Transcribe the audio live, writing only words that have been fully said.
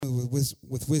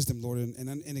with wisdom, Lord,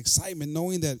 and excitement,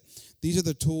 knowing that these are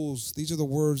the tools, these are the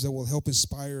words that will help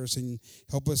inspire us and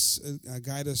help us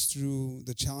guide us through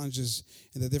the challenges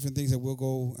and the different things that will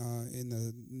go in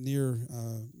the near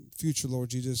future, Lord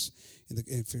Jesus,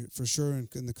 for sure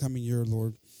in the coming year,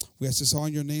 Lord. We ask this all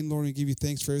in your name, Lord, and give you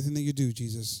thanks for everything that you do,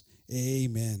 Jesus.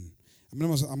 Amen. I'm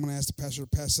going to ask the pastor to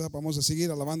pass up. Vamos a seguir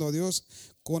alabando a Dios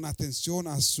con atención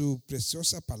a su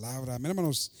preciosa palabra. Amén,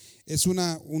 hermanos. Es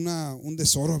un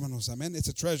tesoro, hermanos. Amén. It's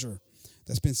a treasure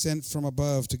that's been sent from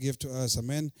above to give to us.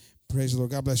 Amen. Praise the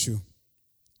Lord. God bless you.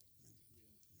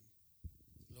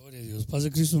 Gloria a Dios. Paz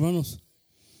de Cristo, hermanos.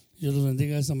 Dios los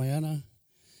bendiga esta mañana.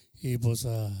 Y pues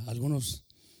algunos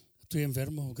estoy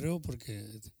enfermo, creo,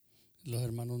 porque los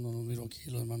hermanos no nos miro aquí,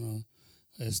 los hermanos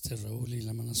Raúl y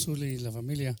la hermana Zuli y la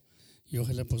familia. Y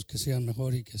ojalá pues que sean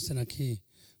mejor y que estén aquí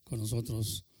con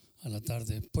nosotros a la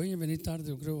tarde. Pueden venir tarde,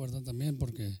 yo creo, ¿verdad? También,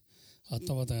 porque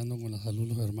estado batallando con la salud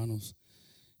los hermanos.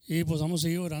 Y pues vamos a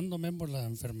seguir orando, amén, por la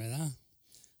enfermedad.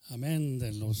 Amén,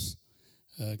 de los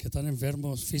que están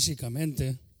enfermos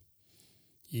físicamente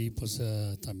y pues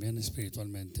también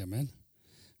espiritualmente. Amén.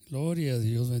 Gloria a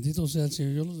Dios. Bendito sea el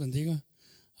Señor. Dios los bendiga.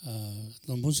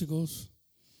 Los músicos,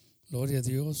 gloria a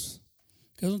Dios.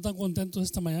 ¿Qué son tan contentos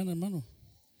esta mañana, hermano?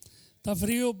 Está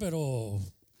frío, pero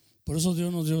por eso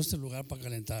Dios nos dio este lugar para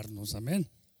calentarnos. Amén.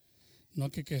 No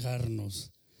hay que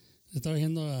quejarnos. Estaba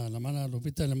viendo a la hermana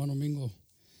Lupita y el hermano Mingo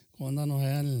cuando andábamos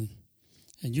allá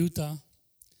en Utah.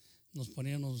 Nos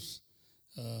poníamos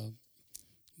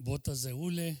botas de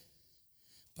hule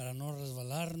para no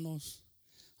resbalarnos.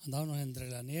 Andábamos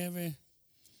entre la nieve,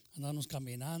 andábamos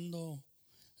caminando.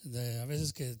 A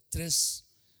veces que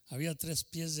había 3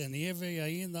 pies de nieve y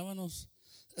ahí andábamos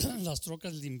las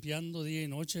trocas limpiando día y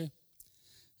noche.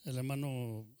 El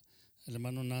hermano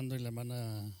Nando y la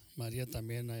hermana María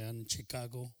también allá en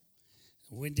Chicago,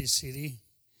 Windy City,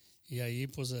 y ahí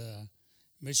pues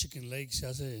Michigan Lake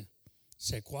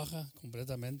se cuaja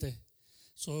completamente.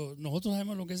 Nosotros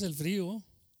sabemos lo que es el frío,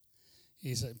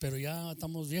 pero ya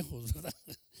estamos viejos, ¿verdad?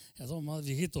 Ya somos más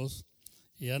viejitos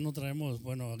y ya no traemos,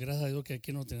 bueno, gracias a Dios que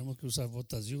aquí no tenemos que usar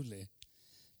botas de hule,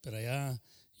 pero allá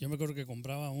yo me acuerdo que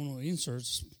compraba unos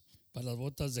inserts para las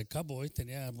botas de cowboy,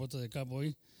 tenía botas de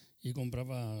cowboy y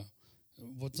compraba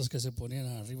botas que se ponían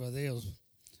arriba de ellos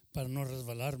para no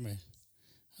resbalarme.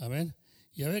 Amén.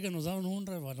 Y a ver que nos daban un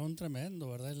resbalón tremendo,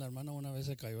 ¿verdad? Y la hermana una vez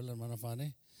se cayó, la hermana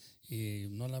Fanny, y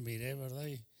no la miré, ¿verdad?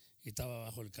 Y estaba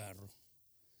bajo el carro.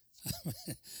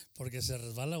 Porque se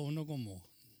resbala uno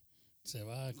se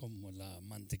va como la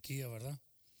mantequilla, ¿verdad?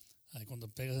 Ahí cuando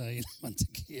pegas ahí la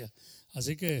mantequilla.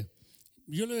 Así que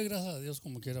yo le doy gracias a Dios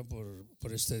como quiera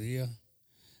por este día.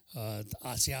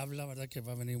 Así habla, ¿verdad? Que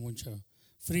va a venir mucho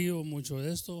frío, mucho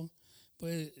de esto.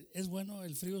 Pues es bueno,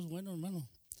 el frío es bueno, hermano.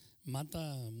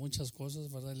 Mata muchas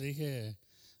cosas, ¿verdad? Le dije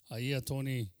ahí a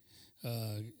Tony,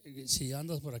 si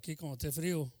andas por aquí cuando esté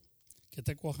frío, que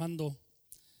esté cuajando,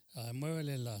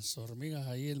 muévele las hormigas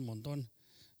ahí, el montón.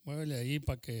 Muévele ahí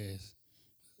para que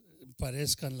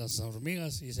parezcan las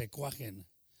hormigas y se cuajen.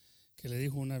 Que le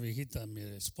dijo una viejita, mi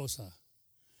esposa,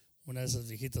 una de esas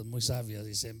viejitas muy sabias,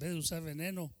 dice, en vez de usar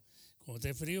veneno, cuando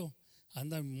esté frío,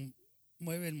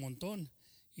 mueve el montón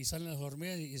y salen las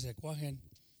hormigas y se cuajen.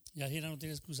 Y así no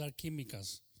tienes que usar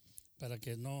químicas para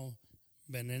que no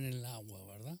venenen el agua,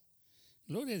 ¿verdad?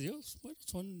 Gloria a Dios. Bueno,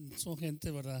 son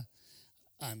gente, ¿verdad?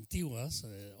 Antiguas,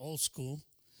 old school,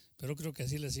 pero creo que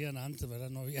así le hacían antes, ¿verdad?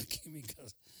 No había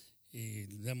químicas y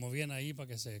le movían ahí para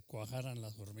que se cuajaran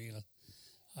las hormigas.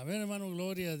 A ver, hermano,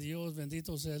 gloria a Dios,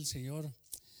 bendito sea el Señor.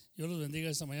 Dios los bendiga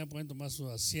esta mañana, pueden tomar sus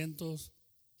asientos.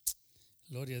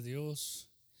 Gloria a Dios.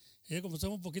 Y como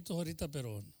estamos poquitos ahorita,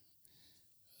 pero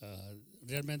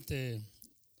realmente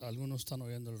algunos están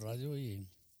oyendo el radio y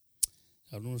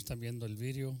algunos están viendo el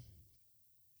vídeo.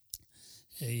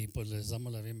 Y pues les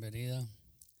damos la bienvenida.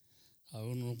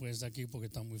 Algunos no pueden estar aquí porque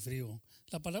está muy frío.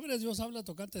 La palabra de Dios habla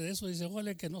tocante de eso. Dice,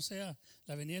 ojalá que no sea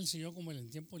la venida del Señor como en el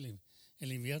tiempo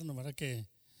el invierno, ¿verdad? Que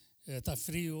está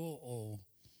frío o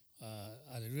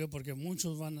aleluya, porque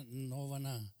muchos no van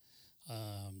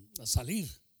a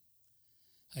salir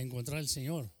a encontrar al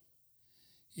Señor.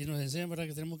 Y nos enseñan, ¿verdad?,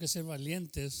 que tenemos que ser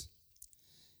valientes.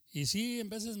 Y sí, en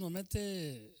veces nos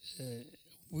mete,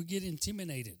 we get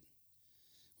intimidated.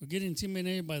 We get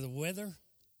intimidated by the weather.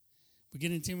 We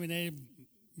get intimidated.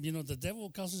 You know, the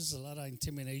devil causes a lot of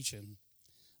intimidation,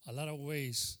 a lot of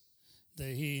ways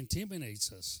that he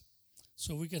intimidates us.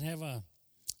 So we can have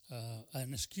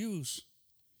an excuse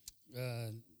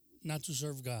not to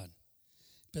serve God.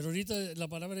 Pero ahorita la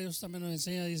palabra de Dios también nos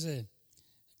enseña, dice,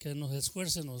 que nos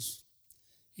esfuércenos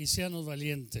y seamos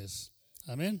valientes.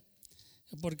 Amén.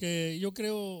 Porque yo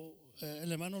creo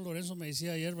el hermano Lorenzo me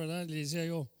decía ayer, ¿verdad? Le decía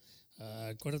yo,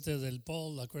 acuérdate del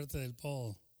Paul,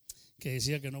 que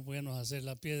decía que no podíamos hacer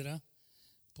la piedra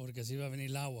porque se iba a venir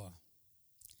el agua.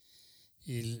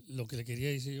 Y lo que le quería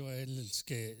decir yo a él es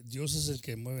que Dios es el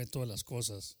que mueve todas las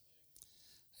cosas.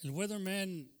 El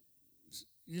weatherman,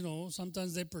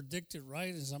 sometimes they predict it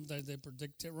right and sometimes they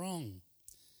predict it wrong.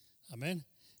 Amén.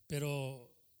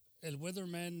 Pero el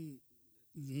weatherman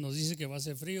nos dice que va a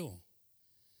ser frío.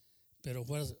 Pero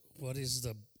what is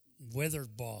the weather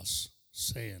boss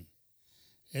saying?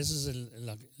 Esa es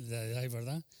la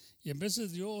verdad. Y en vez de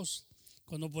Dios,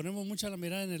 cuando ponemos mucha la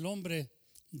mirada en el hombre,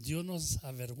 Dios nos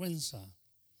avergüenza,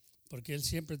 porque Él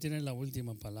siempre tiene la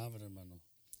última palabra, hermano.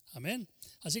 Amén.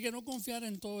 Así que no confiar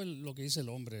en todo lo que dice el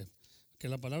hombre, que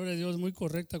la palabra de Dios es muy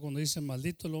correcta cuando dice,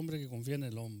 maldito el hombre que confía en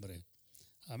el hombre.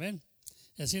 Amén.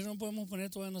 Y así no podemos poner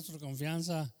toda nuestra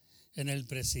confianza en el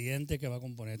presidente que va a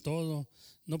componer todo.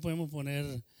 No podemos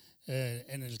poner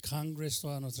en el Congress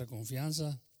toda nuestra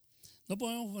confianza. No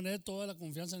podemos poner toda la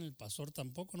confianza en el pastor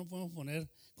tampoco. No podemos poner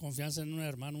confianza en un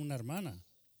hermano o una hermana.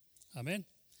 Amén.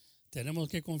 Tenemos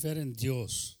que confiar en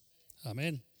Dios.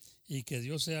 Amén. Y que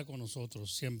Dios sea con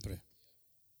nosotros siempre.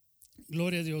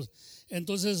 Gloria a Dios.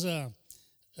 Entonces,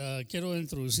 quiero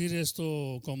introducir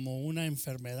esto como una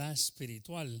enfermedad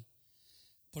espiritual.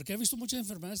 Porque he visto muchas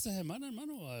enfermedades esta semana,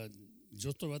 hermano. Yo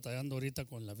estoy batallando ahorita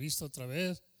con la vista otra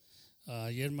vez.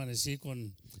 Ayer amanecí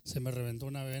se me reventó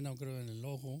una vena, creo, en el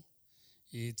ojo.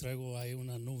 Y traigo ahí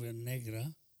una nube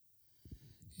negra.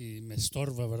 Y me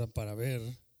estorba, ¿verdad?, para ver.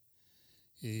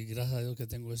 Y gracias a Dios que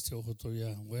tengo este ojo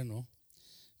todavía bueno.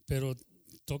 Pero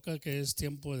toca que es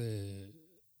tiempo de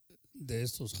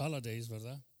estos holidays,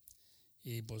 ¿verdad?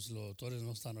 Y pues los doctores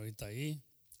no están ahorita ahí.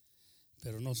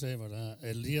 Pero no sé, ¿verdad?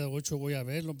 El día 8 voy a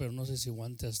verlo, pero no sé si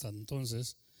aguante hasta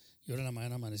entonces. Y ahora en la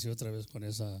mañana amanecí otra vez con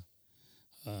esa...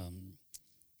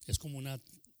 es como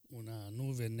una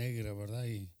nube negra, ¿verdad?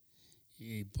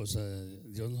 Y pues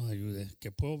Dios nos ayude.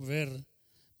 Que puedo ver,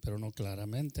 pero no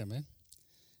claramente, amén.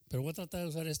 Pero voy a tratar de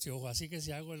usar este ojo. Así que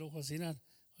si hago el ojo así, no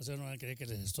van a creer que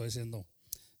les estoy diciendo.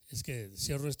 Es que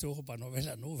cierro este ojo para no ver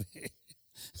la nube.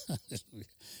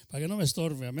 Para que no me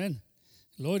estorbe, amén.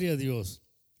 Gloria a Dios.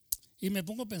 Y me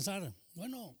pongo a pensar,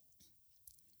 bueno,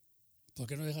 ¿por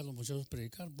qué no dejan a los muchachos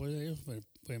predicar? Pues ellos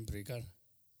pueden predicar.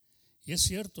 Y es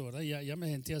cierto, ¿verdad? Ya me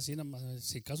sentí así, nada más.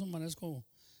 Si acaso amanezco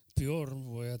peor,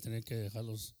 voy a tener que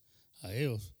dejarlos a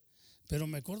ellos. Pero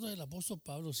me acuerdo del apóstol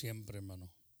Pablo siempre, hermano.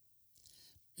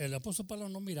 El apóstol Pablo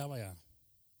no miraba ya.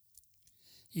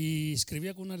 Y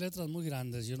escribía con unas letras muy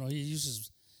grandes.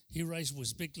 He writes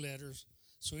with big letters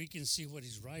so he can see what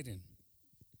he's writing.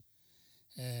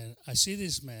 And I see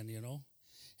this man,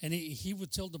 and he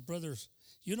would tell the brothers,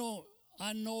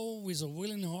 I know with a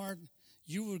willing heart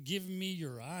you will give me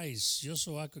your eyes just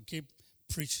so I could keep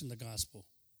preaching the gospel.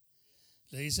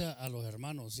 Le dice a los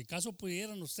hermanos, si caso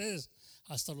pudieran ustedes,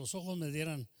 hasta los ojos me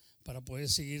dieran para poder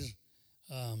seguir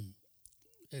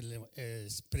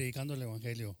predicando el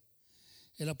evangelio.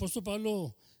 El apóstol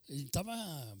Pablo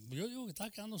yo digo que estaba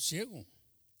quedando ciego,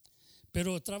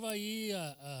 pero estaba ahí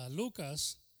a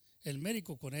Lucas, el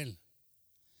médico, con él.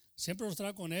 Siempre lo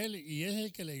estaba con él y es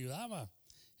el que le ayudaba.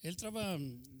 Él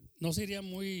no sería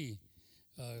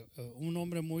un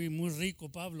hombre muy, muy rico,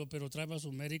 Pablo, pero traía a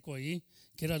su médico ahí,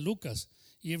 que era Lucas.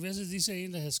 Y a veces dice ahí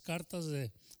en las cartas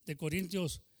de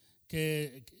Corintios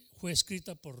que fue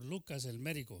escrita por Lucas, el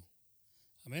médico.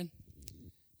 Amén.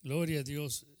 Gloria a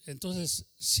Dios. Entonces,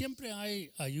 siempre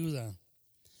hay ayuda.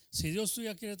 Si Dios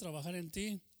tuya quiere trabajar en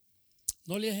ti,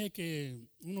 no le deje que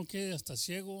uno quede hasta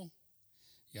ciego.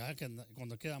 Ya que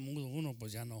cuando queda mudo uno,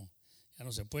 pues ya no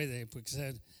se puede.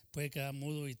 Puede quedar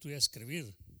mudo y tú ya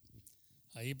escribir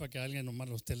ahí para que alguien nomás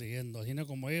lo esté leyendo. Así no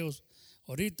como ellos.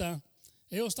 Ahorita,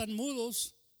 ellos están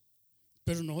mudos,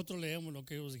 pero nosotros leemos lo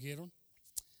que ellos dijeron.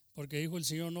 Porque dijo el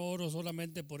Señor, no oro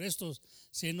solamente por estos,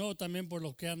 sino también por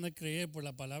los que han de creer por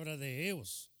la palabra de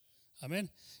ellos. Amén.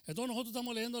 Entonces nosotros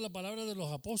estamos leyendo la palabra de los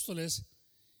apóstoles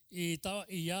y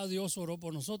ya Dios oró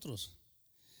por nosotros.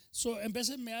 En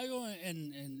veces me hallo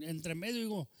entre medio y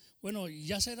digo, bueno,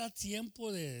 ya será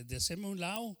tiempo de hacerme un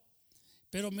lado.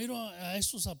 Pero miro a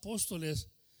estos apóstoles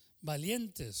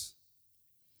valientes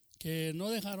que no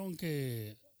dejaron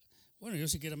que, bueno, yo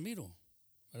siquiera miro,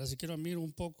 ¿verdad? Siquiera miro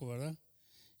un poco, ¿verdad?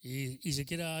 Y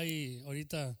siquiera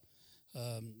ahorita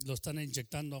lo están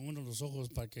inyectando a uno los ojos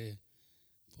para que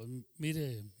pues,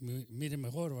 mire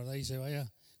mejor, ¿verdad? Y se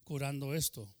vaya curando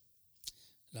esto.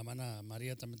 La hermana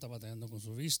María también está batallando con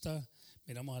su vista.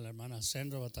 Miramos a la hermana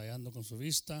Sandra batallando con su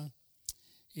vista.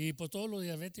 Y pues todos los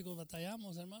diabéticos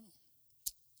batallamos, hermano.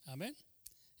 Amén.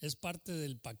 Es parte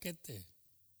del paquete.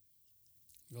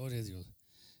 Gloria a Dios.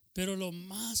 Pero lo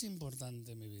más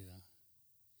importante en mi vida,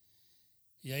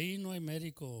 y ahí no hay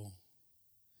médico,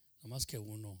 nomás que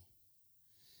uno.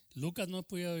 Lucas no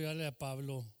podía ayudarle a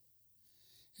Pablo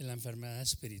en la enfermedad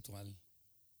espiritual.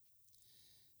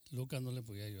 Lucas no le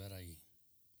podía ayudar ahí.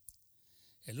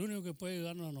 El único que puede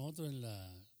ayudarnos a nosotros en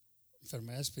la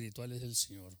enfermedad espiritual es el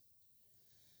Señor.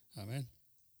 Amén.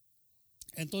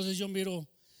 Entonces yo miro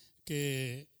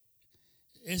que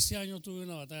este año tuve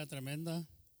una batalla tremenda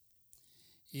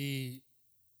y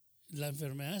la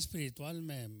enfermedad espiritual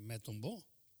me tumbó.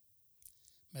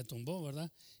 Me tumbó,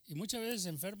 ¿verdad? Y muchas veces se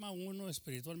enferma uno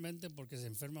espiritualmente porque se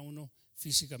enferma uno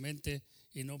físicamente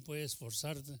y no puede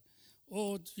esforzarte.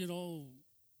 O,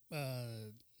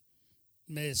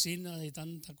 medicinas y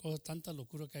tanta cosa, tanta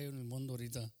locura que hay en el mundo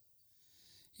ahorita.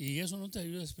 Y eso no te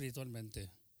ayuda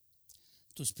espiritualmente.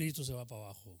 Tu espíritu se va para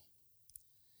abajo.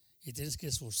 Y tienes que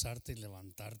esforzarte y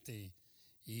levantarte.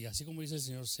 Y así como dice el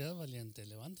Señor, seas valiente,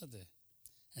 levántate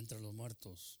entre los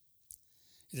muertos.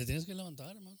 Y te tienes que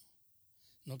levantar, hermano.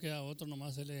 No queda otro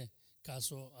nomás hacerle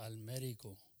caso al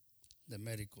médico de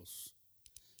médicos.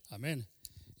 Amén.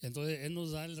 Entonces Él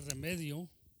nos da el remedio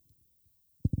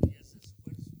y es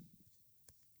esfuerzo.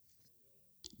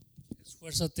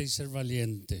 Esfuérzate y ser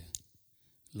valiente.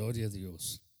 Gloria a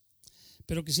Dios.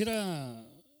 Pero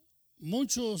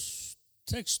muchos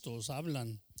textos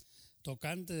hablan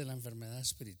tocante de la enfermedad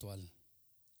espiritual,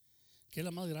 que es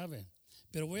la más grave.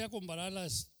 Pero voy a comparar la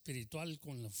espiritual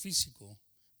con lo físico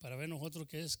para ver nosotros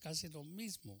que es casi lo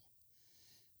mismo.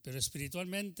 Pero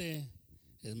espiritualmente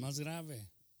es más grave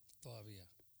todavía.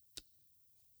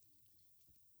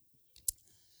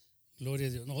 Gloria a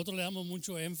Dios. Nosotros le damos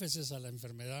mucho énfasis a la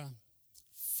enfermedad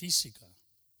física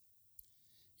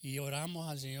y oramos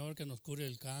al Señor que nos cure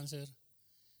el cáncer,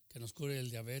 que nos cure el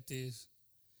diabetes,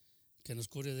 que nos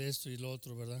cure de esto y lo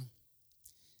otro, ¿verdad?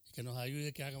 Y que nos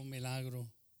ayude, que haga un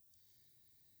milagro.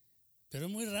 Pero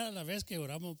es muy rara la vez que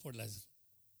oramos por la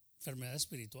enfermedad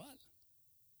espiritual.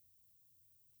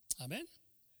 Amén.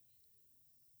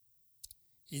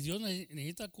 Y Dios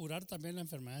necesita curar también la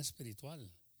enfermedad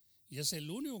espiritual. Y es el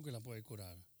único que la puede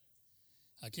curar.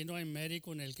 Aquí no hay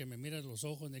médico en el que me mira los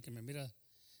ojos, ni el que me mira.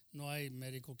 No hay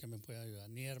médico que me pueda ayudar.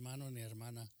 Ni hermano, ni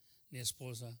hermana, ni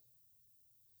esposa.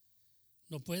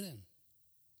 No pueden.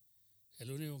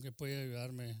 El único que puede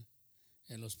ayudarme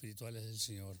en lo espiritual es el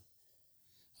Señor.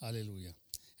 Aleluya.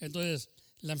 Entonces,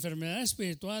 la enfermedad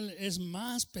espiritual es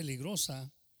más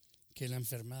peligrosa que la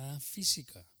enfermedad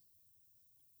física.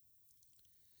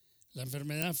 La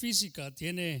enfermedad física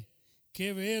tiene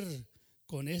que ver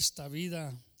con esta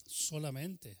vida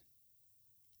solamente.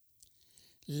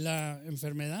 La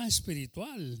enfermedad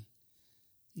espiritual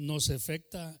nos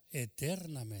afecta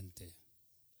eternamente.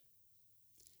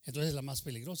 Entonces es la más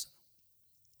peligrosa.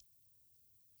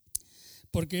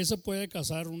 Porque eso puede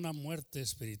causar una muerte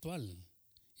espiritual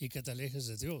y que te alejes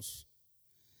de Dios.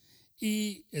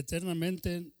 Y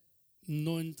eternamente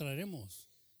no entraremos,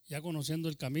 ya conociendo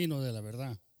el camino de la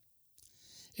verdad.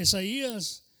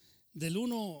 Isaías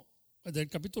del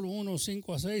capítulo 1,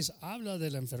 5 a 6 habla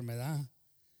de la enfermedad,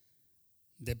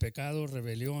 de pecado,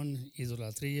 rebelión,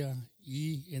 idolatría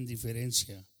y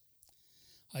indiferencia.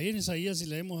 Ahí en Isaías, si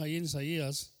leemos ahí en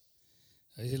Isaías,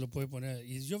 ahí se lo puede poner.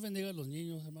 Y Dios bendiga a los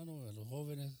niños, hermano, a los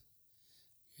jóvenes,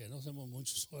 que no somos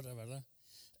muchos ahora, ¿verdad?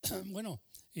 Bueno,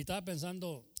 y estaba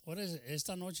pensando, ahora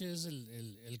esta noche es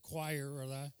el choir,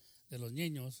 ¿verdad?, de los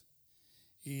niños.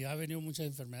 Y ha venido mucha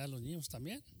enfermedad a los niños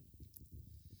también.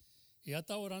 Y ya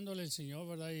estaba orándole al Señor,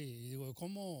 ¿verdad? Y digo,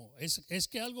 ¿cómo? Es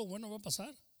que algo bueno va a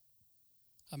pasar.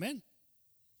 Amén.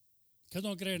 ¿Qué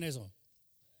no creen eso?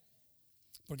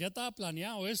 Porque ya estaba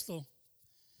planeado esto,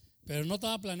 pero no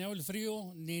estaba planeado el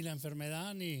frío, ni la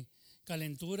enfermedad, ni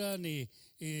calentura, ni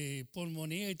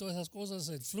pulmonía y todas esas cosas,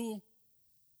 el flu.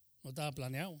 No estaba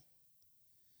planeado.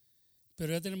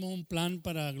 Pero ya tenemos un plan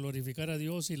para glorificar a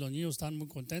Dios y los niños están muy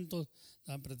contentos,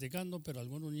 están practicando, pero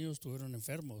algunos niños estuvieron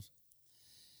enfermos.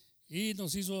 Y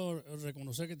nos hizo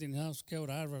reconocer que teníamos que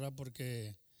orar, ¿verdad?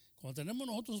 Porque cuando tenemos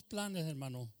nosotros planes,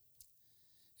 hermano,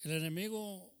 el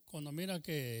enemigo cuando mira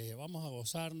que vamos a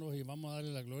gozarnos y vamos a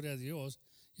darle la gloria a Dios,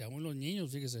 y aún los niños,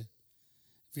 fíjese,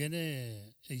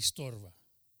 viene e estorba.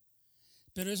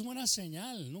 Pero es buena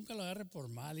señal, nunca lo agarre por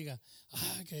mal, diga,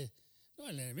 que no,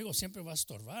 el enemigo siempre va a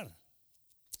estorbar.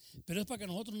 Pero es para que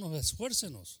nosotros nos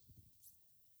esfuercemos.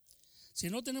 Si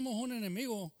no tenemos un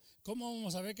enemigo, ¿cómo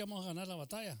vamos a saber que vamos a ganar la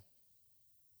batalla?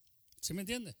 ¿Sí me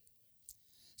entiende?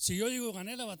 Si yo digo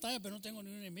gané la batalla pero no tengo ni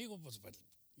un enemigo, pues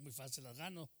muy fácil las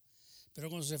gano. Pero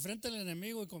cuando se enfrenta el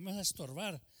enemigo y comienza a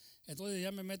estorbar, entonces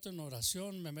ya me meto en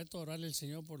oración, me meto a orarle al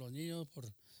Señor por los niños,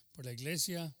 por la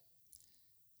iglesia.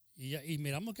 Y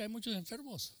miramos que hay muchos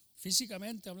enfermos.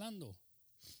 físicamente hablando.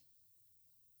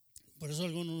 Por eso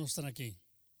algunos no están aquí.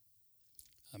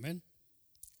 Amén.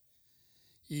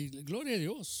 Y gloria a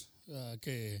Dios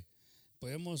que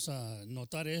podemos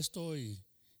notar esto y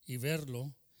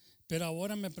verlo. Pero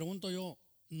ahora me pregunto yo,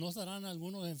 ¿no estarán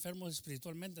algunos enfermos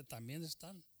espiritualmente? También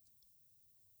están.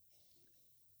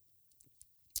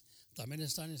 También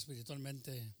están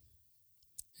espiritualmente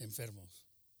enfermos.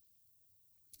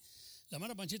 La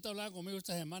hermana Panchita hablaba conmigo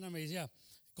esta semana, me decía,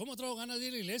 ¿cómo traigo ganas de ir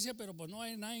a la iglesia? Pero pues no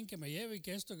hay nadie que me lleve y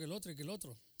que esto, que el otro y que el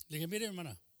otro. Le dije, mire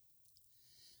hermana,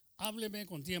 hábleme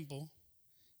con tiempo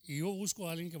y yo busco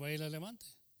a alguien que vaya y la levante.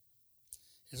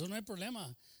 Eso no hay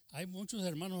problema. Hay muchos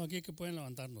hermanos aquí que pueden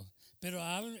levantarnos. Pero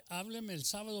hábleme el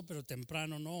sábado, pero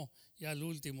temprano, no ya el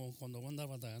último, cuando voy a andar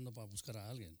batallando para buscar a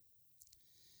alguien.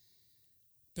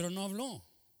 Pero no habló.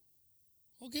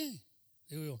 Ok,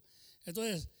 digo yo.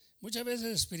 Entonces, muchas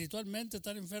veces espiritualmente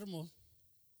están enfermos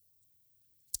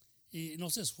y no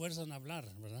se esfuerzan a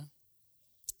hablar, ¿verdad?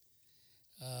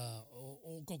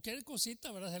 O cualquier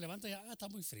cosita, ¿verdad? Se levanta y está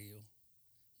muy frío.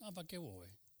 No, ¿para qué voy?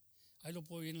 Ahí lo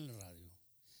puedo oír en la radio.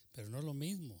 Pero no es lo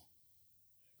mismo.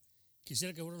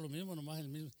 Quisiera que fuera lo mismo, nomás el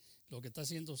mismo. Lo que está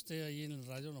haciendo usted ahí en el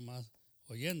radio, nomás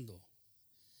oyendo.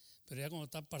 Pero ya cuando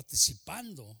está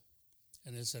participando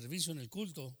en el servicio, en el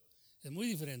culto, es muy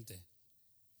diferente.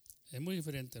 Es muy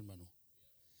diferente, hermano.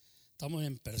 Estamos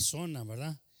en persona,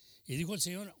 ¿verdad? Y dijo el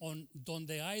Señor,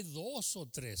 donde hay 2 o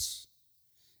 3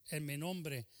 en mi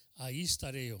nombre, ahí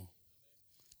estaré yo.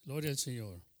 Gloria al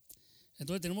Señor.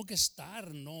 Entonces tenemos que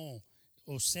estar, no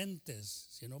ausentes,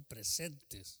 sino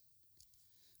presentes.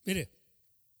 Mire,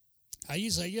 ahí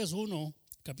Isaías 1,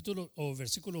 capítulo o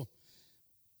versículo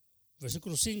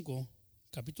 5,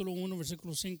 capítulo 1,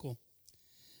 versículo 5.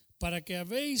 Para que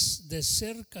habéis de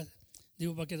ser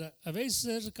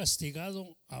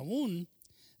castigado aún,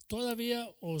 todavía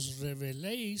os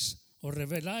rebeláis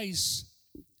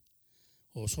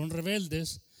o son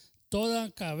rebeldes,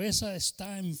 toda cabeza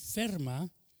está enferma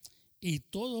y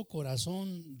todo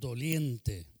corazón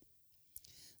doliente.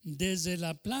 Desde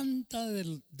la planta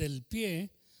del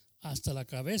pie hasta la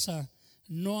cabeza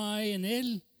no hay en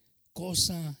él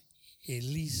cosa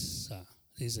elisa,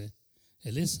 dice,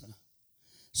 elisa,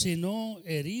 sino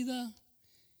herida,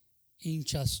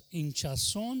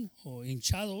 hinchazón o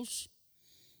hinchados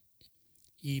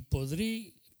y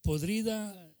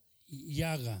podrida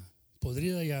llaga.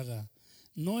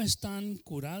 No están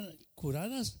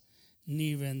curadas,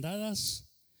 ni vendadas,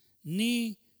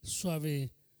 ni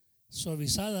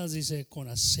suavizadas, dice, con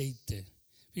aceite.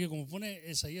 Fíjate, como pone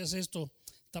Isaías esto,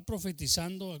 está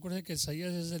profetizando. Acuérdense que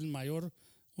Isaías es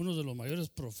uno de los mayores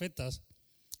profetas,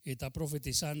 y está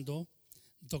profetizando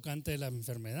tocante de la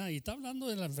enfermedad. Y está hablando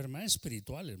de la enfermedad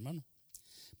espiritual, hermano.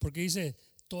 Porque dice,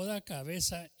 toda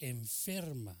cabeza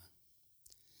enferma.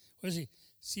 Pues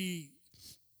si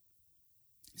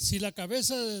la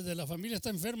cabeza de la familia está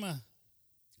enferma,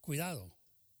 cuidado.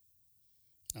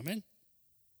 Amén.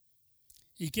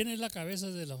 ¿Y quién es la cabeza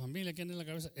de la familia? ¿Quién es la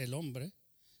cabeza? El hombre,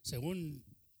 según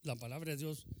la palabra de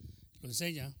Dios lo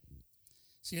enseña.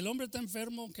 Si el hombre está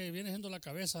enfermo, que viene siendo la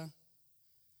cabeza,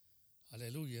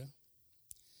 aleluya,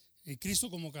 y Cristo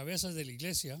como cabeza de la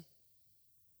iglesia,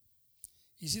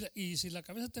 y si la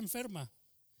cabeza está enferma,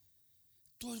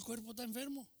 todo el cuerpo está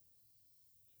enfermo.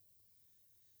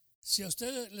 Si a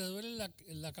usted le duele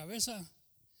la cabeza,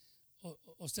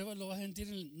 usted lo va a sentir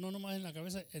no nomás en la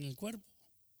cabeza, en el cuerpo.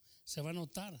 Se va a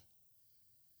notar.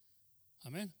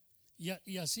 Amén.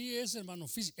 Y así es, hermano.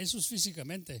 Eso es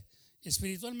físicamente.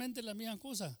 Espiritualmente es la misma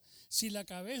cosa. Si la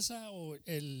cabeza o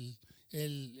el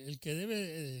que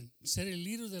debe ser el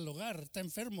líder del hogar está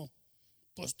enfermo,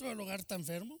 pues todo el hogar está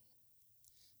enfermo.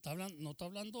 No está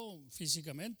hablando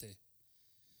físicamente,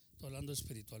 está hablando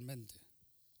espiritualmente.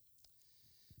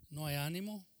 No hay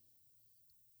ánimo,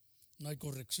 no hay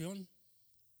corrección,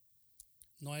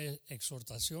 no hay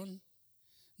exhortación,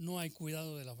 no hay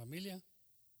cuidado de la familia.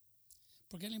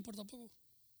 ¿Por qué le importa poco?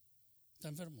 Está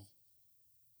enfermo.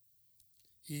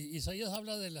 Y Isaías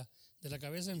habla de la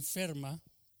cabeza enferma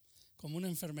como una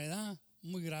enfermedad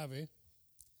muy grave,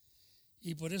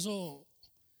 y por eso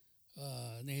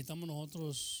necesitamos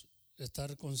nosotros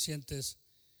estar conscientes.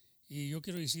 Y yo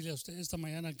quiero decirle a usted esta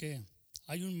mañana que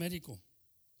hay un médico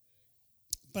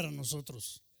para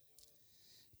nosotros,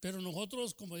 pero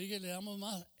nosotros, como dije, le damos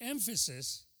más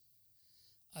énfasis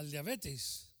al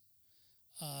diabetes,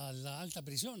 a la alta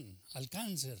presión, al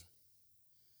cáncer,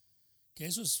 que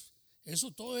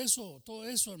todo eso,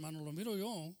 hermano, lo miro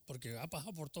yo, porque ha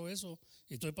pasado por todo eso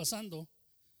y estoy pasando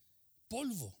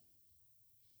polvo.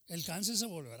 El cáncer se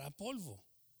volverá polvo.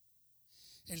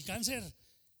 El cáncer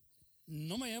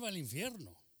no me lleva al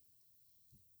infierno.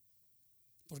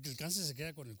 porque el cáncer se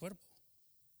queda con el cuerpo.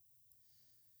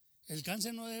 El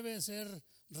cáncer no debe ser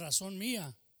razón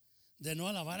mía de no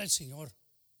alabar al Señor.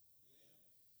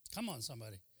 Come on,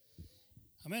 somebody.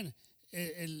 Amén.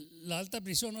 La alta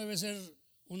prisión no debe ser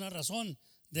una razón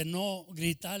de no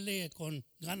gritarle con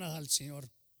ganas al Señor.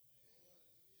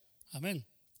 Amén.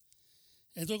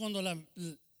 Entonces cuando la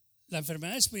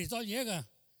enfermedad espiritual llega,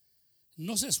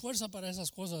 no se esfuerza para esas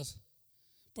cosas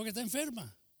porque está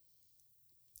enferma.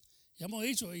 Ya hemos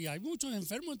dicho, y hay muchos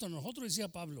enfermos entre nosotros, decía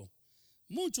Pablo.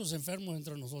 Muchos enfermos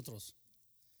entre nosotros.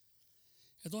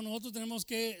 Entonces nosotros tenemos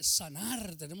que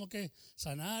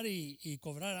sanar y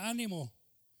cobrar ánimo.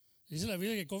 Dice la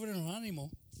Biblia que cobren ánimo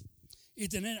y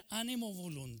tener ánimo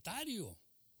voluntario.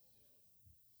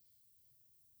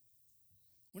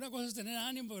 Una cosa es tener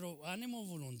ánimo, pero ánimo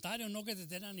voluntario, no que te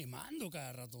estén animando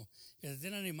cada rato, que te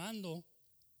estén animando,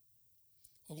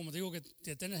 o como digo, que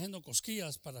te estén haciendo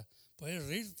cosquillas para poder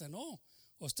reírte, no.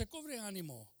 Usted cobre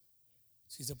ánimo.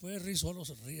 Si se puede reír solo,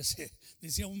 ríese.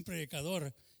 Decía un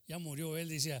predicador, ya murió él,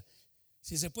 decía,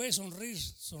 si se puede sonreír,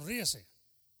 sonríese.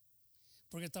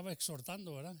 Porque estaba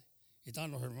exhortando, ¿verdad? Y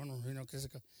estaban los hermanos,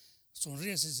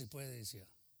 sonríese si puede, decía.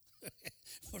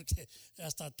 Porque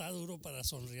hasta está duro para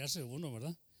sonreírse uno,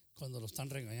 ¿verdad? Cuando lo están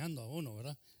regañando a uno,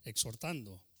 ¿verdad?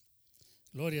 Exhortando.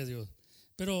 Gloria a Dios.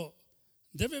 Pero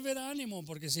debe haber ánimo,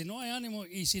 porque si no hay ánimo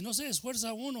y si no se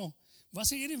esfuerza uno, va a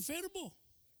seguir enfermo.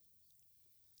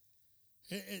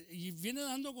 Y viene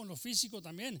dando con lo físico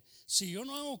también. Si yo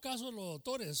no hago caso a los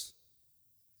doctores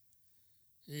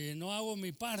y no hago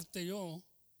mi parte, yo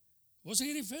voy a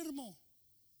seguir enfermo.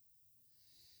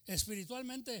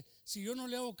 Espiritualmente, si yo no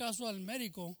le hago caso al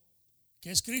médico,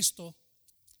 que es Cristo,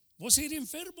 voy a seguir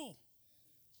enfermo.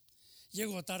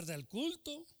 Llego tarde al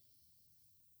culto,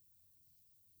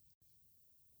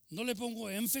 no le pongo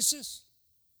énfasis.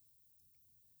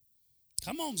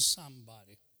 Come on,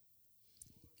 somebody.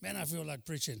 Man, I feel like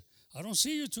preaching. I don't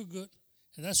see you too good.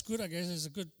 And that's good, I guess. It's a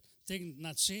good thing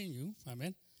not seeing you.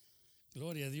 Amén.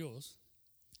 Gloria a Dios.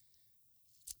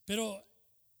 Pero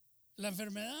la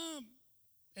enfermedad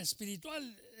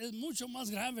espiritual es mucho más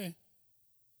grave.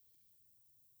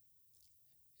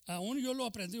 Aún yo lo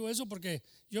aprendí eso porque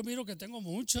yo miro que tengo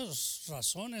muchas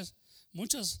razones,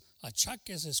 muchas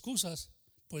achaques, excusas.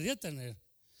 Podía tener,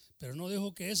 pero no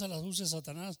dejo que esas las use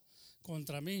Satanás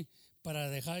contra mí para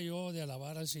dejar yo de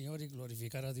alabar al Señor y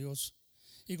glorificar a Dios.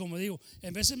 Y como digo,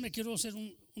 en veces me quiero hacer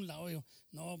un lado, yo,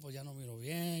 no, pues ya no miro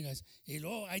bien. Y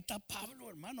luego ahí está Pablo,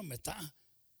 hermano, ¿me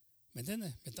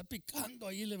entiendes? Me está picando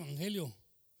ahí el evangelio.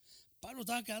 Pablo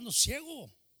estaba quedando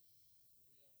ciego.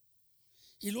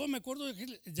 Y luego me acuerdo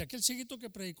de aquel cieguito que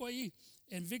predicó ahí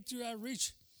en JLRV,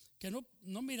 que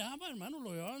no miraba, hermano,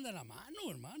 lo llevaban de la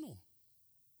mano, hermano.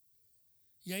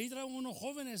 Y ahí traen unos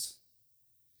jóvenes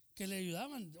que le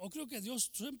ayudaban. Yo creo que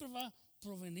Dios siempre va a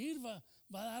provenir, va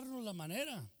a darnos la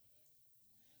manera.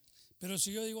 Pero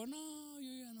si yo digo, no,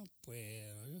 yo ya no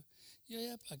puedo, yo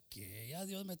ya para qué, ya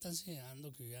Dios me está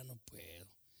enseñando que yo ya no puedo.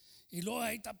 Y luego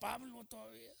ahí está Pablo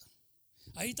todavía.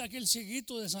 Ahí está aquel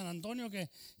cieguito de San Antonio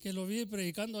que lo vi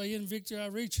predicando ahí en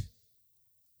JLRV.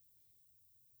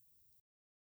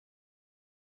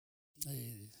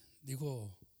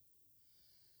 Dijo,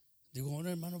 bueno,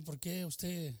 hermano, ¿por qué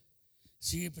usted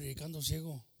sigue predicando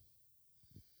ciego?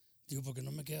 Digo, porque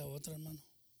no me queda otra, hermano.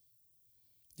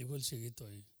 Dijo el cieguito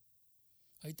ahí.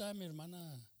 Ahí estaba mi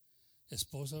hermana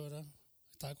esposa, ¿verdad?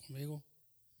 Estaba conmigo.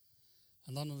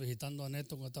 Andamos visitando a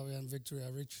Neto cuando estaba allá en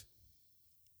JLRV.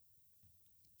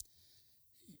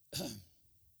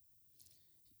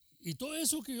 Y todo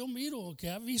eso que yo miro, que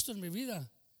he visto en mi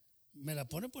vida, me la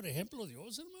pone por ejemplo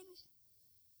Dios, hermano.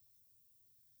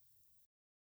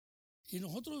 Y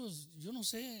nosotros, yo no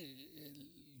sé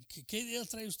qué ideas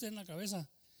trae usted en la cabeza,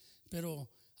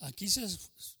 pero aquí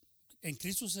en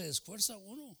Cristo se esfuerza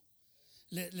uno.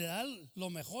 Le da lo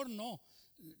mejor, no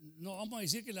vamos a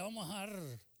decir que le vamos a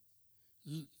dar.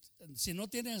 Si no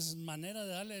tienes manera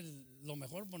de darle lo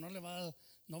mejor, pues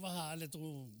no vas a darle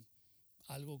tú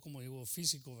algo, como digo,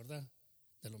 físico, ¿verdad?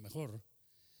 De lo mejor.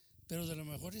 Pero de lo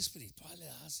mejor espiritual le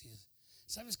das.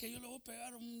 ¿Sabes que yo le voy a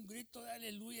pegar un grito de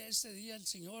aleluya este día al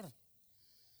Señor?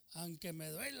 Aunque me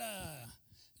duela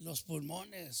los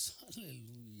pulmones.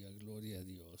 Aleluya, gloria a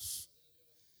Dios.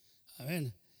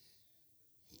 Amén.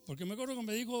 Porque me acuerdo que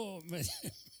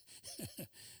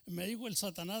me dijo el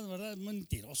Satanás, ¿verdad? Es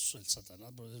mentiroso el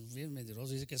Satanás, porque es bien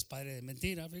mentiroso. Dice que es padre de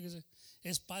mentira, fíjese.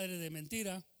 Es padre de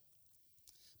mentira.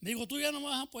 Me dijo, tú ya no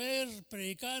vas a poder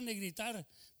predicar ni gritar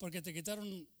porque te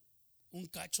quitaron un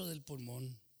cacho del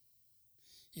pulmón.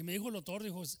 Y me dijo el doctor,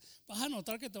 dijo, vas a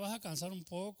notar que te vas a cansar un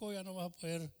poco, ya no vas a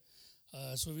poder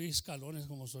subí escalones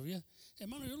como subía.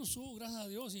 Hermano, yo lo subo, gracias a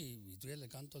Dios, y todavía le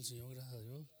canto al Señor, gracias a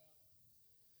Dios.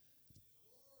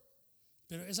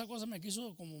 Pero esa cosa me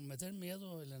quiso como meter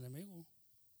miedo el enemigo.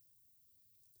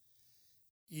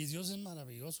 Y Dios es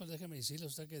maravilloso. Déjeme decirle a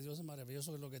usted que Dios es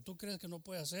maravilloso. Lo que tú crees que no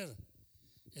puede hacer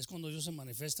es cuando Dios se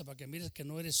manifiesta, para que mires que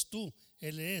no eres tú,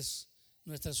 Él es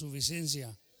nuestra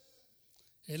suficiencia.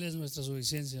 Él es nuestra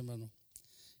suficiencia, hermano.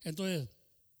 Entonces,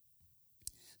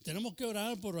 tenemos que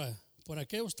orar por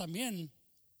aquellos también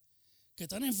que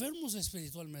están enfermos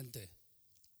espiritualmente.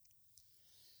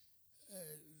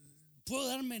 Puedo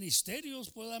dar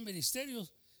ministerios,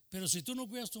 pero si tú no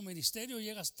cuidas tu ministerio,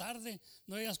 llegas tarde,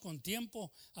 no llegas con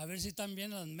tiempo, a ver si están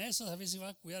bien las mesas, a ver si va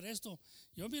a cuidar esto.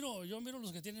 Yo miro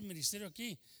los que tienen ministerio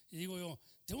aquí y digo yo,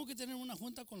 tengo que tener una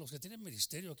junta con los que tienen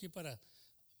ministerio aquí para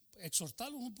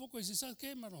exhortarlos un poco y decir, ¿sabes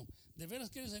qué, hermano? ¿De veras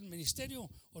quieres el ministerio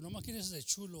o nomás quieres de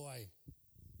chulo ahí?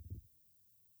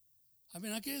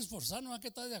 Hay que esforzarnos, hay que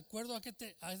estar de acuerdo,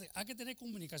 hay que tener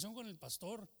comunicación con el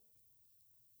pastor.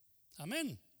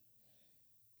 Amén.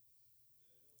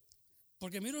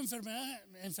 Porque miro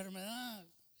enfermedad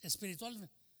espiritual,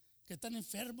 que están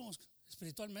enfermos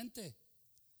espiritualmente.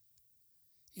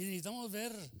 Y necesitamos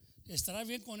ver, estará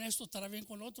bien con esto, estará bien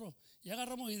con otro. Y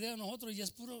agarramos ideas nosotros y es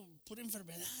pura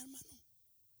enfermedad, hermano.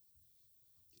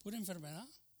 Pura enfermedad.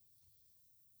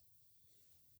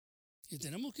 Y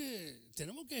tenemos que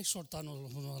exhortarnos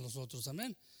los unos a los otros,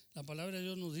 amén. La palabra de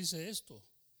Dios nos dice esto.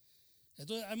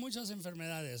 Entonces hay muchas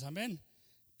enfermedades, amén.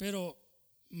 Pero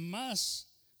más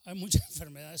hay mucha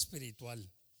enfermedad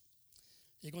espiritual.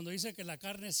 Y cuando dice que la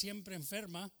carne siempre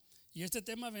enferma, y este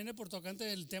tema viene por tocante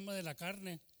del tema de la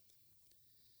carne.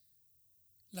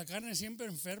 La carne siempre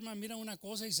enferma, mira una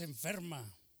cosa y se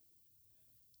enferma.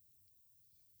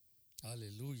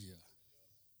 Aleluya.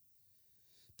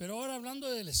 Pero ahora hablando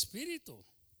del espíritu,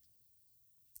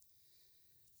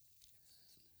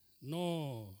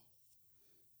 no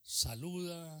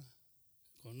saluda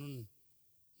con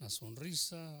una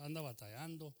sonrisa, anda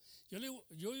batallando. Yo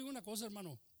digo una cosa,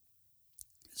 hermano,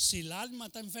 si el alma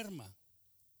está enferma,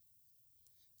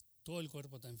 todo el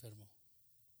cuerpo está enfermo.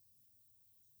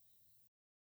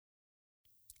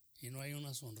 Y no hay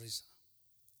una sonrisa.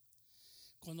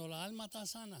 Cuando la alma está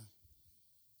sana,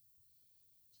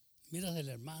 miras al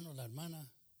hermano, la hermana,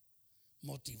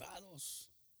 motivados,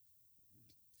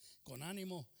 con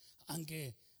ánimo,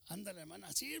 aunque anda la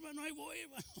hermana, sí, hermano, ahí voy,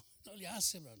 hermano, no le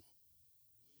hace, hermano.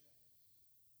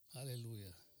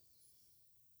 Aleluya.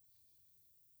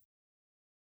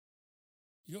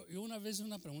 Yo una vez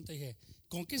una pregunta dije,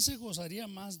 ¿con qué se gozaría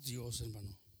más Dios,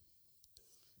 hermano?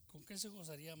 ¿Con qué se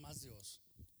gozaría más Dios?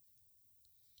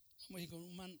 Vamos a ir con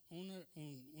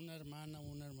una hermana,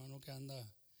 un hermano que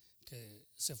anda, que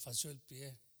se fació el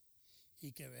pie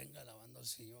y que venga alabando al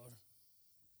Señor.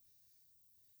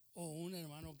 O un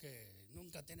hermano que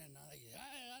nunca tiene nada y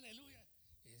 ¡ay, aleluya!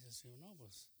 Y dice el Señor, no,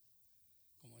 pues,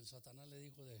 como el Satanás le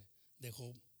dijo de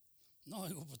Job, no,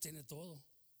 digo, pues tiene todo.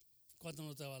 ¿Cuánto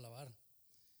no te va a alabar?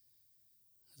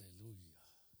 Aleluya.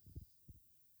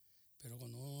 Pero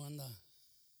cuando uno anda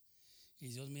y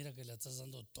Dios mira que le estás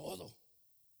dando todo,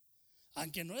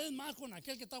 aunque no es más con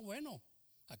aquel que está bueno,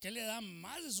 aquel le da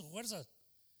más de sus fuerzas,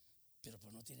 pero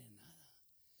pues no tiene nada.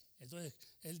 Entonces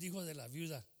él dijo de la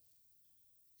viuda,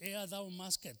 ella ha dado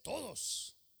más que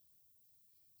todos.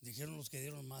 Dijeron los que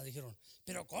dieron más, dijeron,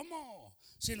 pero ¿cómo?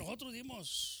 Si nosotros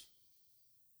dimos.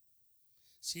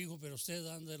 Sí, hijo, pero ustedes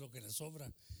dan de lo que les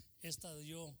sobra. Esta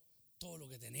dio todo lo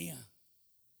que tenía.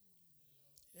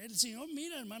 El Señor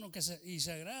mira, hermano, y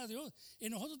se agrada a Dios. Y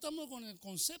nosotros estamos con el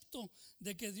concepto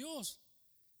de que Dios,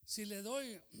 si le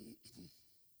doy,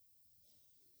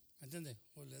 ¿me entiendes?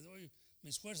 O le doy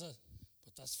mis fuerzas,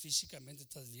 pues físicamente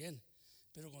estás bien.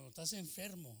 Pero cuando estás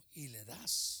enfermo y le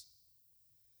das,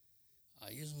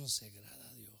 ahí es donde se agrada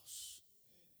a Dios.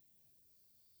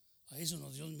 Ahí es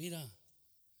donde Dios mira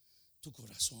tu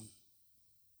corazón.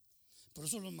 Por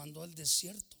eso los mandó al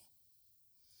desierto.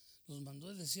 Los mandó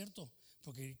al desierto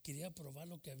porque quería probar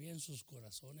lo que había en sus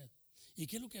corazones. ¿Y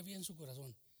qué es lo que había en su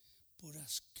corazón?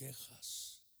 Puras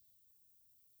quejas.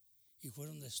 Y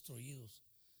fueron destruidos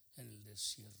en el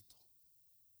desierto.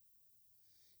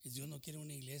 Y Dios no quiere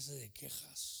una iglesia de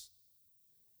quejas.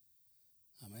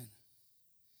 Amén.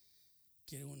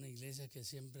 Quiere una iglesia que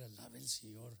siempre alabe al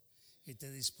Señor y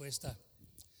esté dispuesta.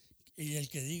 Y el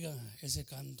que diga ese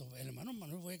canto, el hermano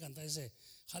Manuel puede cantar ese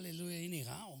Aleluya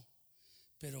inijao,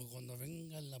 pero cuando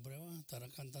venga la prueba estará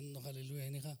cantando Aleluya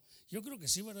inijao. Yo creo que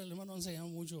sí, pero el hermano ha enseñado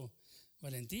mucho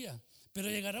valentía. Pero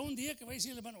llegará un día que va a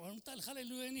decir el hermano, ¿dónde está el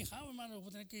Aleluya inijao, hermano? Lo voy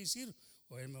a tener que decir,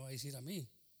 o él me va a decir a mí.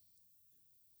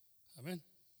 Amén.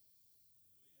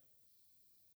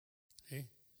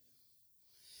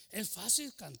 Es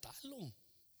fácil cantarlo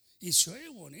y se oye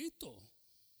bonito,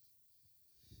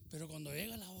 pero cuando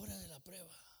llega la hora de la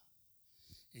prueba,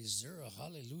 is there a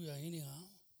hallelujah anyhow?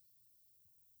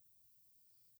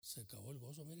 Se acabó el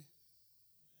gozo, mire.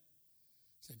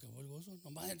 Se acabó el gozo.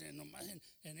 Nomás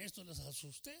en esto les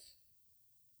asusté.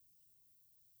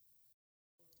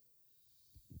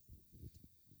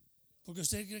 Porque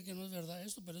usted cree que no es verdad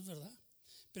esto, pero es verdad.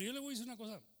 Pero yo le voy a decir una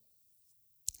cosa.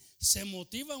 Se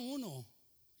motiva uno.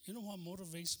 You know what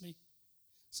motivates me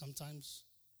sometimes?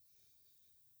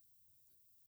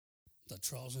 The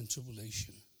trials and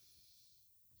tribulation.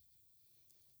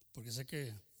 Porque sé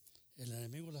que el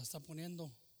enemigo la está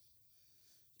poniendo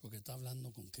porque está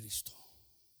hablando con Cristo.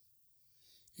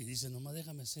 Y dice, nomás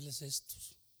déjame hacerles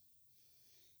estos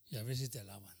y a ver si te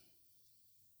alaban.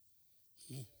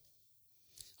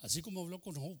 Así como habló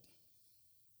con Job,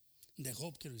 de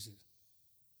Job quiero decir,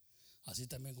 así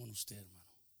también con usted, hermano.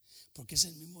 Porque es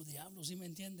el mismo diablo, ¿sí me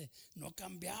entiende? No ha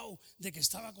cambiado de que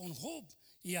estaba con Job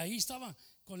y ahí estaba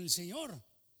con el Señor.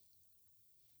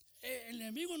 El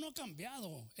enemigo no ha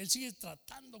cambiado. Él sigue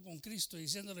tratando con Cristo y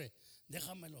diciéndole,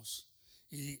 déjamelos.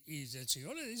 Y el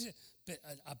Señor le dice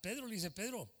a Pedro, le dice,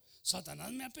 Pedro,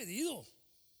 Satanás me ha pedido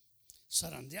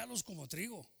zarandearlos como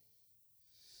trigo,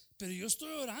 pero yo estoy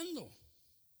orando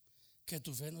que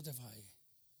tu fe no te falle.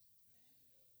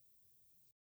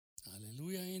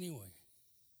 Aleluya, anyway.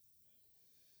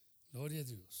 Gloria a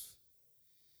Dios.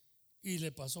 Y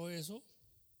le pasó eso.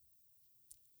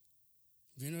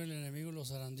 Vino el enemigo, lo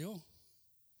zarandeó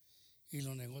y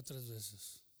lo negó 3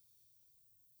 veces.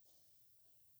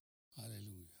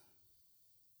 Aleluya.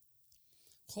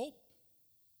 Job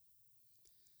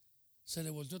se le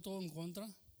volteó todo en contra,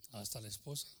 hasta la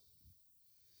esposa.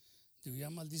 Digo, ya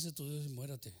maldice tu Dios y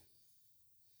muérate.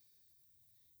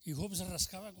 Y Job se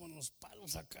rascaba con los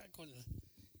palos acá,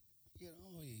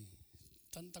 y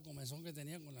tanta comezón que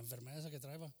tenía con la enfermedad esa que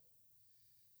traía.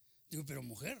 Digo, pero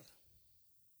mujer,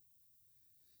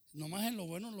 nomás en lo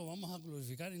bueno lo vamos a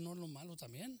glorificar y no en lo malo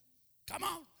también.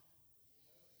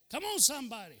 Come on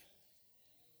somebody.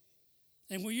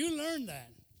 And when you learn that,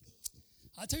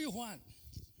 I'll tell you what,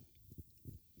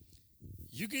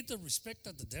 you get the respect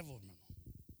of the devil, man.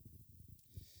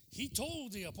 He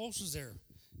told the apostles there,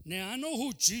 now I know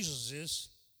who Jesus is,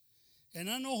 and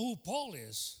I know who Paul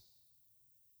is.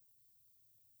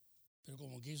 Pero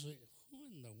como que hizo, who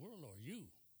in the world are you?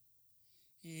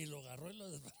 Y lo agarró y lo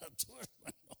desbarató,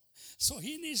 hermano. So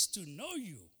he needs to know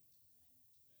you.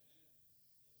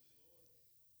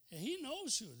 And he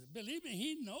knows you. Believe me,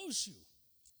 he knows you.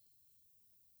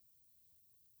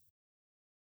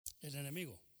 El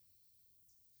enemigo.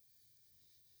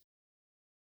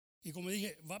 Y como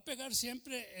dije, va a pegar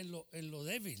siempre en lo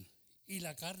débil. Y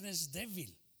la carne es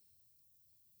débil.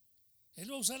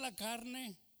 Él va a usar la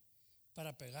carne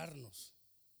para pegarnos.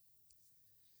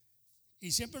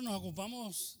 Y siempre nos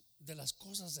ocupamos de las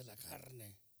cosas de la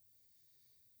carne.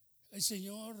 El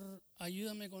Señor,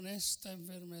 ayúdame con esta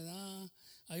enfermedad,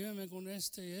 ayúdame con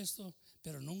este y esto.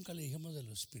 Pero nunca le dijimos de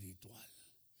lo espiritual.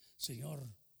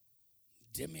 Señor,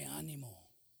 deme ánimo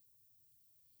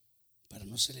para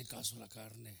no hacerle caso a la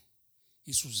carne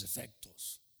y sus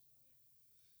efectos,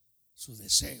 sus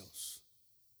deseos.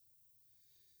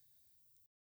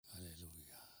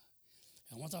 Aleluya.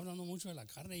 Vamos a estar hablando mucho de la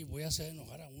carne y voy a hacer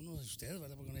enojar a uno de ustedes,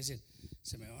 ¿verdad? Porque me dicen,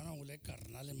 se me van a volver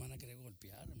carnales, me van a querer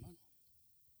golpear, hermano.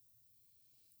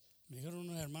 Me dijeron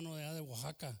unos hermanos de allá de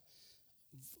Oaxaca,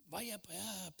 vaya para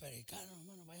allá a predicar,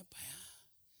 hermano, vaya para allá.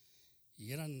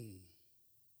 Y eran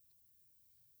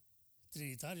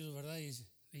trinitarios, ¿verdad? Y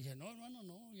dije, no, hermano,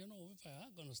 no, yo no voy para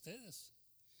allá con ustedes.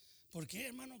 ¿Por qué,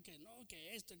 hermano? Que no,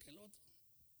 que esto y que el otro.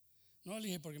 No, le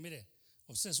dije, porque mire,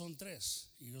 ustedes son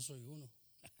 3 y yo soy 1.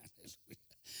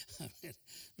 Amén.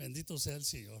 Bendito sea el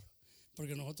Señor.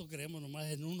 Porque nosotros creemos nomás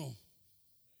en uno.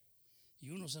 Y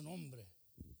uno es el hombre.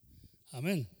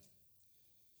 Amén.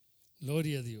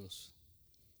 Gloria a Dios.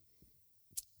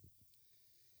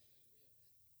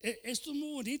 Esto es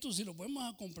muy bonito, si lo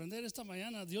podemos comprender esta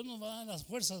mañana. Dios nos va a dar las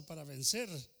fuerzas para vencer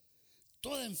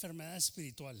toda enfermedad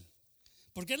espiritual,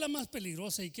 porque es la más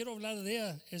peligrosa. Y quiero hablar de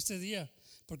ella este día,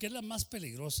 porque es la más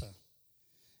peligrosa.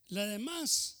 La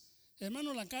demás,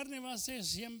 hermano, la carne va a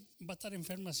estar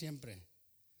enferma siempre.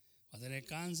 Va a tener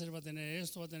cáncer, va a tener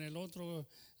esto, va a tener el otro,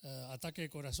 ataque de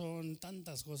corazón,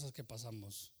 tantas cosas que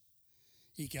pasamos.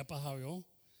 ¿Y qué ha pasado yo?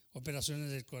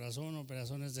 Operaciones del corazón,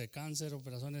 operaciones de cáncer,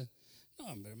 operaciones... No,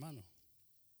 hombre, hermano.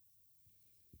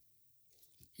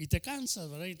 Y te cansas,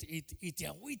 ¿verdad? Y te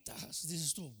agüitas.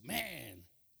 Dices tú, man,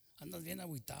 andas bien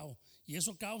agüitado. Y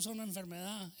eso causa una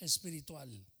enfermedad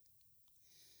espiritual.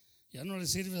 Ya no le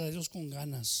sirves a Dios con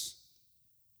ganas.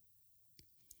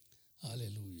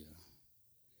 Aleluya.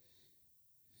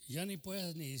 Ya ni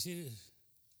puedes ni decir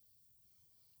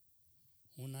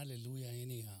un aleluya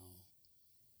anyhow.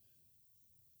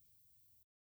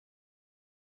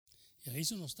 Y ahí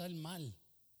se nos está el mal,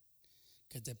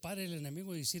 que te pare el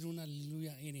enemigo y decir un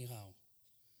aleluya anyhow.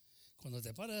 Cuando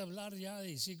te pare de hablar ya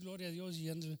y decir gloria a Dios, y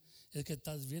es que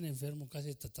estás bien enfermo,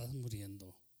 casi te estás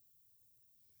muriendo.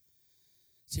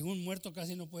 Si un muerto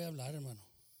casi no puede hablar, hermano.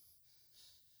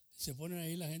 Se ponen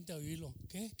ahí la gente a oírlo.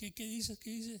 ¿Qué dice? ¿Qué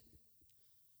dice?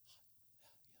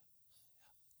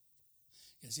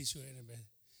 Y así suena en vez.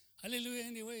 Aleluya,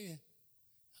 anyway.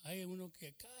 Hay uno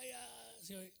que calla,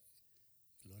 se oye.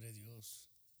 Gloria a Dios.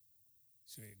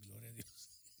 Se oye, gloria a Dios.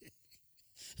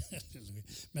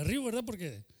 Me río, ¿verdad?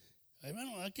 Porque,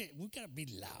 hermano, we gotta be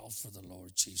loud for the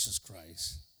Lord Jesus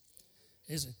Christ.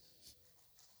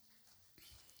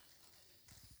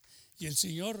 Y el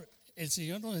Señor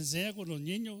nos enseña con los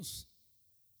niños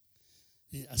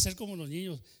a ser como los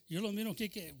niños. Yo los miro aquí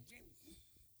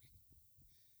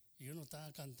y uno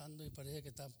está cantando y parece que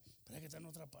está en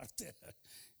otra parte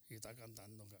y está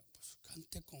cantando. Pues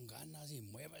cante con ganas y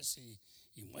muévase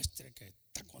y muestre que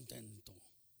está contento.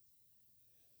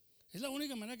 Es la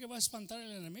única manera que va a espantar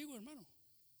al enemigo, hermano.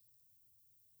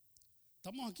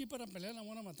 Estamos aquí para pelear la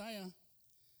buena batalla.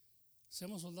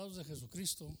 Seamos soldados de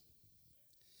Jesucristo.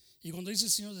 Y cuando dice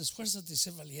el Señor, esfuérzate y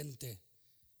sé valiente,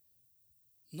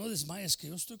 no desmayes, que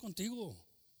yo estoy contigo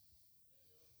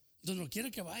donde quiera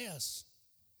que vayas.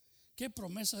 Qué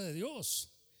promesa de Dios.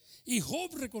 Y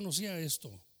Job reconocía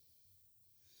esto.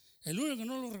 El único que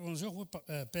no lo reconoció fue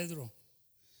Pedro,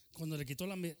 cuando le quitó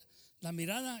la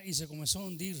mirada y se comenzó a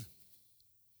hundir.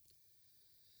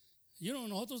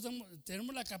 Nosotros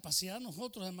tenemos la capacidad,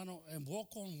 nosotros, hermano, en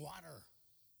walk on water.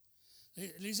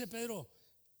 Le dice Pedro,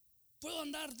 puedo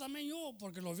andar también yo,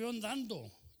 porque lo vio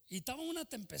andando. Y estaba una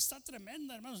tempestad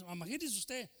tremenda, hermanos. Imagínese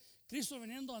usted, Cristo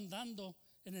viniendo andando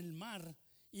en el mar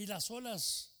y las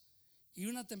olas y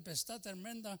una tempestad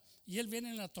tremenda, y él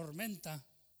viene en la tormenta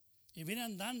y viene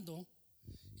andando,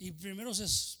 y primero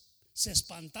se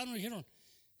espantaron y dijeron,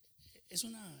 es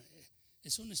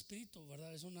un espíritu,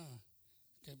 ¿verdad?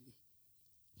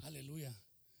 Aleluya.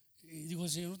 Y dijo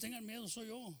el Señor, no tengan miedo, soy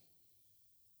yo.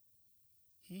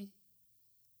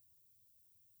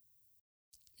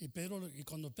 Y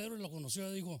cuando Pedro lo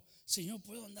conoció, dijo, Señor,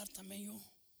 ¿puedo andar también yo?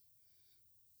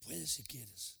 Puedes si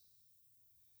quieres.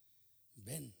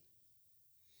 Ven.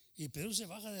 Y Pedro se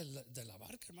baja de la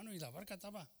barca, hermano, y la barca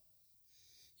estaba,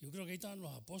 yo creo que ahí estaban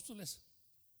los apóstoles.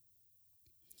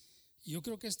 Y yo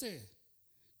creo que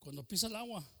cuando pisa el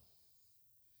agua,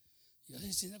 ya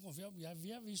se siente confiado, ya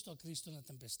había visto a Cristo en la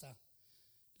tempestad.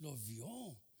 Lo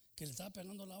vio, que le estaba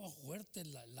pegando el agua fuerte,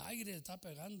 el aire le estaba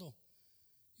pegando.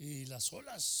 Y las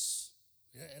olas,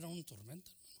 era un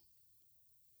tormento, hermano.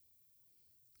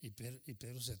 Y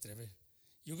Pedro se atreve.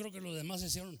 Yo creo que los demás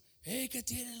decían, ¿qué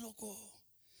tienes, loco?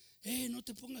 No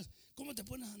te pongas, ¿cómo te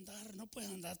pones a andar? No puedes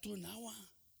andar tú en agua.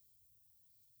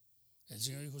 El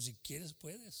Señor dijo, si quieres,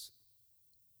 puedes.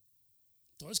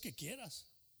 Todo es que quieras.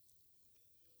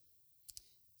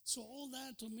 So all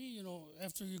that to me,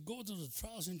 after you go through the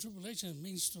trials and tribulations, it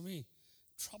means to me,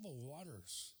 troubled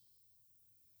waters.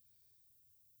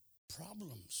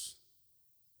 Problems.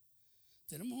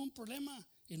 Tenemos un problema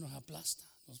y nos aplasta,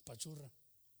 nos pachurra,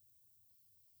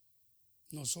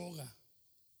 nos ahoga.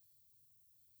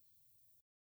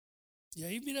 Y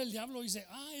ahí mira el diablo y dice,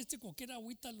 cualquier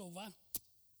agüita lo va.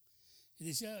 Y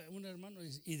decía un hermano,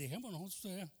 y dejemos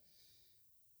nosotros,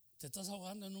 te estás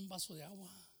ahogando en un vaso de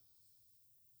agua.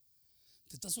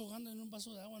 Te estás ahogando en un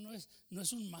vaso de agua, no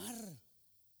es un mar.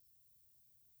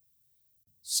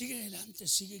 Sigue adelante,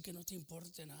 sigue, que no te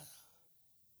importe nada.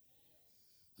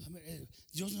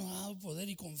 Dios nos ha dado poder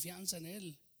y confianza en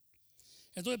Él.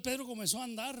 Entonces Pedro comenzó a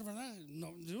andar, ¿verdad?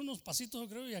 De unos pasitos,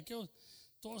 creo, y aquellos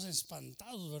todos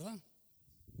espantados, ¿verdad?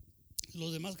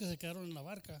 Los demás que se quedaron en la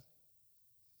barca.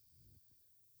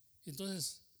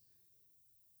 Entonces,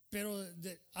 pero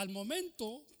al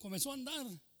momento comenzó a andar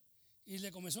y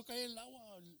le comenzó a caer el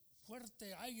agua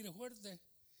fuerte, aire fuerte,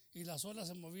 y las olas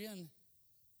se movían.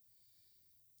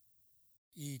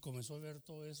 Y comenzó a ver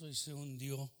todo eso y se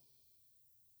hundió.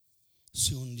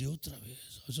 Se hundió otra vez.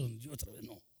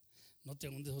 No te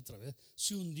hundes otra vez.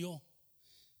 Se hundió.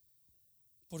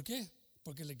 ¿Por qué?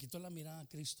 Porque le quitó la mirada a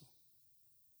Cristo.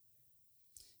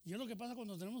 Y es lo que pasa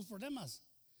cuando tenemos problemas.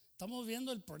 Estamos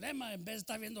viendo el problema en vez de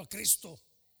estar viendo a Cristo.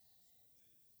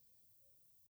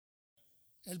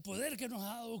 El poder que nos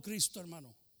ha dado Cristo,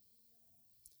 hermano.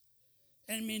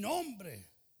 En mi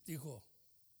nombre, dijo,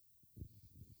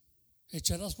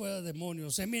 echarás fuera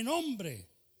demonios. En mi nombre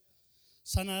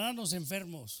sanarán los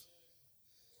enfermos.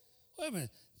 Óyeme,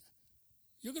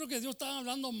 yo creo que Dios estaba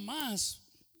hablando más,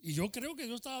 y yo creo que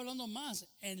Dios estaba hablando más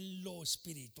en lo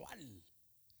espiritual.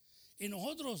 Y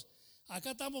nosotros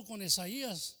acá estamos con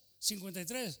Isaías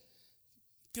 53,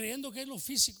 creyendo que es lo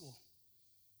físico.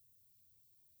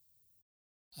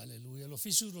 Aleluya. Lo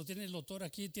físico lo tiene el doctor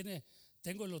aquí,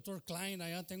 tengo el doctor Klein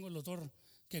allá, tengo el doctor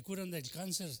que curan del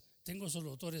cáncer, tengo esos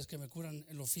doctores que me curan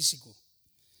en lo físico.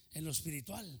 En lo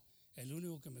espiritual, el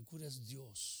único que me cura es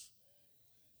Dios.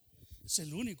 Es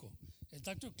el único. El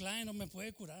doctor Klein no me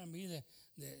puede curar a mí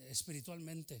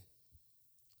espiritualmente.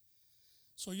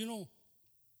 So you know,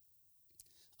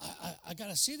 I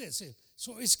gotta see this.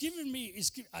 So it's giving me,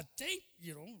 I think,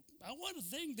 you know, I want to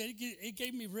think that it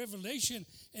gave me revelation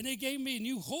and it gave me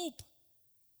new hope.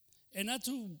 And not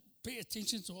to pay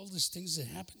attention to all these things that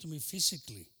happen to me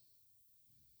physically.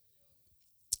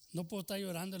 No puedo estar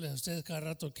llorándoles a ustedes cada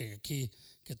rato que aquí,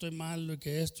 que estoy malo y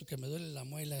que esto, que me duele la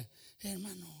muela.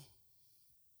 Hermano,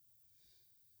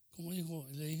 como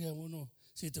le dije a uno,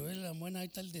 si te duele la muela, ahí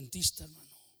está el dentista,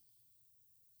 hermano.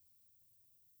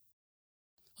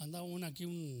 Andaba un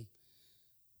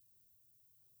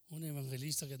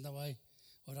evangelista que andaba ahí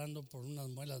orando por unas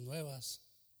muelas nuevas.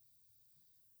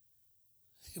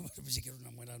 Y bueno, pues si quiero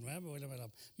una muela nueva,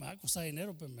 me va a costar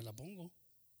dinero, pues me la pongo.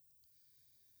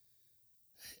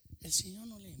 El Señor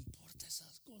no le importa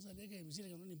esas cosas, deje de decirle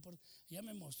que no le importa. Ya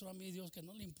me mostró a mí Dios que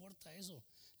no le importa eso.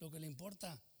 Lo que le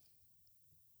importa,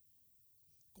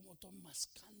 cómo estoy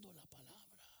mascando la palabra.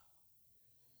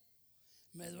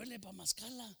 Me duele para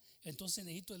mascarla, entonces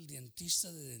necesito el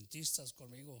dentista de dentistas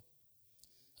conmigo.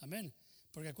 Amén.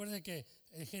 Porque acuérdense que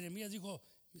Jeremías dijo,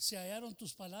 se hallaron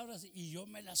tus palabras y yo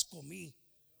me las comí.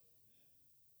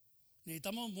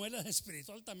 Necesitamos muela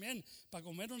espiritual también para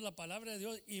comernos la palabra de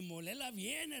Dios y molerla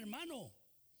bien, hermano,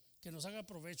 que nos haga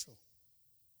provecho.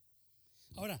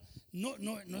 Ahora,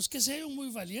 no es que sea yo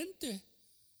muy valiente,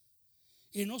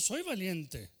 y no soy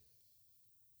valiente.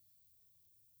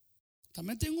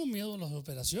 También tengo miedo a las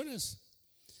operaciones,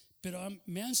 pero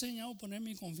me ha enseñado a poner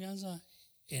mi confianza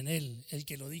en Él, el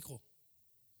que lo dijo.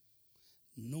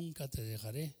 Nunca te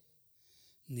dejaré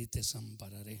ni te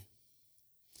desampararé.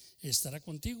 Estará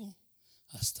contigo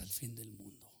hasta el fin del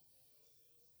mundo.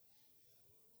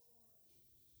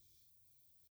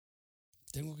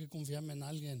 Tengo que confiarme en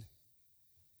alguien.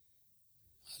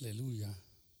 Aleluya.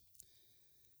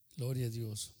 Gloria a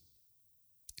Dios.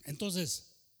 Entonces,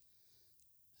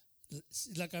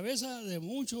 la cabeza de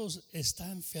muchos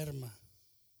está enferma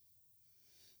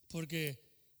porque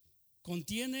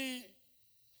contiene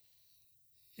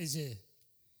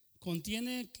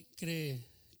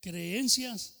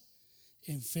creencias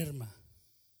enfermas.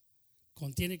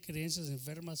 Contiene creencias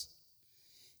enfermas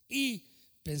y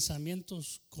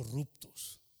pensamientos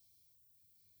corruptos.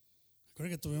 Creo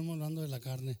que estuvimos hablando de la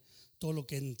carne. Todo lo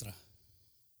que entra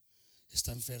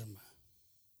está enferma.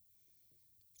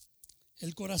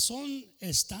 El corazón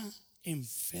está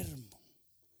enfermo.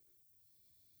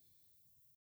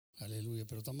 Aleluya,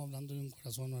 pero estamos hablando de un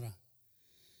corazón ahora.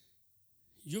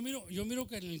 Yo miro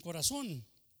que en el corazón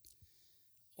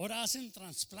ahora hacen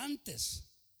trasplantes,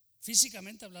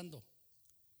 físicamente hablando.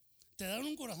 Te dan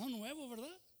un corazón nuevo,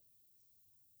 ¿verdad?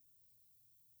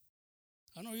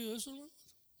 ¿Han oído eso, hermano?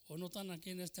 ¿O no están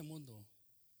aquí en este mundo?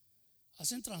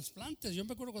 Hacen trasplantes. Yo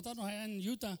me acuerdo que estábamos allá en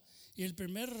Utah y el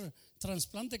primer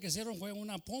trasplante que hicieron fue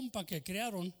una pompa que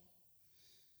crearon.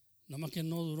 Nada más que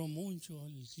no duró mucho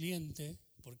el cliente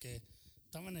porque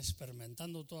estaban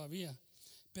experimentando todavía.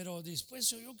 Pero después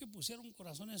se oyó que pusieron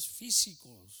corazones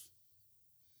físicos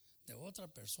de otra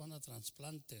persona,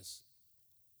 trasplantes.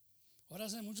 Ahora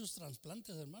hacen muchos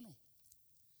trasplantes, hermano.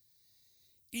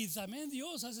 Y también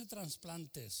Dios hace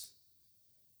trasplantes.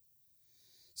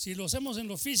 Si lo hacemos en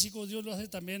lo físico, Dios lo hace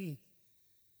también,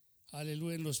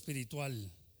 aleluya, en lo espiritual.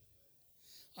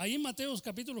 Ahí en Mateo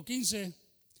capítulo 15,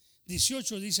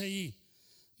 18 dice ahí,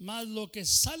 mas lo que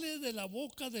sale de la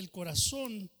boca del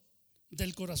corazón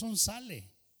sale.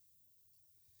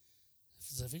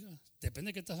 ¿Se fija? Depende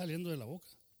de qué está saliendo de la boca.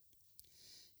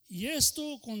 Y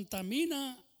esto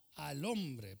contamina al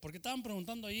hombre. Porque estaban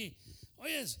preguntando ahí,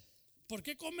 oye, ¿por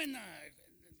qué comen,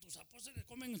 tus apóstoles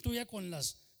comen tú ya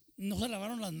no se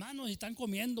lavaron las manos y están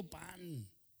comiendo pan?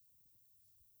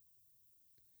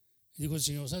 Y dijo el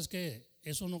Señor, ¿sabes qué?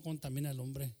 Eso no contamina al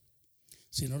hombre,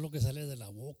 sino lo que sale de la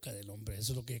boca del hombre.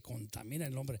 Eso es lo que contamina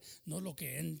al hombre, no lo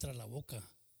que entra a la boca.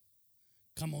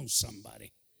 Come on,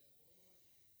 somebody.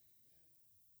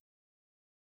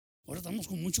 Ahora estamos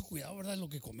con mucho cuidado, ¿verdad? Lo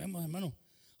que comemos, hermano.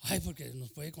 Ay, porque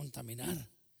nos puede contaminar.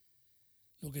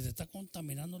 Lo que te está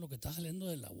contaminando es lo que está saliendo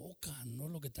de la boca, no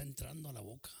lo que está entrando a la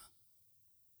boca.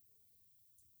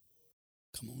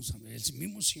 El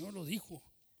mismo Señor lo dijo.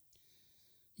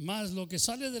 Mas lo que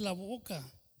sale de la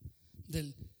boca,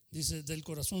 dice, del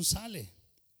corazón sale.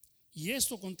 Y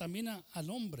esto contamina al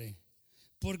hombre,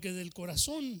 porque del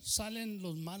corazón salen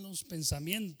los malos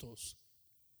pensamientos.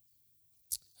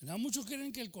 Muchos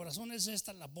creen que el corazón es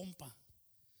la pompa.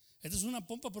 Esta es una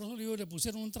pompa, por eso le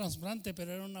pusieron un trasplante,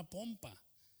 pero era una pompa.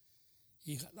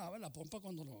 Y jalaba la pompa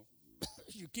cuando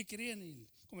 ¿qué querían? Y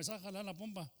comenzaba a jalar la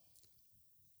pompa.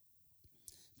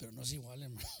 Pero no es igual,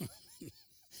 hermano.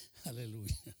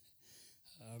 Aleluya.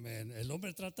 Amén. El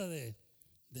hombre trata de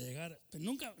llegar, pero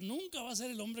nunca va a ser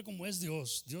el hombre como es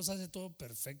Dios. Dios hace todo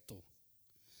perfecto.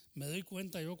 Me doy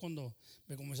cuenta yo cuando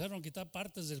me comenzaron a quitar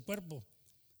partes del cuerpo.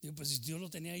 Digo, pues si Dios lo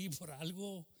tenía ahí por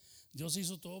algo, Dios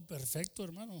hizo todo perfecto,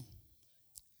 hermano.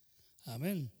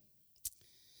 Amén.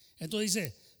 Entonces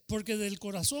dice, porque del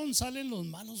corazón salen los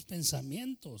malos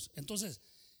pensamientos. Entonces,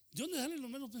 ¿de dónde salen los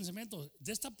malos pensamientos?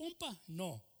 ¿De esta pompa?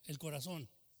 No, el corazón.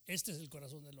 Este es el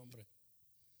corazón del hombre.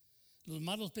 Los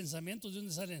malos pensamientos, ¿de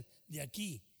dónde salen? De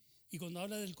aquí. Y cuando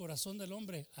habla del corazón del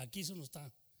hombre, aquí eso no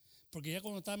está. Porque ya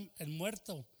cuando está el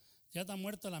muerto, ya está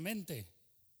muerta la mente.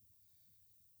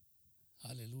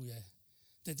 Aleluya.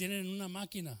 Te tienen en una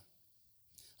máquina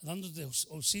dándote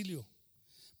auxilio,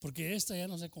 porque esta ya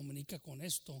no se comunica con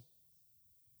esto.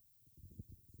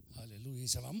 Aleluya. Y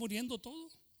se va muriendo todo.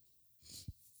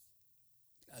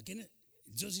 Aquí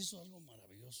Dios hizo algo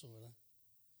maravilloso, ¿verdad?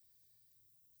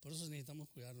 Por eso necesitamos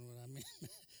cuidarnos, ¿verdad?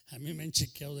 A mí me han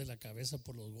chequeado de la cabeza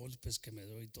por los golpes que me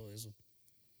doy y todo eso.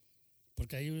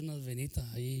 Porque hay unas venitas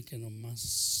ahí que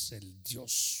nomás el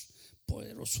Dios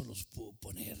poderoso los pudo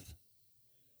poner.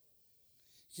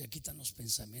 Y aquí están los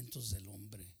pensamientos del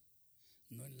hombre,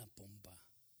 no en la pompa.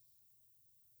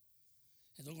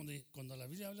 Entonces cuando la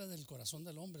Biblia habla del corazón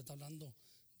del hombre, está hablando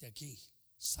de aquí.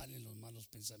 Salen los malos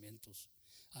pensamientos.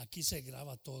 Aquí se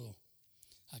graba todo.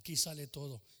 Aquí sale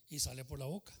todo. Y sale por la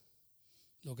boca.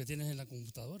 Lo que tienes en la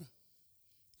computadora.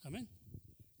 Amén.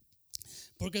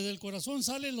 Porque del corazón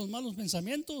salen los malos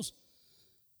pensamientos.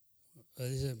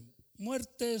 Dice,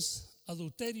 muertes,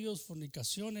 adulterios,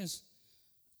 fornicaciones,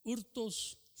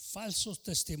 hurtos, falsos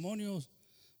testimonios,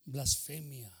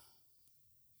 blasfemia.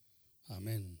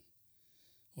 Amén.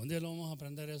 Un día lo vamos a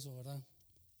aprender eso, ¿verdad?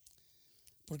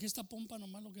 Porque esta pompa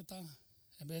nomás lo que está,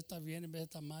 en vez de estar bien, en vez de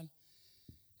estar mal,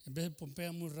 en vez de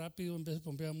pompea muy rápido, en vez de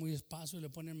pompea muy despacio, y le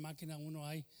ponen máquina a uno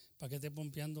ahí para que esté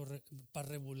pompeando, para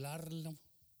regularlo.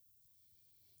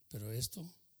 Pero esto,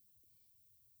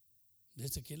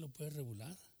 ¿desde quién lo puede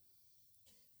regular?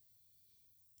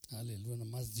 Aleluya,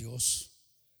 nomás Dios.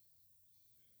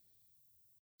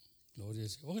 Gloria a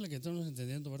Dios. Ojalá que estemos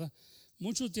entendiendo, ¿verdad?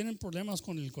 Muchos tienen problemas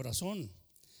con el corazón.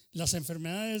 Las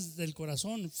enfermedades del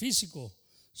corazón físico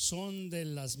son de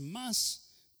las más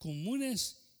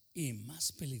comunes y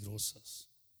más peligrosas.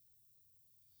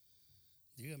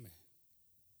 Dígame.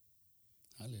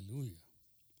 Aleluya.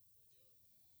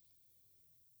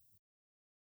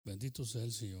 Bendito sea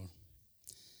el Señor.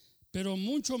 Pero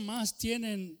mucho más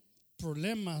tienen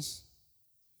problemas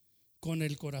con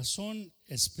el corazón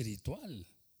espiritual.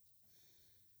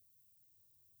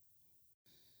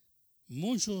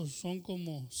 Muchos son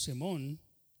como Simón,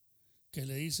 que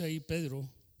le dice ahí Pedro,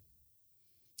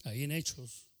 ahí en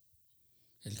Hechos,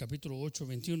 el capítulo 8,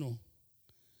 21,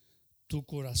 tu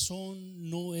corazón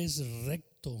no es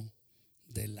recto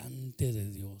delante de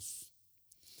Dios.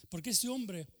 Porque este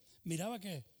hombre miraba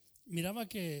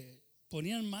que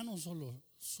ponían manos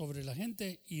sobre la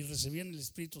gente y recibían el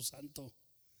Espíritu Santo.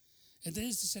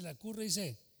 Entonces se le ocurre y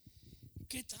dice,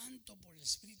 ¿qué tanto por el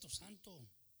Espíritu Santo?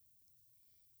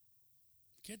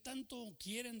 ¿Qué tanto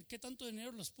quieren? ¿Qué tanto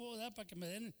dinero les puedo dar para que me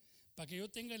den, para que yo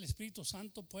tenga el Espíritu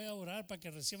Santo, pueda orar para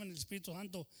que reciban el Espíritu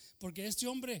Santo? Porque este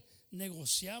hombre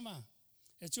negociaba.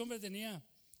 Este hombre traía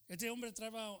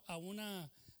a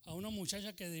una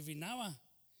muchacha que adivinaba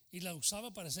y la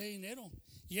usaba para hacer dinero.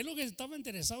 Y él lo que estaba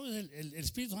interesado es el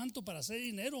Espíritu Santo para hacer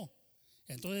dinero.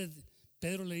 Entonces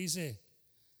Pedro le dice,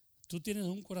 tú tienes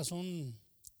un corazón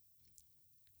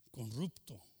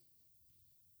corrupto.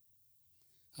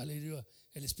 Aleluya.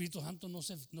 El Espíritu Santo no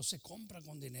se compra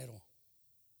con dinero.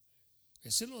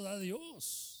 Ese lo da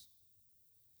Dios.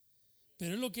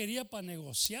 Pero él lo quería para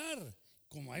negociar,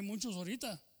 como hay muchos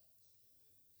ahorita.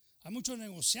 Hay muchos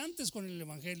negociantes con el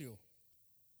Evangelio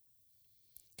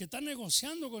que están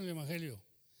negociando con el Evangelio.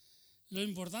 Lo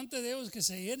importante de ellos es que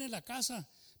se llene la casa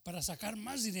para sacar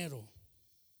más dinero.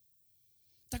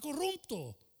 Está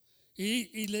corrupto.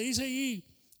 Y le dice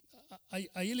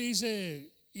ahí le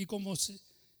dice, y como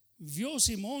vio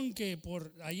Simón que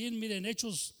por ahí, miren,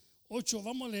 Hechos 8,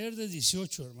 vamos a leer de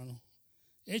 18, hermano.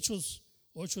 Hechos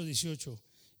 8, 18.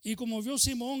 Y como vio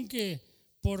Simón que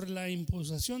por la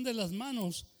imposición de las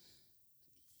manos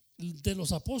de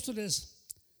los apóstoles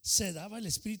se daba el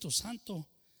Espíritu Santo,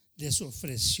 les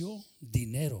ofreció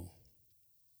dinero,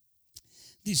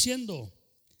 diciendo: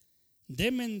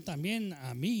 denme también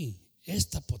a mí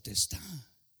esta potestad,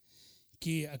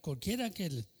 que a cualquiera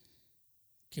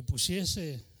que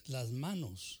pusiese las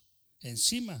manos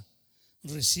encima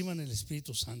reciban el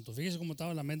Espíritu Santo. Fíjese cómo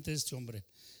estaba la mente de este hombre.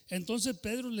 Entonces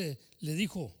Pedro le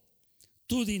dijo: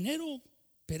 tu dinero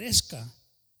perezca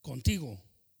contigo.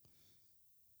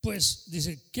 Pues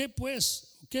dice, ¿qué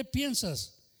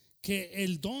piensas? ¿Que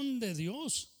el don de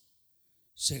Dios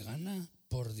se gana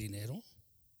por dinero?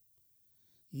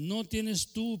 No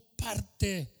tienes tú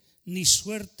parte ni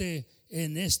suerte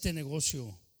en este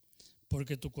negocio,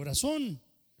 porque tu corazón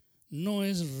no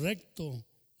es recto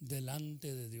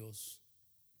delante de Dios.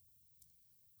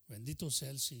 Bendito sea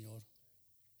el Señor.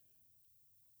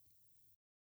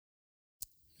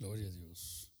 Gloria a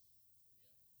Dios.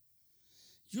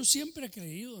 Yo siempre he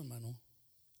creído, hermano,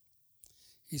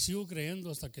 y sigo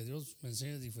creyendo hasta que Dios me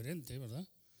enseñe diferente, ¿verdad?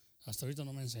 Hasta ahorita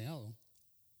no me ha enseñado.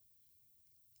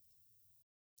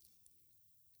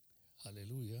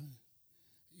 Aleluya.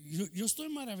 Yo estoy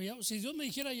maravillado. Si Dios me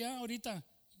dijera ya ahorita,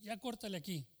 ya córtale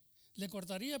aquí, le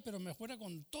cortaría, pero me fuera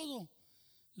con todo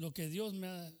lo que Dios me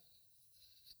ha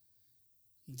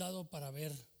dado para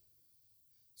ver.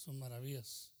 Son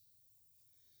maravillas.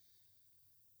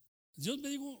 Dios me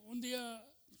dijo un día,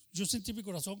 yo sentí mi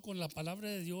corazón con la palabra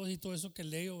de Dios y todo eso que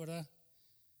leo, ¿verdad?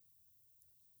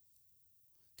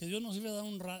 Que Dios nos iba a dar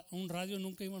un radio,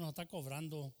 nunca íbamos a estar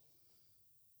cobrando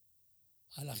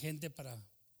a la gente para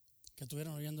que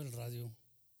estuvieran oyendo el radio.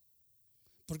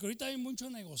 Porque ahorita hay mucho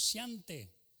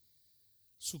negociante,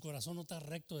 su corazón no está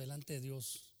recto delante de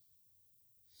Dios.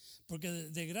 Porque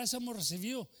de gracia hemos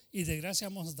recibido y de gracia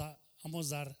hemos de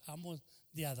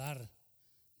dar.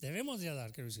 Debemos de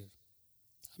dar, quiero decir.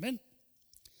 Amén.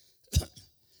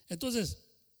 Entonces,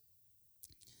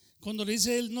 cuando le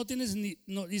dice él,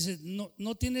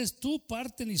 no tienes tu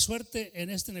parte ni suerte en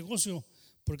este negocio,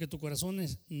 porque tu corazón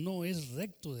no es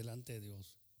recto delante de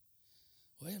Dios.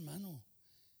 Oye, hermano,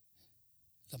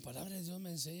 la palabra de Dios me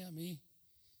enseña a mí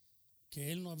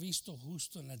que Él no ha visto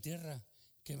justo en la tierra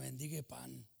que mendigue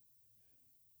pan.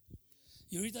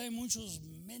 Y ahorita hay muchos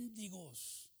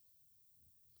mendigos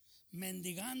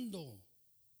mendigando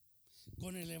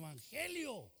con el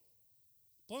evangelio.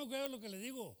 ¿Puedo creer lo que le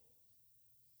digo?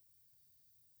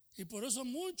 Y por eso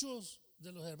muchos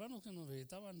de los hermanos que nos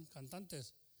visitaban,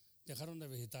 cantantes, dejaron de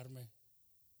visitarme.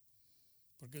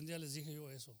 Porque un día les dije yo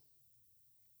eso.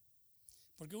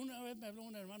 Porque una vez me habló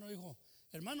un hermano y dijo: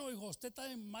 hermano, usted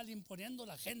está mal imponiendo a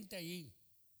la gente allí.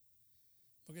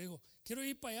 Porque dijo: quiero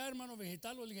ir para allá, hermano,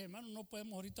 visitarlo. Le dije: hermano, no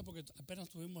podemos ahorita porque apenas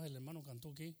tuvimos el hermano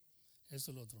cantó aquí,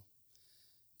 esto y lo otro.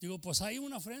 Digo: pues hay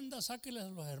una ofrenda, sáqueles a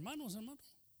los hermanos, hermano.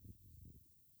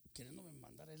 Queriéndome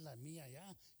mandar es la mía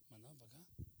allá, mandaban para acá.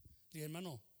 Le dije: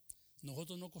 hermano,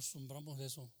 nosotros no acostumbramos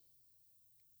eso.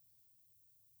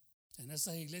 En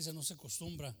estas iglesias no se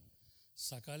acostumbra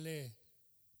sacarle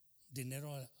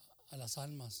dinero a las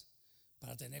almas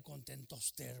para tener contento a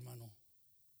usted, hermano.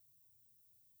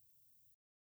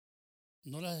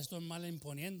 No las estoy mal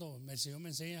imponiendo. El Señor me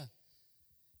enseña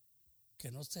que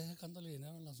no esté sacándole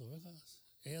dinero a las ovejas.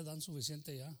 Ellas dan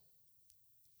suficiente ya.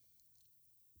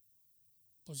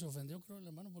 Pues se ofendió, creo, el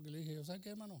hermano, porque le dije: ¿sabe qué,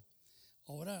 hermano?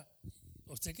 Ahora,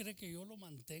 ¿usted cree que yo lo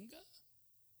mantenga?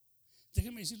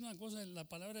 Déjeme decir una cosa: la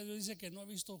palabra de Dios dice que no ha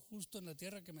visto justo en la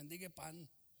tierra que mendigue pan.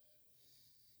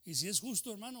 Y si es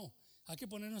justo, hermano, hay que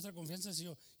poner nuestra confianza en el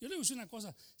Señor. Yo le voy a decir una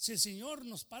cosa: si el Señor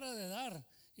nos para de dar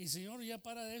y el Señor ya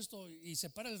para de esto y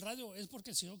se para el radio, es porque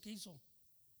el Señor quiso.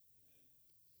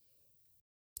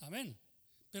 Amén.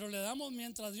 Pero le damos,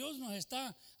 mientras Dios nos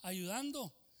está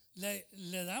ayudando,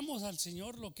 le damos al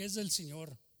Señor lo que es del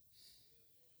Señor.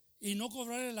 Y no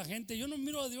cobrarle a la gente. Yo no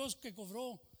miro a Dios que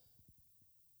cobró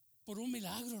por un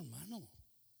milagro, hermano.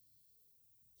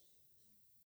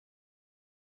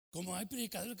 Como hay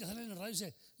predicadores que salen en el radio y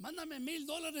dicen: mándame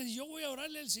 $1,000 y yo voy a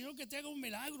orarle al Señor que te haga un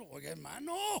milagro. Oye,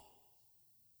 hermano,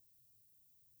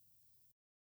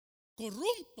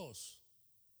 corruptos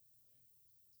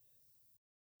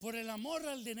por el amor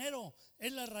al dinero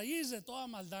es la raíz de toda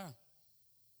maldad.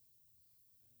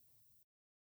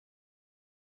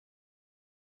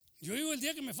 Yo digo: el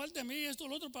día que me falte a mí esto o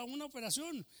lo otro para una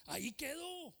operación, ahí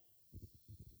quedo.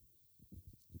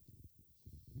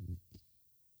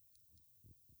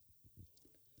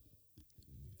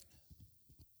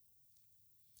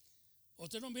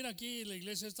 Usted no mira aquí la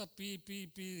iglesia está pide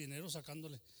dinero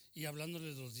sacándole y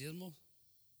hablándole de los diezmos.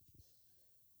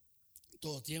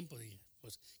 Todo tiempo, dije.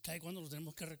 Pues, ¿cada cuándo lo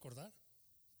tenemos que recordar?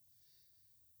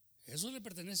 Eso le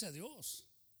pertenece a Dios.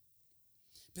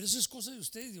 Pero eso es cosa de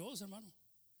usted y Dios, hermano.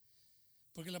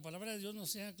 Porque la palabra de Dios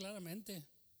nos enseña claramente.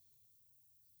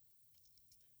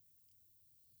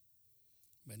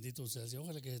 Bendito sea el Señor.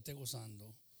 Ojalá que se esté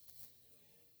gozando.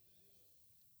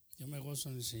 Yo me gozo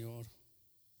en el Señor.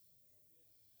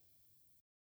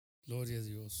 Gloria a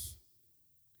Dios.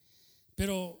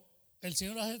 Pero el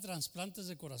Señor hace trasplantes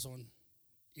de corazón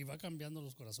y va cambiando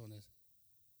los corazones.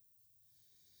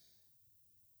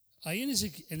 Ahí en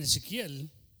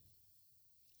Ezequiel,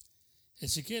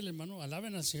 hermano,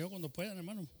 alaben al Señor cuando puedan,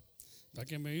 hermano, para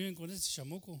que me viven con este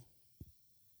chamuco.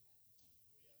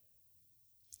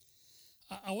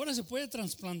 Ahora se puede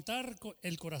trasplantar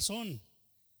el corazón.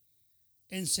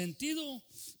 En sentido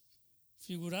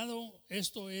figurado,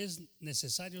 esto es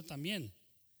necesario también.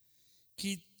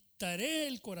 Quitaré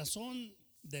el corazón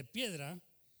de piedra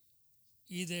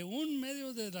y de un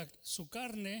medio de su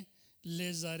carne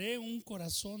les daré un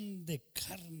corazón de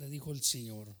carne, dijo el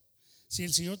Señor. Si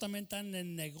el Señor también está en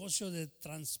el negocio de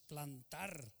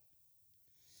trasplantar,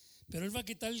 pero Él va a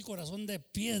quitar el corazón de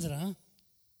piedra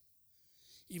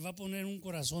y va a poner un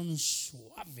corazón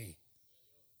suave,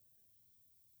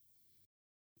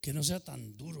 que no sea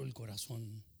tan duro el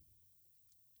corazón.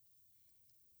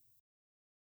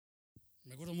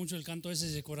 Me acuerdo mucho del canto ese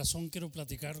de corazón, quiero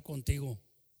platicar contigo.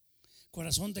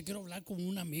 Corazón, te quiero hablar como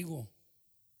un amigo.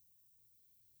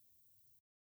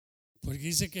 Porque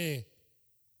dice que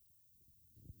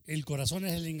el corazón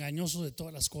es el engañoso de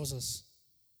todas las cosas.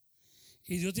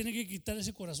 Y Dios tiene que quitar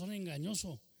ese corazón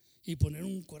engañoso y poner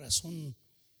un corazón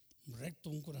recto,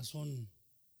 un corazón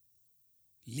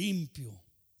limpio.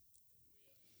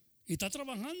 Y está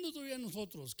trabajando todavía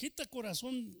nosotros. Quita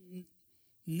corazón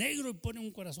negro y pone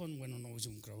un corazón, bueno, no hice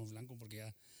un corazón blanco porque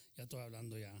ya estoy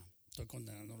hablando, ya estoy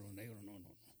condenando a los negros.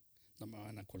 No me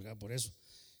van a colgar por eso.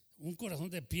 Un corazón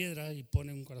de piedra y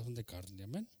pone un corazón de carne.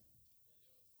 Amén.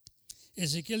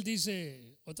 Ezequiel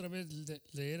dice, otra vez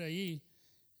leer ahí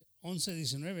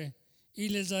 11:19, y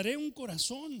les daré un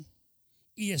corazón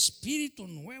y espíritu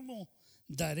nuevo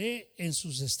daré en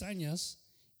sus estañas,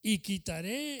 y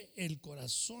quitaré el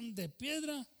corazón de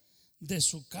piedra de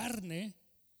su carne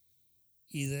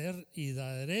y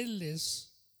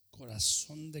daréles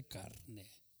corazón de carne.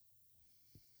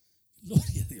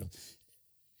 Gloria a Dios.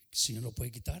 El Señor lo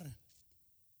puede quitar.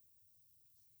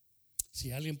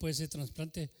 Si alguien puede hacer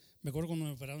trasplante, me acuerdo cuando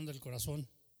me operaron del corazón,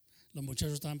 los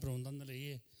muchachos estaban preguntándole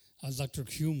ahí al Dr.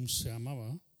 Humes, se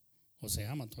llamaba, o se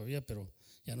llama todavía, pero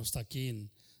ya no está aquí.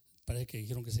 Parece que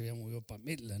dijeron que se había movido para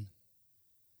Midland.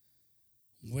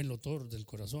 Un buen doctor del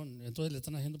corazón. Entonces le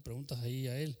están haciendo preguntas ahí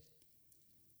a él.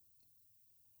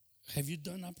 Have you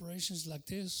done operations like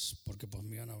this? Porque pues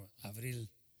me iban a abrir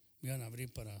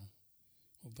para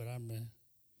operarme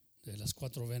de las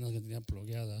 4 venas que tenía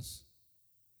plugueadas.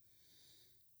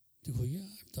 Dijo, yeah,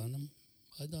 I've done them.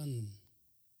 I've done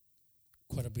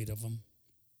quite a bit of them.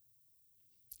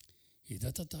 Y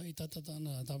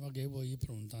estaba Gabo ahí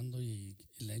preguntando y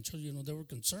le hecho, they were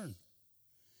concerned.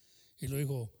 Y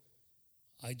luego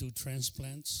dijo, I do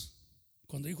transplants.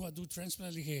 Cuando dijo I do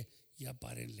transplants, le dije, ya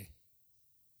párenle.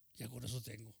 Ya con eso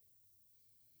tengo.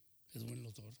 Es buen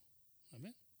doctor.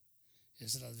 Amén.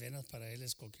 Es las venas para él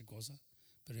es cualquier cosa.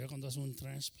 Pero ya cuando hace un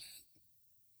transplant,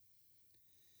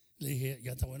 le dije,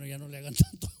 ya está bueno, ya no le hagan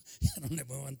tanto, ya no le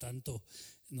muevan tanto,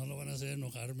 no lo van a hacer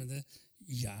enojar, ¿me entiendes?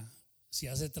 Y ya, si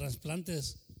hace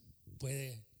trasplantes,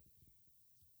 puede.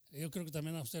 Yo creo que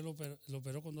también a usted lo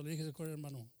operó cuando le dije,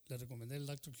 hermano, le recomendé el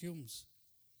Dr. Humes,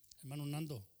 hermano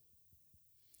Nando.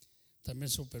 También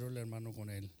se operó el hermano con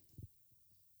él.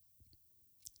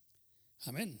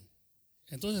 Amén.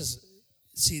 Entonces,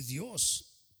 si Dios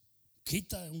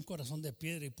quita un corazón de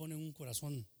piedra y pone un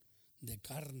corazón de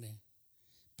carne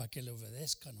para que le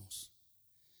obedezcanos.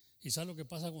 ¿Y sabe lo que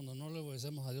pasa cuando no le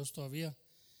obedecemos a Dios todavía?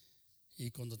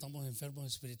 Y cuando estamos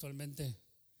enfermos espiritualmente,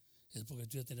 es porque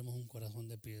tú ya tenemos un corazón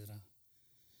de piedra.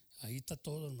 Ahí está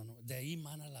todo, hermano. De ahí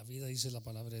mana la vida, dice la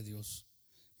palabra de Dios.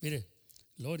 Mire,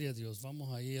 gloria a Dios.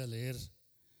 Vamos ahí a leer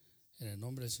en el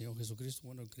nombre del Señor Jesucristo.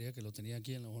 Bueno, creía que lo tenía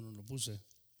aquí, en lo lo puse.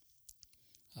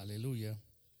 Aleluya.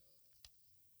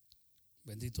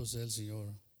 Bendito sea el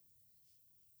Señor.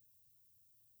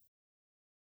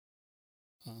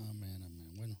 Amén,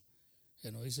 amén. Bueno,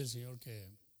 ya nos dice el Señor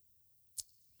que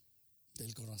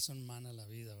del corazón mana la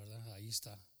vida, ¿verdad? Ahí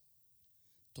está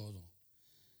todo.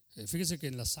 Fíjese que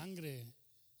en la sangre,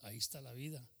 ahí está la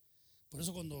vida. Por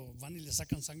eso cuando van y le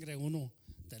sacan sangre a uno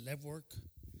del lab work,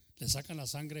 le sacan la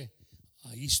sangre,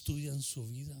 ahí estudian su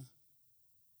vida.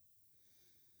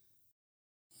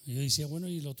 Yo decía, bueno,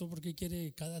 ¿y el otro por qué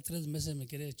quiere cada 3 meses me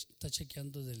quiere estar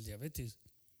chequeando del diabetes?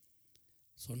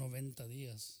 Son 90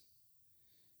 días.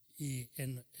 Y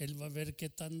él va a ver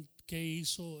qué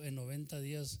hizo en 90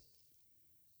 días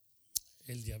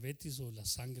el diabetes o la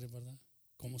sangre, ¿verdad?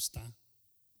 ¿Cómo está?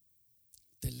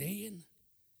 Te leen.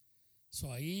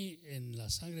 Ahí en la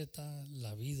sangre está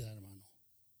la vida, hermano.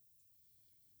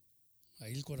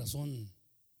 Ahí el corazón,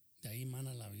 de ahí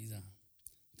emana la vida.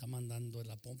 Está mandando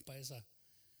la pompa esa.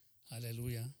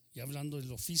 Aleluya. Y hablando de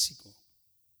lo físico.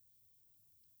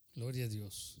 Gloria a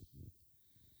Dios.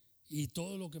 Y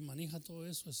todo lo que maneja todo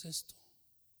eso es esto.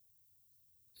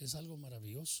 Es algo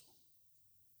maravilloso.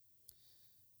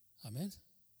 Amén.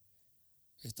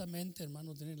 Esta mente,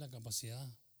 hermano, tiene la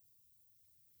capacidad.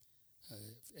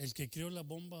 El que creó la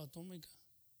bomba atómica,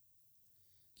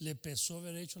 le pesó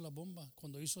haber hecho la bomba.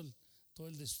 Cuando hizo todo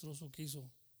el destrozo que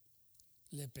hizo,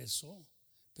 le pesó.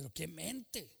 Pero qué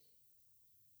mente.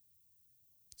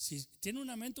 Si tiene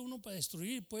una mente uno para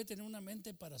destruir, puede tener una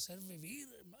mente para hacer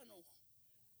vivir, hermano.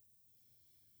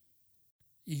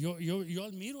 Y yo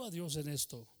admiro a Dios en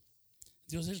esto.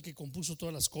 Dios es el que compuso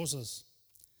todas las cosas.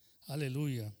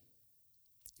 Aleluya.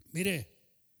 Mire,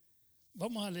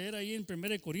 vamos a leer ahí en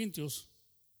 1 Corintios.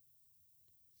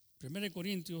 1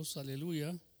 Corintios,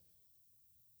 aleluya.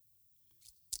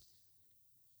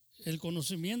 El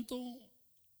conocimiento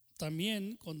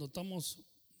también, cuando estamos,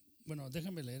 bueno,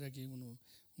 déjame leer aquí un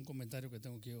comentario que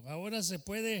tengo aquí. Ahora se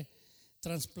puede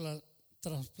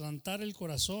trasplantar el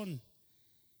corazón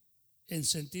en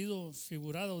sentido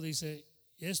figurado, dice,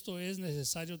 esto es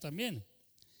necesario también.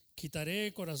 Quitaré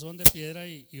el corazón de piedra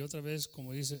y otra vez,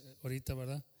 como dice ahorita,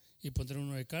 ¿verdad? Y pondré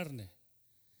uno de carne.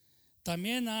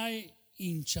 También hay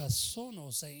hinchazón,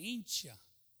 o se hincha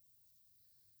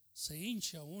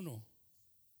uno.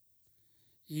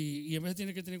 Y a veces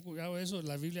tiene que tener cuidado eso.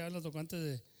 La Biblia habla tocante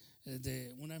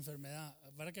de una enfermedad.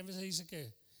 ¿Verdad que a veces dice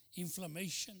que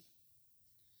inflammation?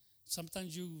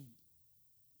 Sometimes you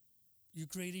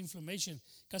create inflammation.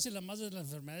 Casi la más de las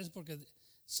enfermedades porque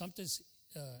sometimes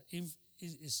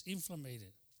is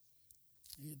inflamed.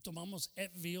 Tomamos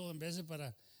Advil en vez de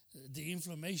para the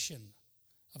inflammation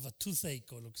of a toothache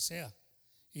o lo que sea.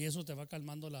 Y eso te va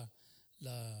calmando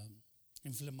la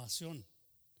inflamación.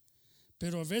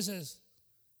 Pero a veces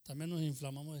también nos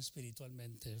inflamamos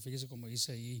espiritualmente. Fíjese como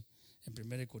dice ahí en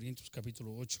 1 Corintios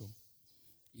capítulo 8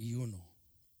 y 1.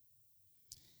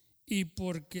 Y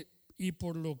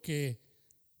por lo que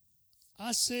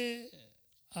hace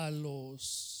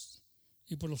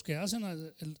y por los que hacen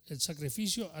el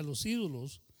sacrificio a los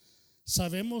ídolos,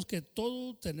 sabemos que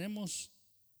todos tenemos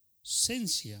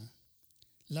cencia.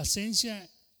 La cencia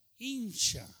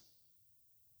hincha.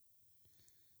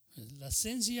 La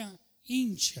cencia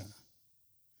hincha.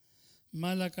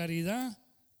 Mas la caridad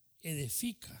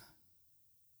edifica.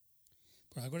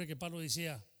 Pues acuérdense que Pablo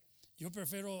decía, yo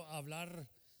prefiero hablar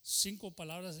 5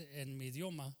 palabras en mi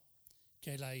idioma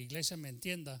que la iglesia me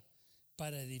entienda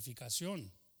para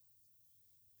edificación.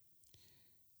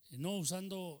 No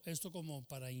usando esto como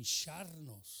para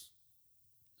hincharnos.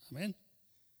 Amén.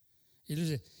 Y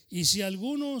dice, y si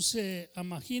alguno se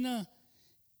imagina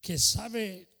que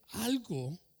sabe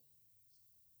algo,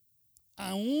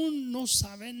 aún no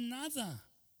sabe nada.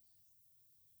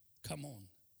 Come on.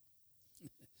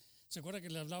 ¿Se acuerda que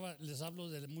les hablo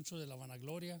mucho de la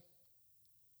vanagloria?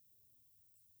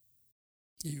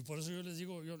 Y por eso yo les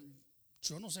digo, yo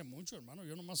no sé mucho, hermano.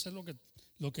 Yo nomás sé lo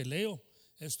que leo.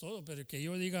 Es todo, pero que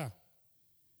yo diga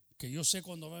que yo sé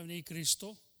cuándo va a venir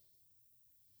Cristo,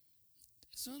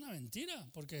 eso es una mentira,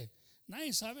 porque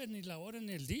nadie sabe ni la hora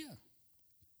ni el día.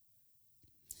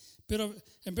 Pero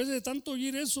en vez de tanto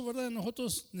oír eso, ¿verdad?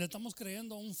 Nosotros le estamos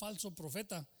creyendo a un falso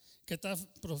profeta que está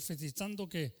profetizando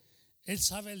que él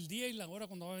sabe el día y la hora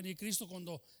cuando va a venir Cristo,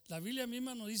 cuando la Biblia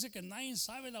misma nos dice que nadie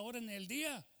sabe la hora ni el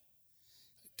día.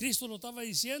 Cristo lo estaba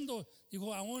diciendo,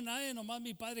 dijo, aún nadie, nomás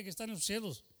mi Padre que está en los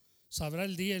cielos sabrá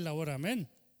el día y la hora. Amén.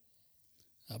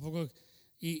 ¿A poco?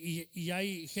 Y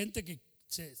hay gente que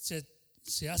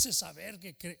se hace saber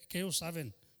que ellos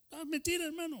saben. No, mentira,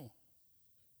 hermano.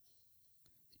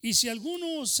 Y si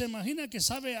alguno se imagina que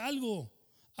sabe algo,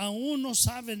 aún no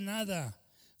sabe nada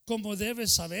como debe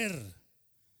saber.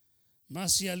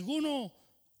 Mas si alguno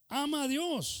ama a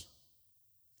Dios,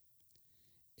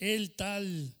 el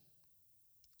tal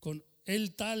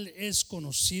es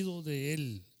conocido de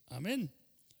él. Amén.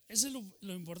 Eso es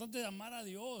lo importante de amar a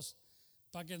Dios,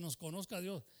 para que nos conozca a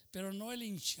Dios, pero no el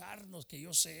hincharnos, que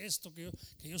yo sé esto, que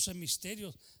yo sé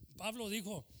misterios. Pablo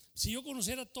dijo, si yo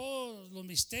conociera todos los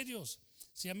misterios,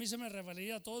 si a mí se me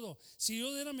revelaría todo, si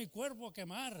yo diera mi cuerpo a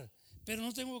quemar, pero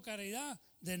no tengo caridad,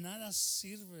 de nada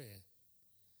sirve,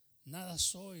 nada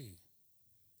soy.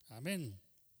 Amén.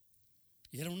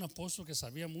 Y era un apóstol que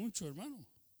sabía mucho, hermano.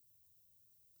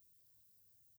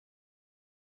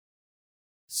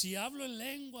 Si hablo en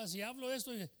lengua, si hablo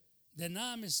esto, de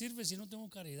nada me sirve si no tengo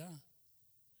caridad.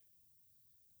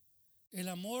 El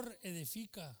amor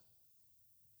edifica.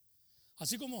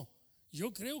 Así como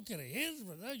yo creo creer,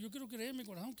 ¿verdad? Yo quiero creer en mi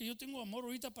corazón que yo tengo amor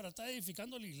ahorita para estar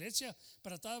edificando la iglesia,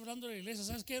 para estar hablando de la iglesia.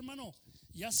 ¿Sabes qué, hermano?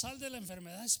 Ya sal de la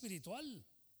enfermedad espiritual.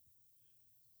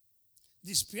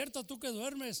 Despierta tú que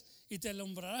duermes y te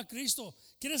alumbrará Cristo.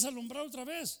 ¿Quieres alumbrar otra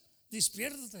vez?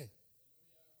 Despiértate.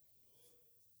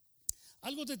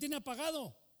 Algo te tiene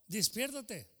apagado,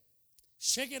 despiértate.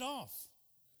 Shake it off.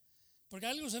 Porque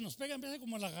algo se nos pega en vez de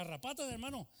como las garrapatas,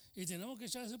 hermano, y tenemos que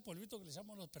echar ese polvito que le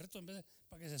echamos a los perritos en vez de,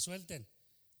 para que se suelten.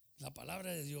 La palabra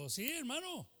de Dios, sí,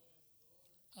 hermano.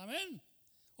 Amén.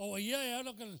 O ya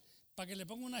lo que, para que le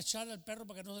ponga una charla al perro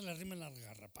para que no se le arrimen las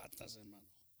garrapatas, hermano.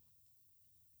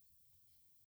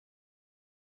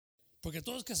 Porque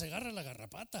todo es que se agarra la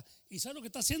garrapata. ¿Y sabes lo que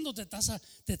está haciendo? Te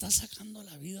está sacando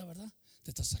la vida, ¿verdad? Te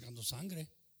está sacando sangre.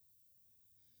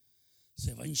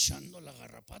 Se va hinchando la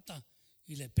garrapata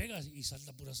y le pegas y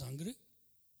salta pura sangre.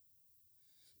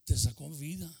 Te sacó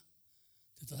vida.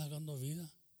 Te está sacando vida.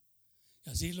 Y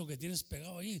así lo que tienes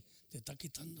pegado ahí te está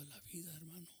quitando la vida,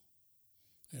 hermano,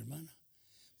 hermana.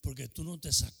 Porque tú no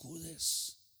te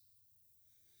sacudes.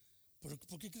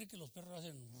 ¿Por qué cree que los perros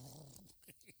hacen?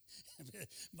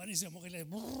 Van y se mojan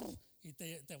y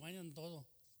te bañan todo.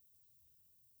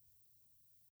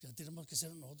 Ya tenemos que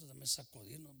ser nosotros también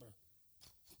sacudirnos, bro.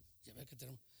 Ya ves que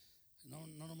tenemos, no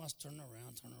nomás turn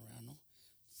around, no.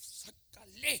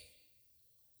 Sácale.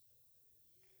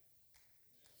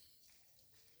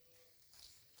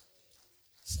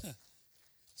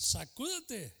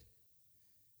 Sacúdate.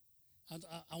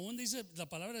 Aún dice la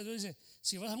palabra de Dios, dice,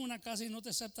 si vas a una casa y no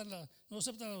aceptan la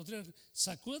doctrina,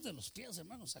 sacúdate los pies,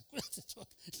 hermano, sacúdate todo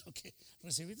lo que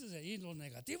recibiste de ahí, lo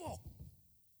negativo.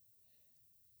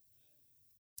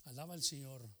 Alaba al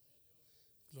Señor,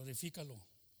 glorifícalo,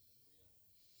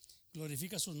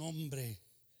 glorifica su nombre,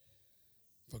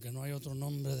 porque no hay otro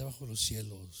nombre debajo de los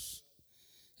cielos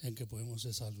en que podemos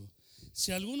ser salvos.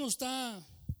 Si alguno está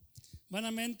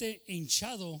vanamente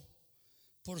hinchado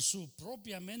por su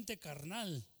propia mente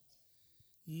carnal,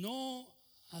 no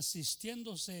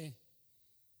asistiéndose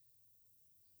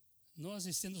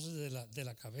de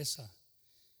la cabeza.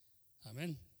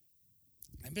 Amén.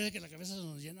 En vez de que la cabeza se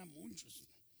nos llena mucho,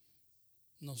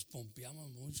 nos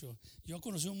pompeamos mucho. Yo he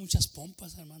conocido muchas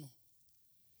pompas, hermano.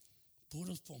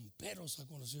 Puros pomperos he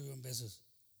conocido yo en veces.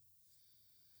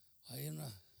 Hay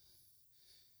una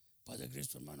Padre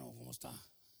Cristo, hermano, ¿cómo está?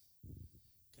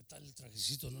 ¿Qué tal el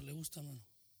trajecito? ¿No le gusta, hermano?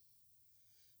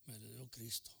 Me lo dio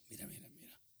Cristo. Mira.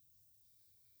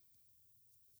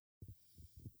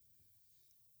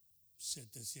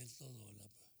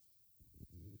 $700.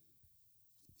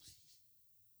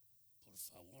 Por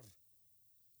favor.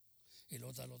 Y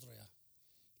luego está el otro allá.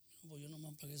 No, pues yo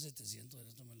nomás pagué 700.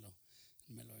 Esto me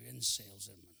lo vi en sales,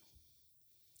 hermano.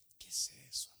 ¿Qué es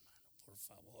eso, hermano? Por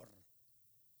favor.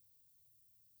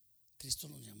 Cristo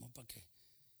nos llamó para que a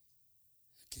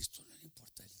Cristo no le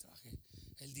importa el traje.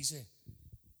 Él dice,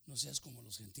 no seas como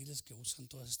los gentiles que usan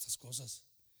todas estas cosas,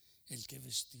 el que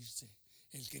vestirse,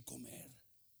 el que comer.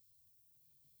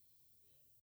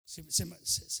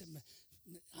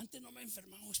 Antes no me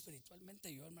enfermaba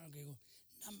espiritualmente yo, hermano, que digo,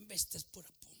 no, esta es pura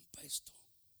pompa esto,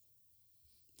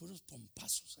 puros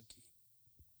pompazos aquí,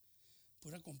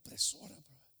 pura compresora,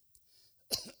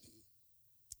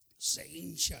 se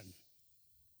hinchan.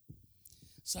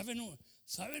 ¿Saben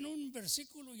un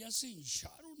versículo? Ya se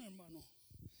hincharon, hermano.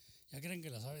 Ya creen que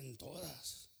la saben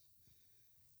todas.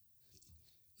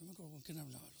 No me acuerdo con quién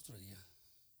hablaba el otro día.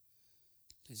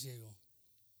 Decía yo,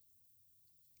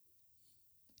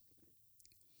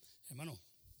 hermano,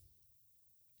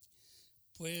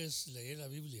 puedes leer la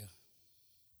Biblia,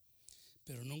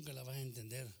 pero nunca la vas a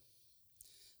entender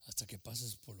hasta que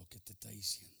pases por lo que te está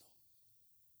diciendo.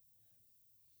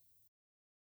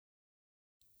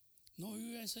 No,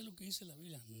 yo ya sé lo que dice la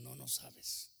Biblia. No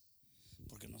sabes,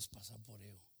 porque no has pasado por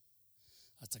ello.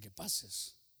 Hasta que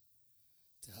pases,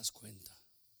 te das cuenta.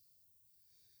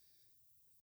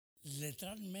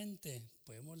 Literalmente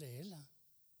podemos leerla.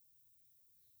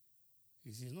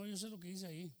 Y si no, yo sé lo que dice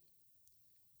ahí,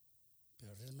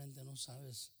 pero realmente no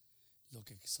sabes lo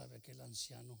que sabe aquel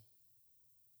anciano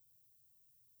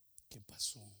que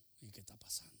pasó y que está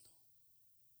pasando.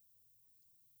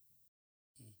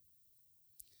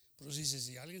 Pero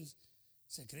si alguien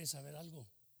se cree saber algo,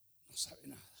 no sabe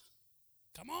nada.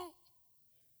 Come on.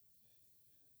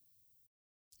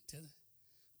 ¿Entiendes?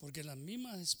 Porque las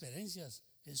mismas experiencias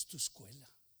es tu escuela.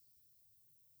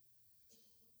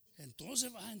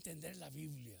 Entonces vas a entender la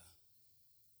Biblia.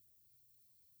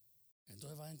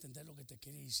 Entonces vas a entender lo que te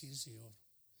quiere decir el Señor.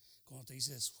 cuando te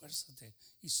dice esfuérzate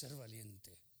y ser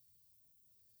valiente.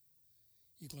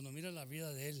 Y cuando mira la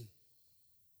vida de él,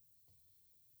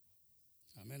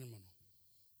 amén, hermano.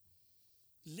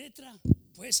 Letra,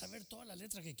 puedes saber toda la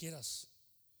letra que quieras,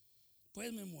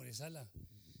 puedes memorizarla,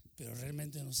 pero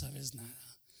realmente no sabes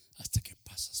nada hasta que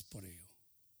pasas por ello.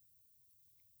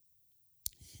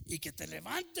 Y que te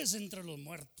levantes entre los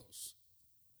muertos.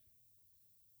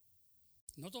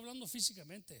 No estoy hablando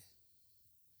físicamente.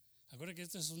 Acuérdate que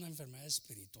esta es una enfermedad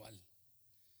espiritual.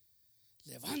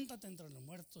 Levántate entre los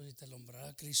muertos y te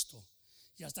alumbrará Cristo.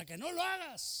 Y hasta que no lo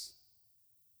hagas,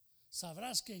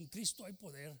 sabrás que en Cristo hay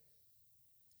poder.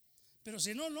 Pero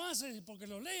si no lo haces porque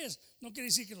lo lees, no quiere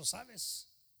decir que lo sabes.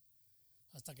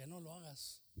 Hasta que no lo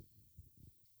hagas.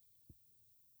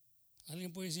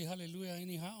 ¿Alguien puede decir aleluya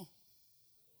anyhow?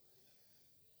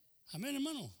 Amén,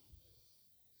 hermano.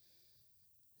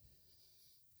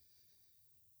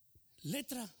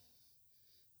 Letra.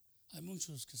 Hay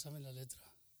muchos que saben la letra.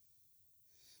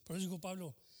 Por eso dijo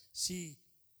Pablo, si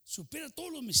supiera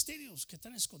todos los misterios que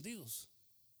están escondidos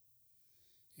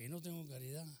y no tengo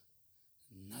caridad,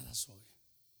 nada soy.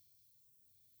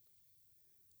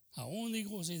 Aún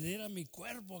digo, si diera mi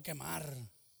cuerpo a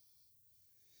quemar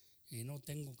y no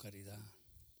tengo caridad,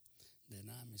 de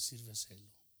nada me sirve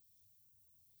hacerlo.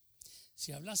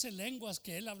 Si hablase lenguas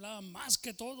que él hablaba más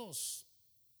que todos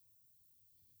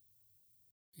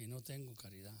y no tengo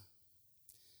caridad,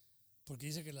 porque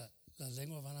dice que las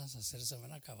lenguas van a hacer, se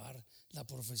van a acabar, la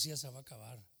profecía se va a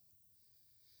acabar,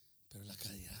 pero la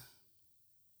caridad,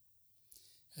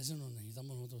 eso nos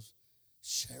necesitamos nosotros.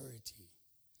 Charity,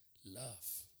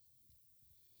 love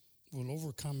will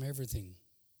overcome everything.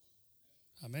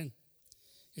 Amén.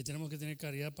 Y tenemos que tener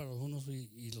caridad para los unos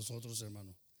y los otros,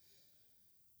 hermanos.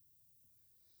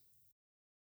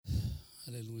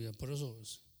 Aleluya. Por eso,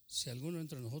 si alguno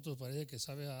entre nosotros parece que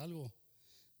sabe algo,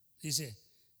 dice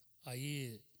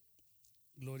ahí,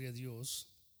 gloria a Dios.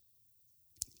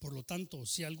 Por lo tanto,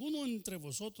 si alguno entre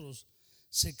vosotros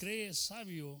se cree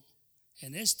sabio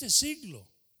en este siglo,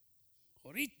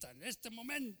 ahorita, en este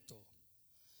momento,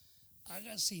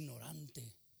 hágase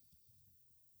ignorante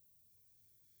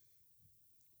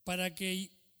para que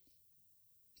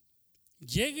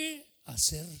llegue a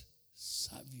ser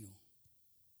sabio.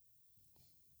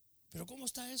 Pero ¿cómo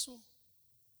está eso?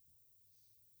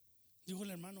 Dijo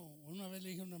el hermano, una vez le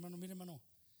dije a un hermano, mire hermano,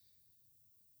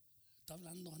 está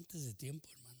hablando antes de tiempo,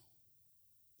 hermano.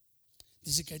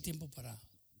 Dice que hay tiempo para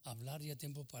hablar y hay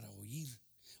tiempo para oír.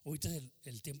 Ahorita es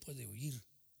el tiempo de oír.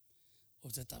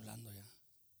 Usted está hablando ya.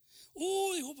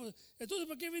 Dijo, pues, entonces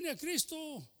 ¿para qué viene a Cristo?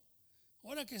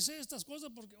 Ahora que sé estas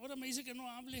cosas, porque ahora me dice que no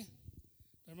hable.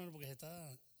 Hermano, porque se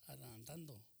está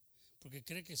adelantando. Porque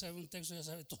cree que sabe un texto y ya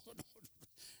sabe todo. No.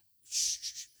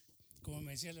 Como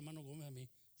me decía el hermano Gómez a mí,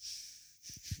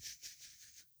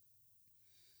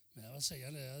 me daba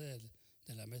señal la edad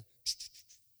de la mesa,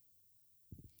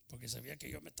 porque sabía que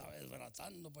yo me estaba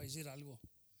desbaratando para decir algo.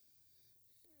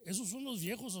 Esos son los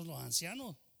viejos o los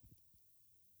ancianos.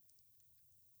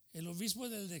 El obispo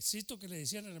del Dec.31.2017 que le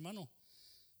decía al hermano,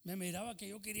 me miraba que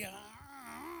yo quería.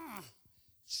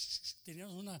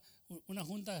 Teníamos una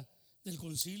junta del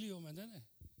concilio, ¿me entiendes?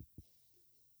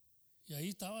 Y ahí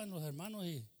estaban los hermanos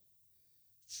y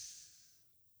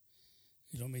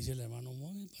luego me dice el hermano,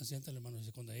 muy paciente el hermano,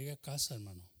 dice, cuando llegue a casa,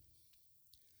 hermano,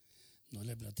 no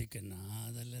le platique nada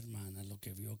a la hermana, lo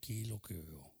que vio aquí, lo que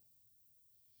vio.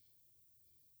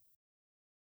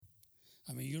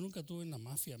 A mí yo nunca tuve una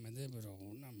mafia, ¿me entiendes? Pero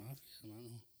una mafia,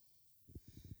 hermano.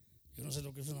 Yo no sé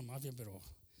lo que es una mafia, pero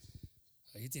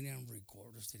ahí tenían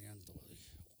recorders, tenían todo.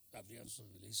 Abrían sus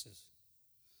belices.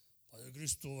 Padre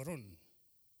Cristo, varón.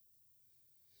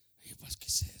 Y yo, pues, ¿qué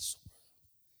es eso, bro?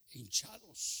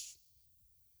 Hinchados.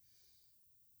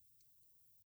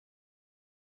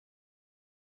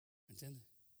 ¿Me entiendes?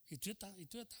 Y tú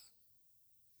estás.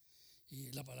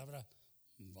 Y la palabra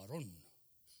varón.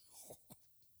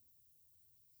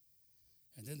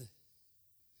 ¿Entiendes?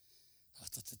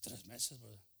 Hasta 3 meses,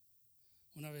 ¿verdad?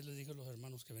 Una vez le dije a los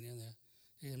hermanos que venían de allá,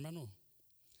 dije, hermano,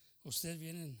 ustedes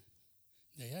vienen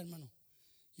de allá, hermano,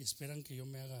 y esperan que yo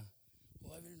me haga.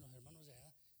 Ahí vienen los hermanos de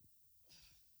allá.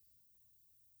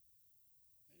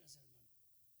 Vénganse, hermano,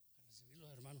 a recibir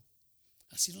los hermanos.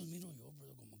 Así los miro yo,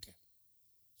 pero como que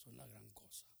son la gran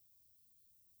cosa.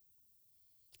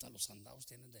 Hasta los andados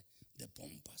tienen de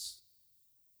pompas.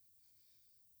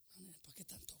 ¿Para qué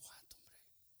tanto guato, hombre?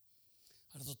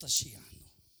 Ahora tú estás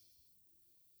chillando.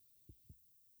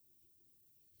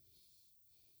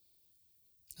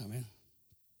 Amén.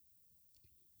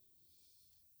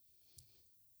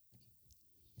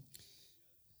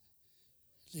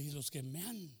 Le dije, los que me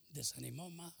han desanimado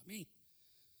más a mí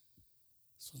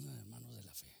son hermanos de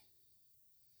la fe.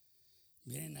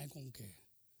 Vienen ahí con que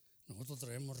nosotros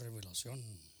traemos revelación.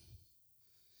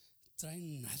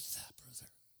 Traen nada, brother.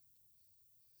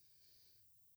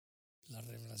 La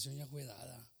revelación ya fue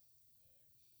dada.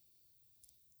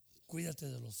 Cuídate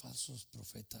de los falsos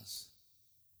profetas,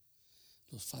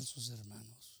 los falsos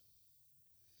hermanos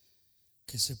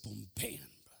que se pompean.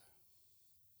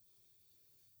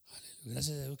 Aleluya.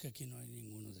 Gracias a Dios que aquí no hay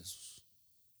ninguno de esos.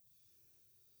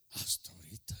 Hasta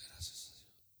ahorita, gracias a Dios.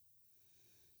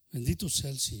 Bendito sea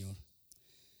el Señor.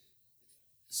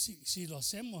 Si lo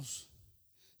hacemos,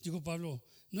 dijo Pablo,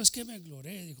 no es que me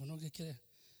gloree, dijo, no que quiere,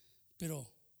 pero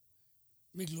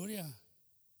mi gloria,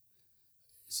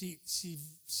 si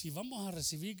vamos a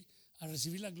recibir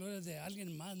la gloria de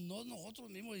alguien más, no nosotros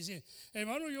mismos. Dice,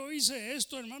 hermano, yo hice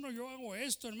esto, hermano, yo hago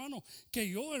esto, hermano, que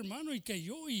yo, hermano, y que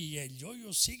yo, y el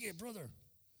yo sigue, brother.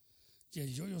 Y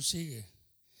el yo sigue.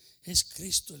 Es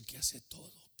Cristo el que hace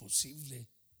todo posible.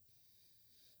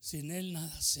 Sin Él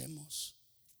nada hacemos.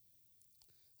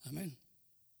 Amén.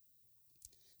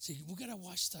 See, we gotta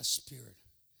watch that spirit,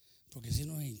 porque si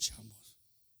nos hinchamos.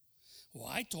 Well,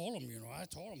 I told him, I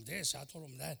told him this, I told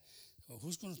him that. Well,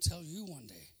 who's going to tell you one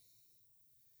day?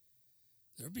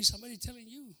 There'll be somebody telling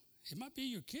you. It might be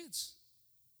your kids.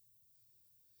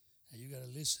 And you got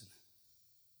to listen.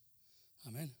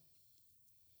 Amen.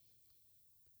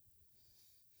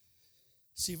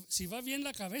 Si va bien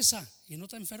la cabeza y no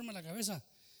está enferma la cabeza,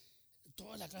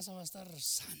 toda la casa va a estar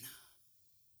sana.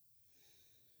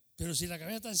 Pero si la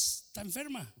cabeza está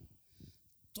enferma,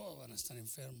 todos van a estar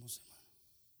enfermos, hermano.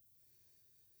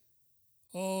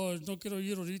 Oh, no quiero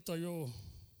ir ahorita yo.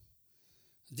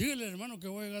 Dígale, hermano, que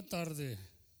voy a llegar tarde.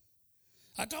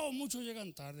 Acabo, muchos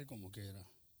llegan tarde como quiera.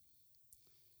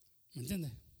 ¿Me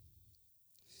entiende?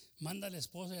 Manda a la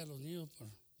esposa y a los niños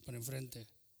por enfrente.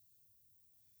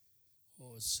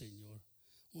 Oh, Señor,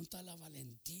 unta la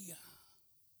valentía.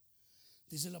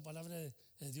 Dice la palabra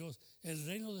de Dios, el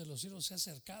reino de los cielos se ha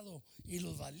acercado y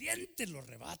los valientes lo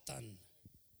arrebatan.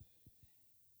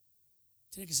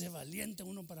 Tiene que ser valiente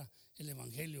uno para el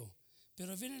evangelio.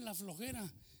 Pero viene la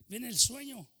flojera, viene el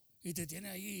sueño y te tiene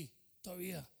ahí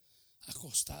todavía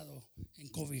acostado,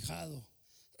 encobijado.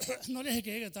 No le deje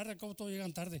que llegue tarde, acabo todos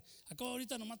llegan tarde. Acabo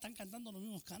ahorita nomás están cantando los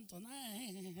mismos cantos.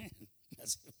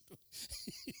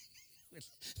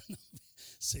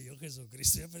 Señor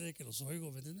Jesucristo, ya parece que los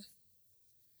oigo, ¿me entiendes?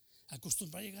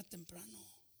 Acostumbrar a llegar temprano.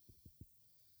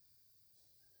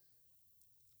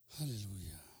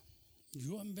 Aleluya.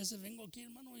 Yo a veces vengo aquí,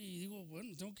 hermano, y digo,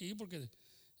 bueno, tengo que ir porque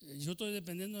yo estoy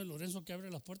dependiendo de Lorenzo que abre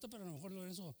las puertas, pero a lo mejor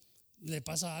Lorenzo le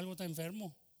pasa algo, está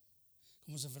enfermo,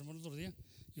 como se enfermó el otro día.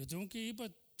 Yo tengo que ir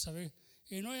para saber.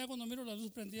 Y no, ya cuando miro la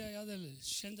luz prendida allá del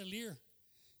chandelier,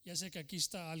 ya sé que aquí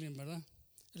está alguien, ¿verdad?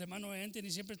 El hermano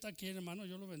Anthony siempre está aquí, hermano,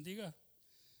 Dios lo bendiga.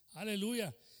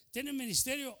 Aleluya. Tiene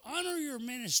ministerio, honor your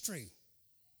ministry.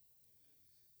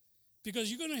 Because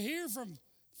you're going to hear from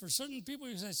certain people,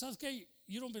 you say, Southgate,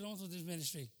 you don't belong to this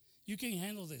ministry. You can't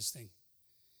handle this thing.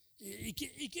 Y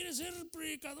quiere ser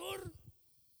predicador.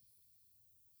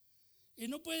 Y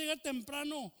no puede llegar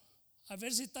temprano a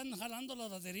ver si están jalando las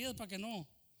baterías para que no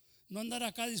andar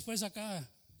acá después acá.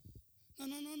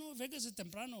 No, véngase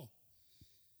temprano.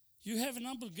 You have an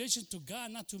obligation to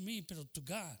God, not to me, but to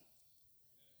God.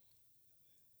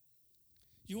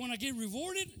 You want to get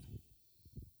rewarded?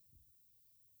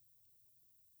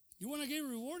 You want to get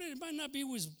rewarded? It might not be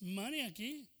with money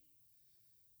aquí.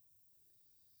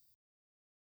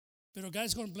 But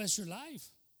God's going to bless your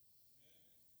life.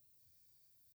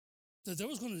 The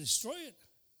devil's going to destroy it.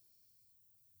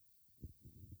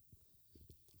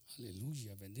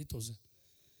 Aleluya, bendito sea.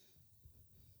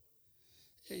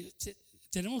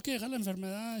 Tenemos que dejar la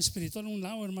enfermedad espiritual a un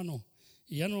lado, hermano.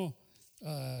 Y ya no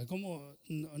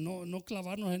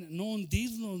clavarnos, no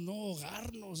hundirnos, no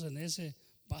ahogarnos en ese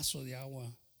vaso de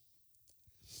agua.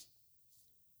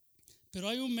 Pero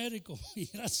hay un médico, y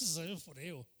gracias a Dios por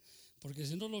ello, porque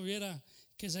si no lo viera,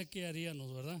 ¿qué sé qué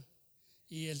haríamos, verdad?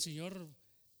 Y el Señor,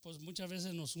 pues muchas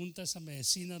veces nos unta esa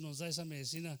medicina, nos da esa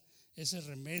medicina, ese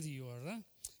remedio, ¿verdad?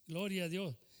 Gloria a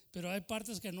Dios. Pero hay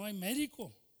partes que no hay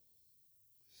médico.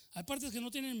 Hay partes que no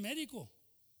tienen médico.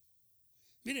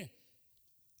 Mire,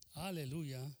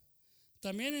 aleluya.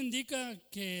 También indica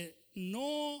que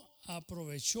no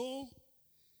aprovechó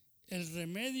el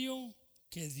remedio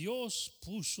que Dios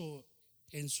puso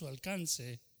en su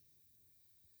alcance.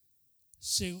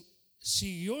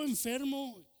 Siguió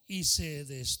enfermo y se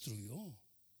destruyó.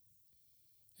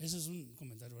 Ese es un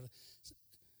comentario, ¿verdad?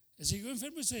 Siguió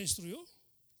enfermo y se destruyó.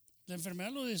 La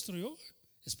enfermedad lo destruyó,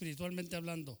 espiritualmente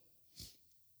hablando.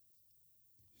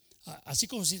 Así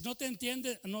como si no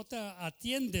te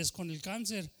atiendes con el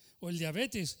cáncer o el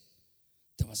diabetes,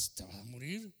 te vas a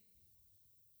morir.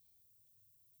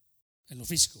 En lo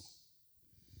físico.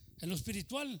 En lo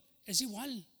espiritual es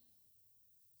igual.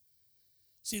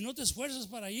 Si no te esfuerzas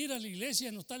para ir a la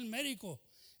iglesia, no está el médico,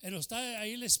 no está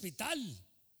ahí el hospital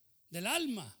del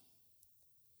alma,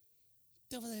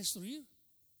 te va a destruir.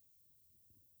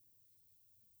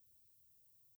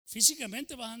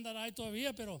 Físicamente vas a andar ahí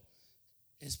todavía, pero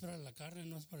es para la carne,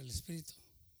 no es para el espíritu.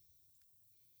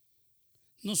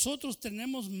 Nosotros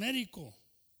tenemos médico.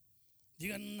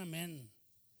 Digan un amén.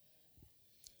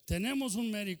 Tenemos un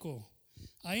médico.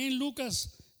 Ahí en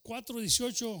Lucas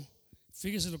 4:18,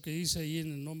 fíjese lo que dice ahí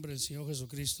en el nombre del Señor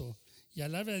Jesucristo. Y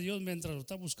alabe a Dios mientras lo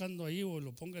está buscando ahí o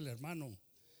lo ponga el hermano.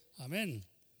 Amén.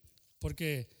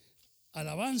 Porque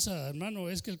alabanza, hermano,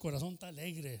 es que el corazón está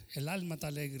alegre, el alma está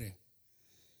alegre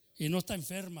y no está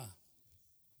enferma.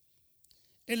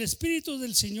 El Espíritu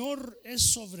del Señor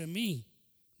es sobre mí,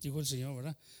 dijo el Señor,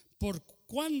 ¿verdad? Por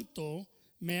cuanto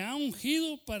me ha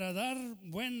ungido para dar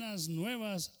buenas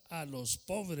nuevas a los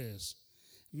pobres.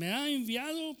 Me ha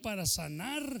enviado para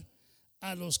sanar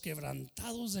a los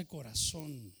quebrantados de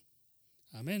corazón.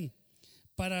 Amén.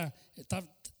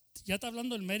 Ya está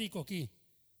hablando el médico aquí.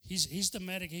 He's the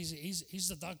medic, he's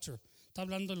the doctor. Está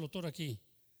hablando el doctor aquí.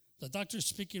 The doctor is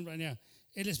speaking right now.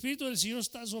 El Espíritu del Señor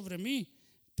está sobre mí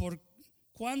por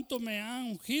cuanto me ha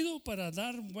ungido para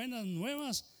dar buenas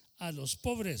nuevas a los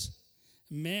pobres.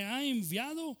 Me ha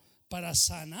enviado para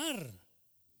sanar.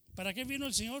 ¿Para qué vino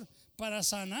el Señor? Para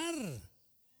sanar.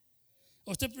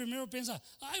 Usted primero piensa,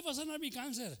 va a sanar mi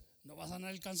cáncer. No va a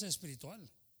sanar el cáncer espiritual.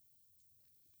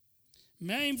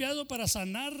 Me ha enviado para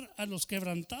sanar a los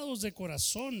quebrantados de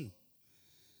corazón,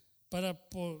 para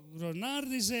coronar,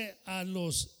 dice, a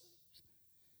los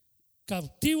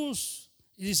cautivos,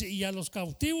 y dice, y a los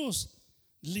cautivos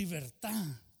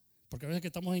libertad, porque a veces que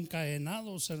estamos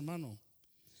encadenados, hermano,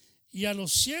 y a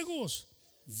los ciegos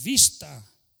vista,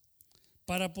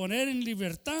 para poner en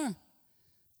libertad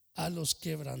a los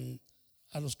quebrantados.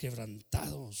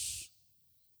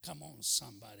 Come on,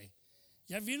 somebody.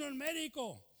 Ya vino el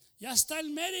médico. Ya está el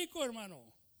médico,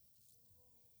 hermano.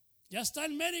 Ya está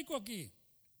el médico aquí.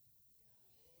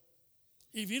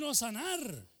 Y vino a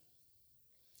sanar.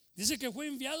 Dice que fue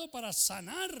enviado para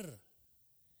sanar.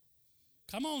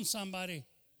 Come on, somebody.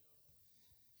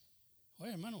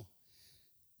 Oye, hermano.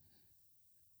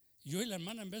 Yo y la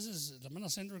hermana, en veces, la hermana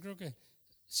Sandra creo que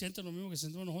siente lo mismo que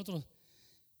sentimos nosotros.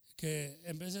 Que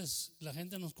en veces la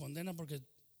gente nos condena porque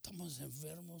estamos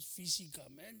enfermos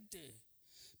físicamente.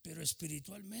 Pero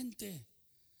espiritualmente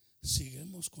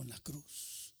seguimos con la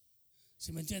cruz.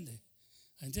 ¿Sí me entiende?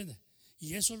 ¿Entiende?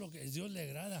 Y eso es lo que a Dios le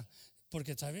agrada,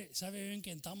 porque sabe bien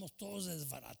que estamos todos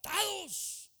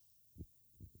desbaratados,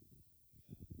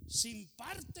 sin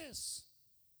partes,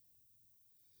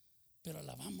 pero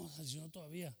alabamos al Señor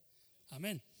todavía.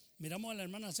 Amén. Miramos a la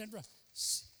hermana Sandra.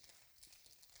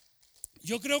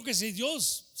 Yo creo que si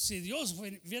Dios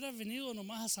hubiera venido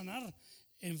nomás a sanar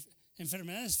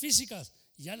enfermedades físicas,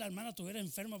 ya la hermana estuviera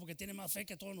enferma porque tiene más fe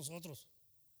que todos nosotros.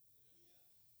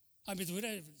 A mí estuviera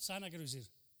sana, quiero decir.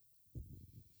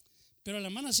 Pero la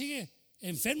hermana sigue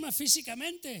enferma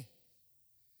físicamente,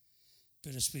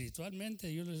 pero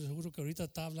espiritualmente. Yo les aseguro que ahorita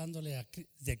está hablándole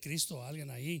de Cristo a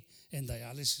alguien ahí en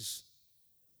diálisis.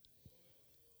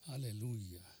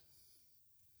 Aleluya.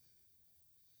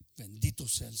 Bendito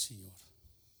sea el Señor.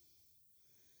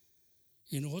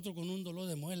 Y nosotros con un dolor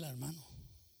de muela, hermano.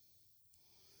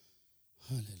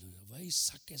 Aleluya. Va y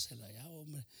sáquesela ya,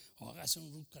 hombre. O hágase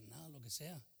un root canal, lo que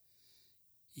sea.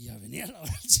 Y a venir a la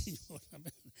hora del Señor.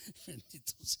 Amén.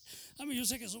 Bendito sea. A mí yo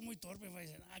sé que soy muy torpe. Va a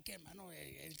decir, que hermano,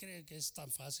 él cree que es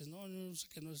tan fácil. No, yo sé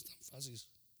que no es tan fácil.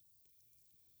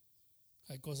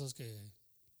 Hay cosas que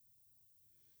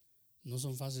no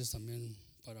son fáciles también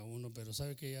para uno, pero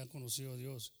sabe que ya ha conocido a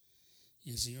Dios.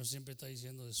 Y el Señor siempre está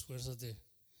diciendo, esfuérzate.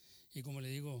 Y como le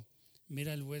digo,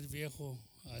 mira el buey viejo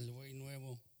al buey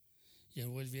nuevo. Y el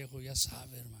buey viejo ya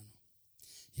sabe, hermano.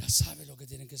 Ya sabe lo que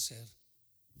tiene que ser.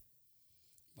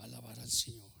 Va a alabar al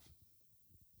Señor.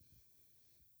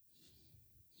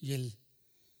 Y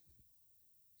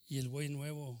el buey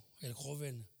nuevo, el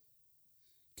joven,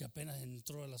 que apenas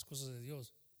entró a las cosas de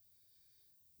Dios.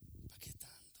 ¿Para qué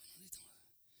tanto?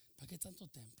 ¿Para qué tanto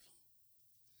templo?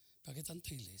 ¿Para qué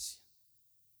tanta iglesia?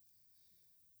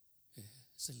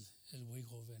 Es el buey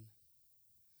joven.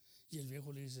 Y el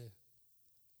viejo le dice,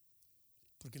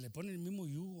 porque le pone el mismo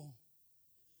yugo.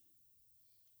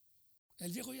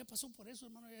 El viejo ya pasó por eso,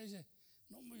 hermano. Ya dice,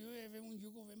 no, yo ya veo un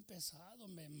yugo bien pesado.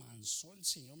 Me mansó el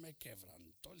Señor, me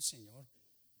quebrantó el Señor.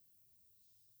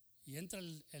 Y entra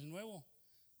el nuevo.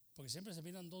 Porque siempre se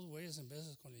miran dos bueyes en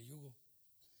veces con el yugo.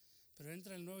 Pero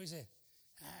entra el nuevo y dice,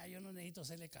 yo no necesito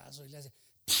hacerle caso. Y le hace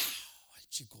 ¡pau! Al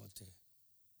chicote.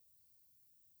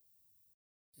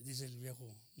 Y dice el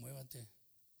viejo, muévate.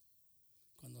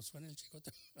 Cuando suena el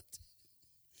chicote, muévate.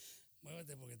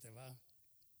 Muévate porque te va.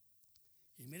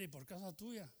 Y mire, por causa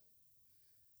tuya,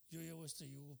 yo llevo este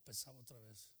yugo pesado otra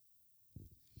vez.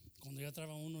 Cuando ya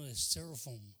traba uno de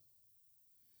styrofoam,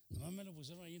 nomás me lo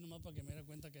pusieron ahí nomás para que me diera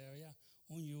cuenta que había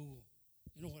un yugo.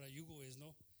 Y no fuera yugo es,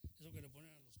 ¿no? Eso que le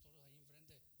ponen a los toros ahí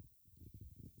enfrente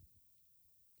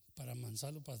para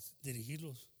amansarlos, para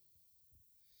dirigirlos.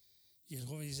 Y el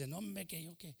joven dice, no hombre, que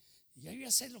ya voy a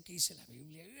hacer lo que dice la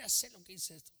Biblia, yo voy a hacer lo que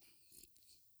dice esto.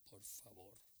 Por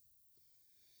favor,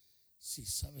 si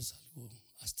sabes algo,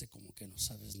 hazte como que no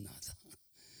sabes nada.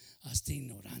 Hazte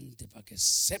ignorante para que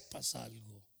sepas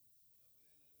algo.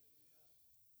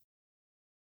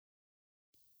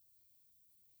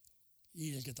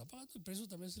 Y el que está pagando el precio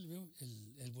también es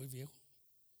el buey viejo.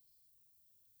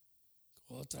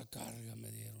 Otra carga me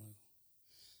dieron.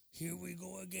 Here we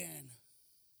go again.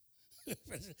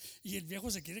 Y el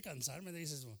viejo se quiere cansar, me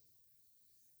dice eso.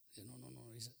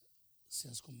 No, dice,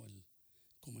 seas como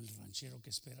el ranchero que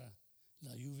espera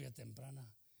la lluvia temprana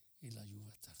y la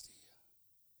lluvia tardía.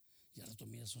 Y ahora tú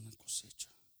miras una cosecha.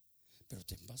 Pero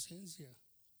ten paciencia,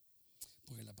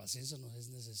 porque la paciencia no es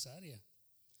necesaria.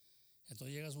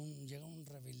 Entonces llega un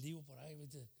rebeldío por ahí,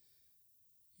 ¿viste?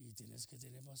 Y tienes que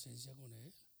tener paciencia con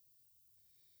él.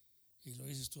 Y lo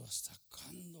dices tú, ¿hasta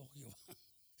cuándo, Jehová?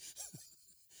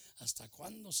 ¿Hasta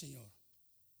cuándo, Señor?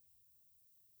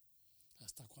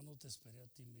 ¿Hasta cuándo te esperé a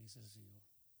ti? Me dice el Señor.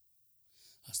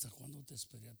 ¿Hasta cuándo te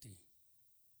esperé a ti?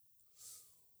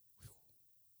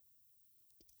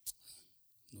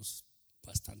 No es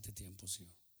bastante tiempo,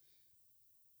 Señor.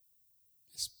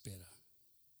 Espera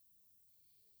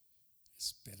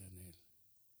en Él.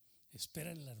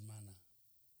 Espera en la hermana.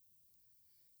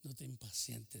 No te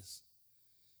impacientes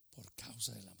por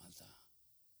causa de la maldad.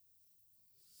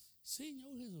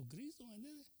 Señor Jesucristo, ¿me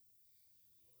entiendes?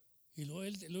 Y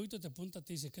luego te apunta a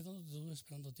ti y dice, ¿qué tanto te estuve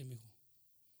esperando a ti, mi hijo?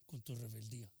 Con tu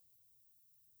rebeldía.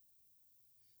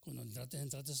 Cuando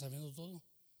entraste sabiendo todo.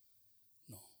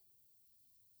 No.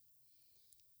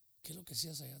 ¿Qué es lo que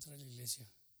hacías allá atrás de la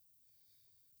iglesia?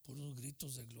 Por los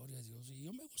gritos de gloria a Dios. Y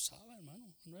yo me gozaba,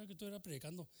 hermano. No era que tú eras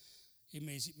predicando. Y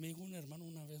me dijo un hermano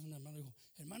una vez, dijo,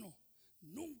 hermano,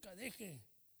 nunca deje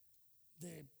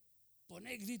de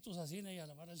poner gritos así y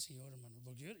alabar al Señor, hermano.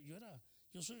 Porque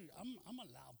I'm a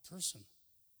loud person.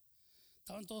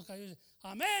 Estaban todos caídos.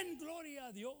 Amén, gloria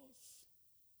a Dios.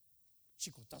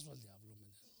 Chicotazo al diablo.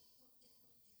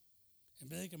 En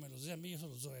vez de que me los dé a mí, yo se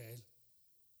los doy a él.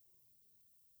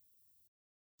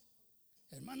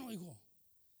 Hermano, dijo,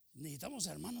 necesitamos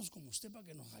hermanos como usted para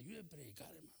que nos ayude a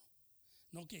predicar, hermano.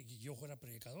 No que yo fuera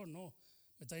predicador, no.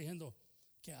 Me está diciendo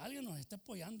que alguien nos esté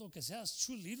apoyando, que sea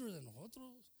true leader de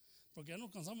nosotros. Porque ya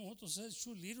nos cansamos nosotros de ser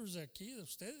true leaders de aquí, de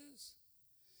ustedes.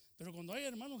 Pero cuando hay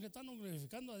hermanos que están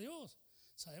glorificando a Dios,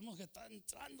 sabemos que está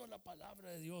entrando la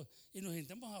palabra de Dios. Y nos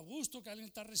sentimos a gusto que alguien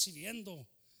está recibiendo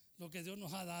lo que Dios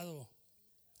nos ha dado.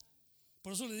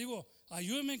 Por eso le digo,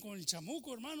 ayúdenme con el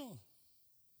chamuco, hermano.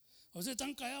 Ustedes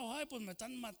están callados, ay, pues me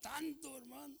están matando,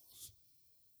 hermanos.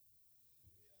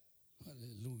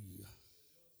 Aleluya.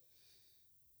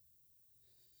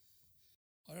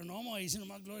 Ahora no vamos a decir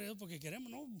nomás gloria a Dios porque queremos,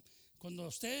 no. Cuando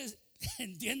ustedes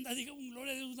entiendan, digan un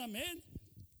gloria a Dios, un amén.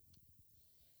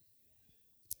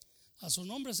 A su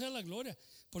nombre sea la gloria.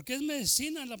 Porque es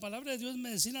medicina, la palabra de Dios es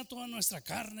medicina a toda nuestra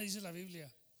carne, dice la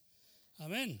Biblia.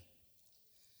 Amén.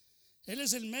 Él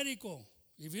es el médico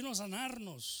y vino a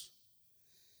sanarnos.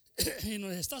 Y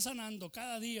nos está sanando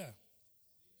cada día.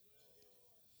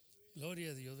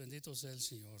 Gloria a Dios, bendito sea el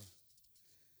Señor.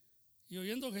 Y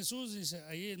oyendo Jesús, dice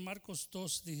ahí en Marcos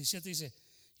 2:17, dice,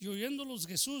 y oyéndolos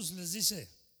Jesús les dice,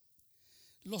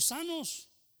 los sanos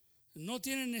no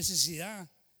tienen necesidad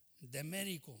de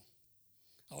médico.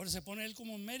 Ahora se pone él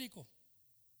como un médico.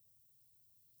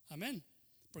 Amén.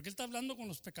 Porque él está hablando con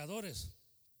los pecadores.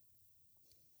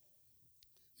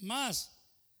 Más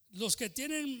los que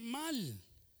tienen mal,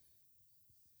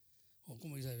 o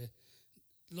como dice,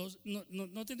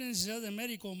 no tienen necesidad de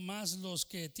médico, más los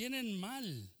que tienen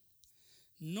mal.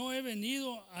 No he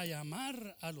venido a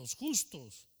llamar a los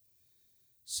justos,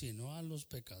 sino a los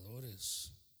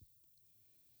pecadores.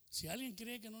 Si alguien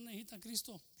cree que no necesita a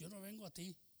Cristo, yo no vengo a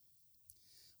ti.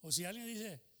 O si alguien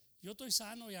dice, yo estoy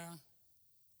sano ya.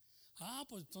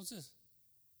 Pues entonces,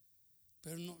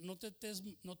 pero no te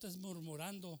estés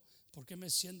murmurando, ¿por qué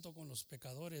me siento con los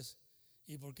pecadores?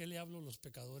 ¿Y por qué le hablo a los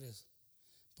pecadores?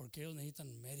 Porque ellos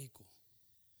necesitan médico.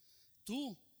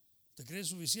 Tú ¿Te crees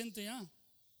suficiente ya?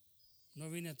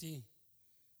 No vine a ti,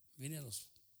 vine a los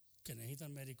que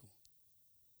necesitan médico.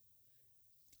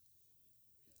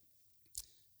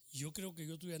 Yo creo que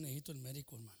yo todavía necesito el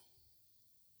médico, hermano.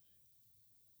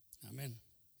 Amén.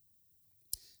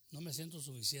 No me siento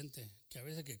suficiente, que a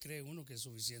veces que cree uno que es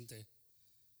suficiente,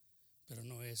 pero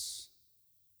no es.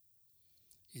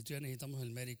 Y todavía necesitamos el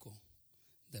médico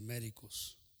de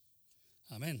médicos.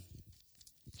 Amén.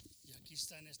 Y aquí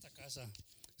está en esta casa,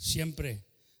 siempre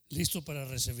listo para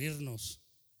recibirnos.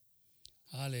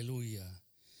 Aleluya.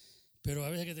 Pero a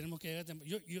veces que tenemos que llegar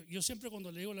temprano. Yo siempre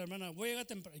cuando le digo a la hermana, voy a llegar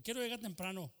temprano, quiero llegar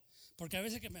temprano, porque a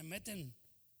veces que me meten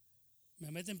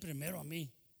primero a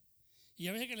mí. Y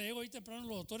a veces que le digo ahí temprano a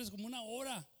los doctores como una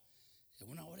hora.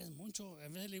 Una hora es mucho. A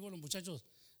veces le digo a los muchachos,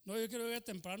 no, yo quiero llegar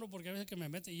temprano porque a veces que me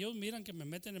meten. Y ellos miran que me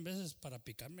meten en veces para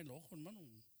picarme el ojo, hermano.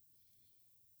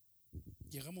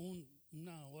 Llegamos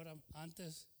una hora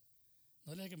antes.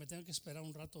 No les digo que me tengan que esperar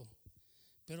un rato.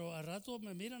 Pero a rato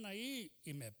me miran ahí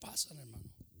y me pasan, hermano.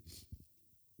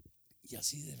 Y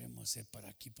así debemos ser para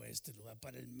aquí, para este lugar,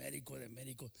 para el médico de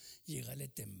médicos. Llegarle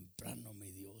temprano,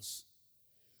 mi Dios.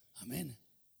 Amén.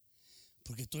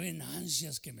 Porque estoy en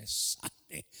ansias que me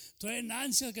sane. Estoy en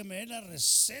ansias que me dé la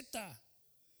receta.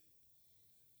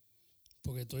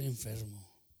 Porque estoy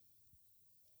enfermo.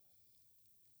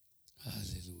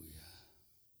 Aleluya.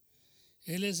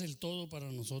 Él es el todo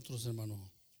para nosotros,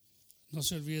 hermano. No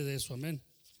se olvide de eso, amén.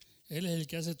 Él es el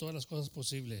que hace todas las cosas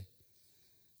posibles.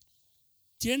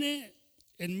 Tiene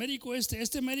el médico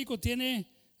este médico tiene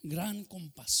gran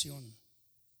compasión.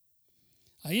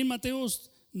 Ahí en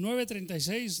Mateos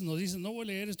 9:36 nos dice, no voy a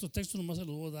leer estos textos, nomás se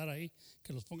los voy a dar ahí,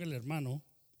 que los ponga el hermano.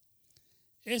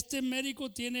 Este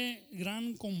médico tiene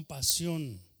gran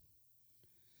compasión.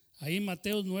 Ahí en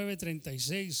Mateos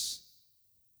 9:36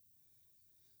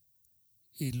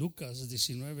 y Lucas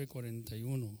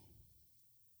 19:41.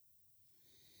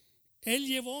 Él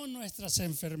llevó nuestras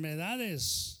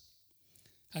enfermedades.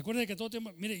 Acuérdense que todo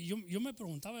tiempo, mire, yo me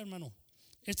preguntaba, hermano,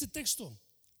 este texto,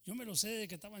 yo me lo sé desde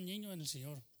que estaba niño en el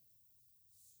Señor.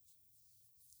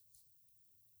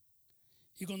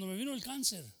 Y cuando me vino el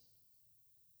cáncer,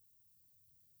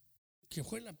 que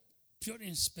fue la peor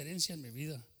experiencia en mi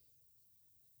vida,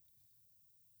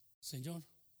 Señor,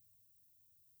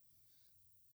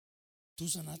 tú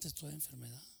sanaste toda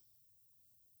enfermedad.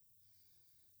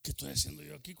 ¿Qué estoy haciendo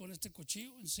yo aquí con este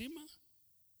cuchillo encima?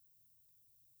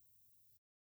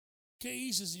 ¿Qué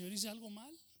hice, Señor? ¿Hice algo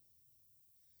mal?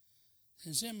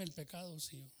 Enséñame el pecado,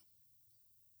 Señor.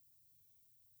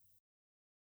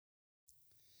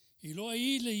 Y luego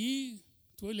ahí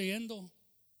estuve leyendo.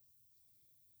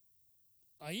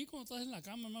 Ahí cuando estás en la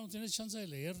cama, hermano, tienes chance de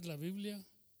leer la Biblia.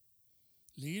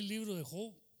 Leí el libro de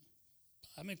Job.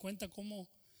 Dame cuenta cómo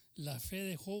la fe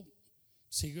de Job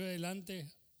siguió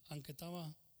adelante, aunque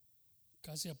estaba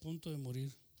casi a punto de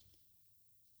morir.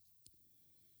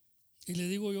 Y le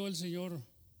digo yo al Señor,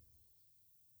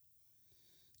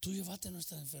 tú llevaste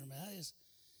nuestras enfermedades.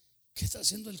 ¿Qué está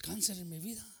haciendo el cáncer en mi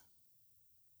vida?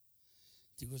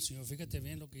 Digo, Señor, fíjate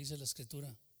bien lo que dice la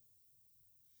Escritura.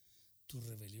 Tu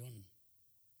rebelión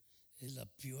es la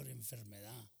peor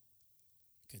enfermedad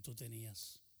que tú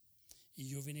tenías. Y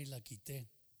yo vine y la quité.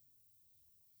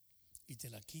 Y te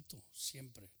la quito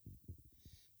siempre.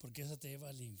 Porque esa te lleva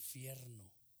al infierno.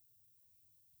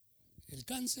 El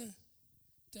cáncer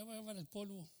te va a llevar al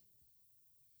polvo.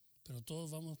 Pero todos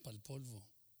vamos para el polvo.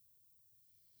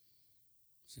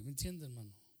 ¿Sí me entiende,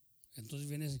 hermano?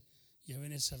 Entonces ya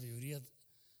viene sabiduría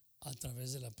a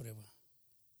través de la prueba.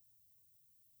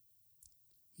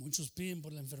 Muchos piden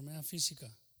por la enfermedad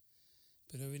física,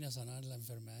 pero viene a sanar la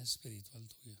enfermedad espiritual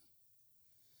tuya.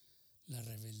 La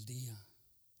rebeldía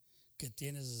que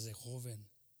tienes desde joven,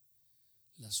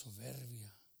 la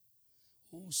soberbia.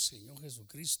 Señor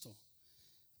Jesucristo.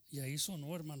 Y ahí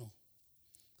sonó, hermano.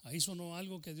 Ahí sonó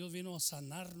algo que Dios vino a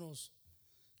sanarnos,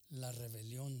 la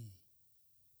rebelión.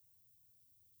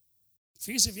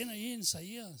 Fíjese bien ahí en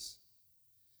Isaías.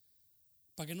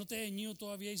 Para que no te dé niño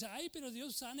todavía y dice, ay, pero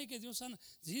Dios sana y que Dios sana.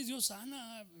 Sí, Dios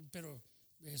sana, pero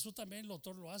eso también el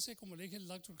doctor lo hace, como le dije al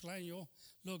Dr. Klein.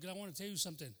 Look, I want to tell you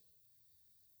something.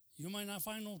 You might not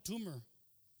find no tumor,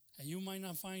 and you might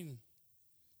not find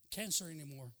cancer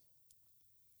anymore.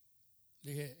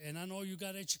 Le dije, and I know you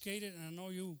got educated, and I know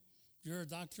you're a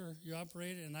doctor, you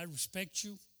operated, and I respect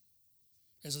you.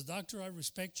 As a doctor, I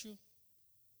respect you.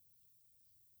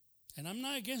 And I'm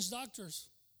not against doctors,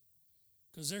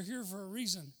 because they're here for a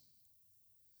reason,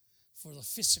 for the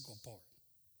physical part.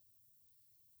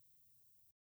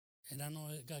 And I know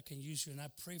that God can use you, and I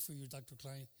pray for you, Dr.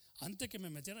 Klein. Antes que me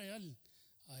metiera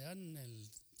allá en el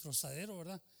trozadero,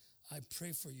 ¿verdad? I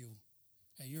pray for you.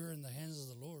 and you're in the hands of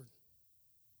the Lord.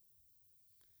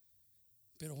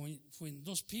 But when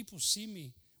those people see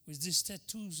me with these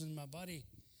tattoos in my body,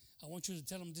 I want you to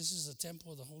tell them this is a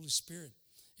temple of the Holy Spirit.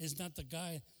 It's not the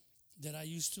guy that I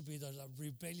used to be, the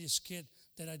rebellious kid,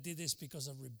 that I did this because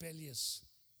of rebellious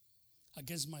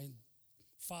against my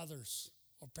fathers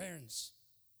or parents.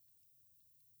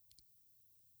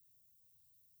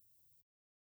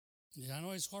 And I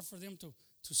know it's hard for them to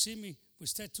see me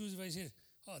with tattoos. They say,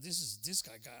 oh, this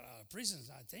guy got out of prison.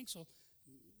 I think so.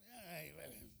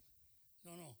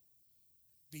 No.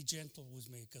 Be gentle with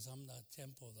me because I'm the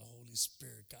temple of the Holy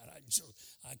Spirit. Carajo,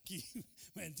 aquí,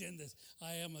 ¿me entiendes?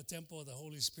 I am a temple of the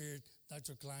Holy Spirit,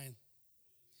 Dr. Klein.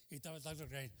 Y estaba Dr.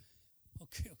 Klein.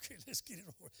 Okay, let's get it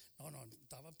over. No,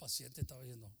 estaba paciente, estaba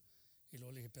diciendo. Y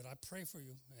luego le dije, but I pray for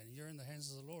you, and you're in the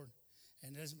hands of the Lord.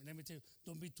 And let me tell you,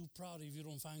 don't be too proud if you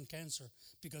don't find cancer,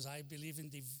 because I believe in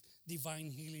divine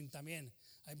healing también.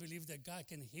 I believe that God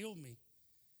can heal me,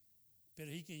 but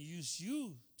He can use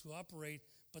you to operate.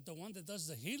 But the one that does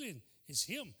the healing is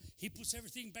Him. He puts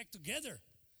everything back together.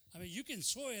 I mean, you can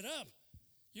sew it up.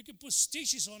 You can put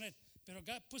stitches on it, but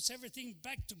God puts everything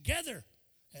back together.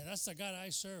 And that's the God I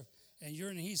serve. And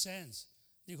you're in His hands.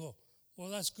 Dijo, well,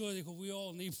 that's good. Dijo, we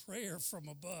all need prayer from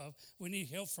above. We need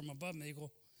help from above. Me dijo,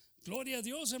 Gloria a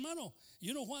Dios, hermano.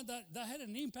 You know what? That had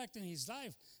an impact in his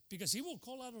life, because he will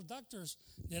call out of doctors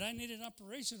that I need an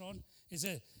operation on. He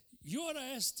said, you ought to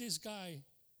ask this guy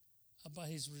about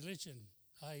his religion,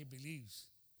 how he believes.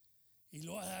 Y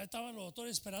luego estaban los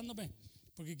doctores esperándome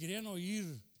porque querían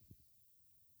oír.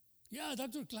 Yeah,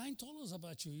 Dr. Klein told us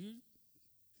about you.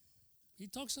 He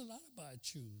talks a lot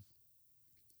about you.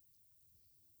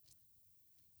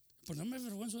 Pues no me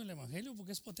avergüenzo del evangelio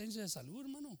porque es potencia de salud,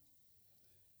 hermano.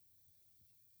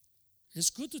 It's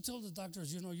good to tell the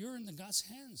doctors, you're in God's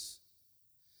hands.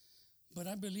 But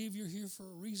I believe you're here for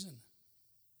a reason.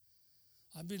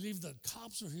 I believe the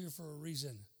cops are here for a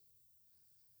reason.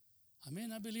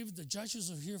 I believe the judges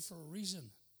are here for a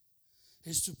reason.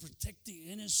 It's to protect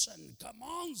the innocent. Come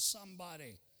on,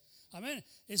 somebody.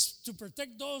 It's to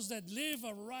protect those that live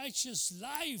a righteous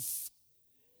life.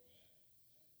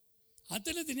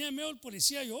 Antes le tenía miedo al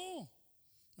policía yo.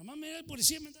 Nomás me el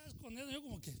policía me estaba escondiendo. Yo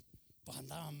como que, pues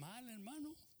andaba mal,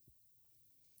 hermano.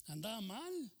 Andaba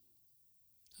mal.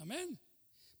 Amén.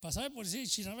 Pasaba el policía y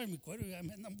chinaba en mi cuero y ya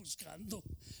me andan buscando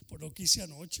por lo que hice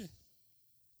anoche.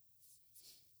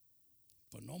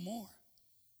 But no more.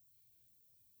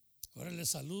 Ahora les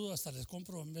saludo, hasta les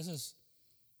compro en veces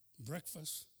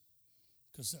breakfast,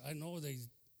 because I know they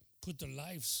put their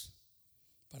lives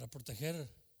para proteger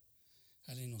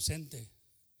al inocente.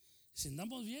 Si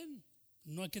andamos bien,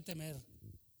 no hay que temer.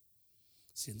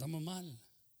 Si andamos mal,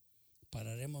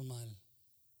 pararemos mal.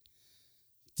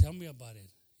 Tell me about it.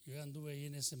 Yo anduve ahí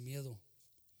en ese miedo.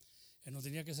 Y no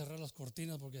tenía que cerrar las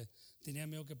cortinas porque tenía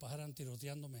miedo que pasaran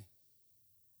tiroteándome,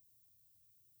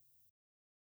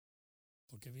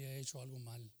 porque había hecho algo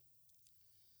mal.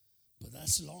 But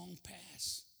that's long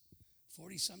past.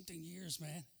 40-something years,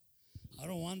 man. I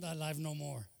don't want that life no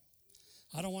more.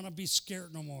 I don't want to be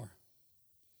scared no more.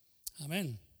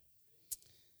 Amen.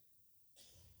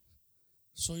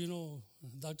 So,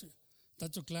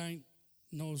 Dr. Klein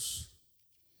knows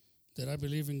that I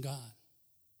believe in God.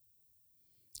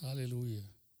 Hallelujah.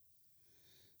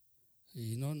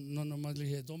 Y no nomás le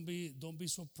dije, don't be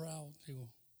so proud. Digo,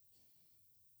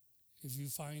 if you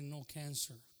find no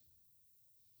cancer,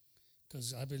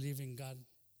 because I believe in God.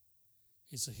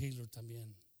 He's a healer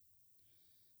también.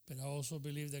 But I also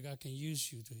believe that God can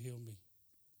use you to heal me.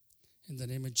 In the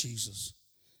name of Jesus.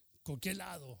 Cualquier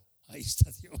lado, ahí está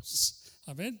Dios.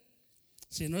 Amén.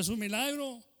 Si no es un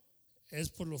milagro, es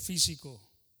por lo físico.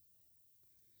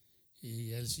 Y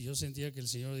yo sentía que el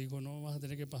Señor dijo, no vas a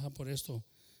tener que pasar por esto,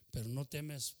 pero no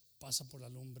temes, pasa por la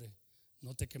lumbre,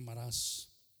 no te quemarás.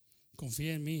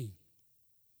 Confía en mí.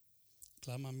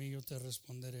 Clama a mí, yo te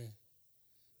responderé.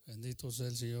 Bendito sea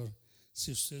el Señor.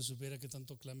 Si usted supiera que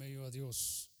tanto clamé yo a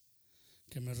Dios,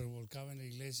 que me revolcaba en la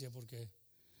iglesia porque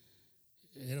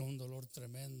era un dolor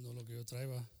tremendo lo que yo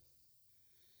traía,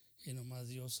 y nomás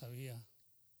Dios sabía.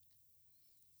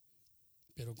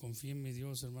 Pero confío en mi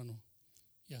Dios, hermano,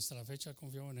 y hasta la fecha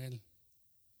confío en Él.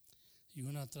 Y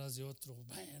uno atrás de otro,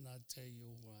 man, I tell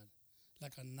you what,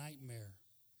 like a nightmare.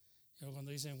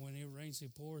 Cuando dicen when it rains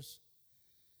it pours,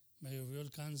 me llovió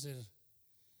el cáncer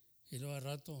y luego al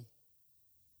rato,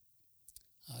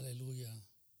 aleluya,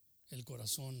 el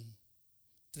corazón.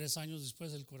 3 años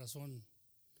después, el corazón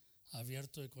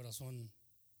abierto de corazón.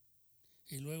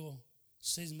 Y luego,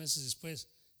 6 meses después,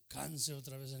 cáncer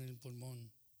otra vez en el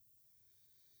pulmón.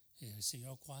 Y el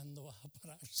Señor, ¿cuándo vas a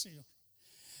parar, Señor?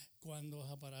 ¿Cuándo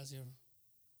vas a parar, Señor?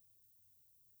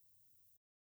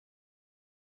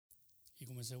 y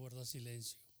comencé a guardar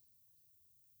silencio.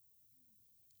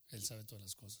 Él sabe todas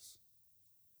las cosas.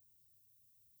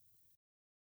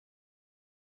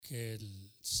 Que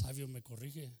el sabio me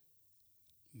corrige,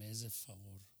 me es de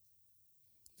favor,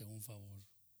 de un favor.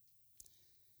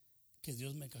 Que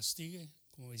Dios me castigue,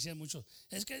 como decían muchos,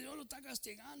 es que Dios lo está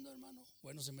castigando, hermano.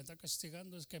 Bueno, si me está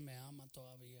castigando es que me ama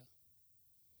todavía,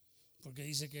 porque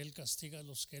dice que Él castiga a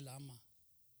los que Él ama.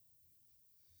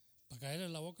 Para caerle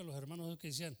en la boca a los hermanos que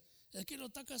decían, es que lo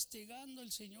está castigando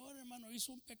el Señor, hermano,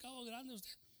 hizo un pecado grande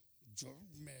usted. Yo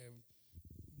me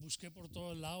busqué por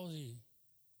todos lados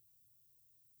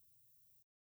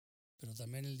pero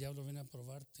también el diablo viene a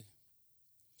probarte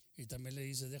y también le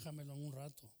dice, déjamelo un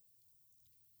rato.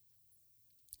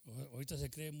 Ahorita se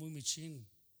cree muy michín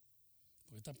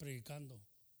porque está predicando,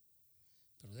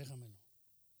 pero déjamelo,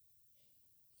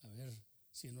 a ver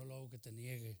si no lo hago que te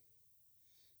niegue.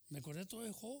 Me acordé todo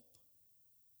de Job.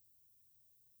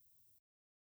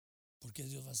 Porque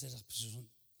Dios va a hacer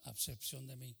acepción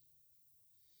de mí.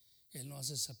 Él no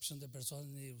hace acepción de personas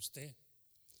ni de usted.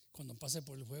 Cuando pase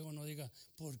por el fuego no diga,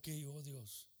 ¿por qué yo,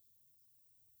 Dios?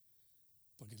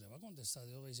 Porque le va a contestar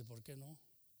Dios, va a decir, ¿por qué no?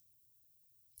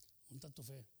 Junta tu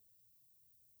fe.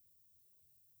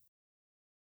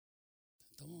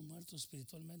 Estamos muertos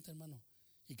espiritualmente, hermano.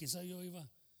 Y quizá yo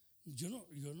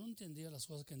no entendía las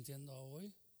cosas que entiendo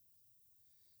hoy.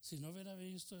 Si no hubiera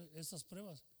visto estas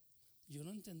pruebas, yo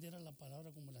no entendiera la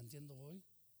palabra como la entiendo hoy.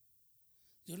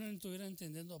 Yo no estuviera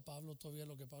entendiendo a Pablo todavía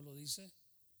lo que Pablo dice.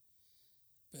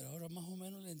 Pero ahora más o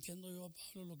menos le entiendo yo a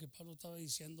Pablo lo que Pablo estaba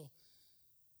diciendo.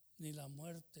 Ni la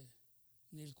muerte,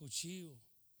 ni el cuchillo,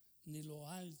 ni lo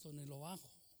alto, ni lo bajo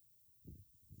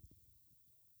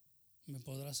me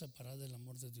podrá separar del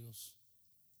amor de Dios.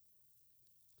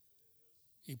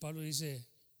 Y Pablo dice,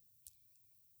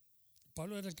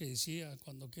 Pablo era el que decía,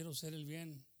 cuando quiero hacer el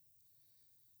bien,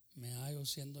 me hallo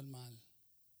siendo el mal.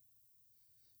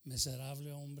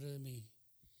 Miserable hombre de mí,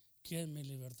 ¿quién me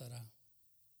libertará?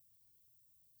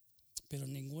 Pero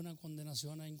ninguna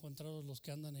condenación ha encontrado los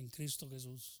que andan en Cristo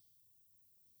Jesús.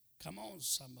 Come on,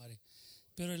 somebody.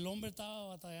 Pero el hombre estaba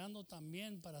batallando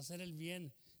también para hacer el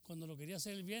bien, cuando lo quería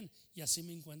hacer el bien, y así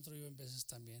me encuentro yo en veces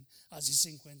también. Así se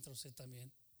encuentra usted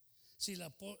también. Si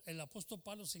el apóstol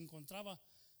Pablo se encontraba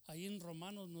ahí en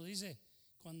Romanos, nos dice,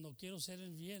 cuando quiero hacer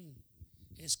el bien,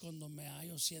 es cuando me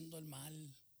hallo siendo el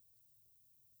mal.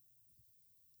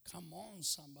 Come on,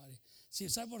 somebody. ¿Sí?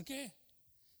 ¿Sabe por qué?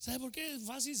 ¿Sabe por qué es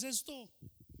fácil esto?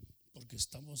 Porque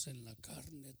estamos en la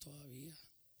carne todavía.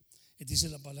 Y dice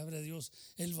la palabra de Dios,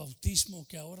 el bautismo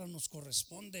que ahora nos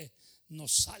corresponde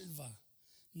nos salva,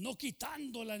 no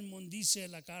quitando la inmundicia de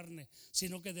la carne,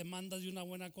 sino que demanda de una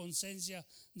buena conciencia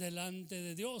delante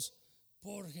de Dios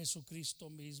por Jesucristo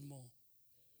mismo.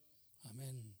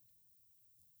 Amén.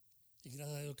 Y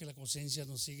gracias a Dios que la conciencia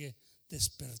nos sigue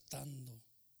despertando.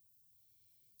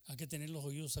 Hay que tener los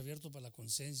oídos abiertos para la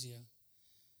conciencia.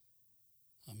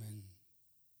 Amén.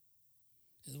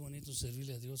 Es bonito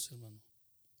servirle a Dios, hermano.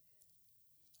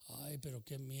 Ay, pero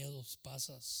qué miedos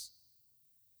pasas.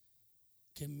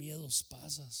 Qué miedos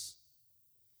pasas.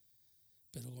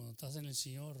 Pero cuando estás en el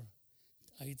Señor,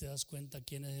 ahí te das cuenta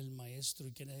quién es el maestro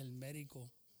y quién es el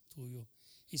médico tuyo.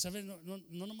 Y sabes, no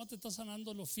nomás te está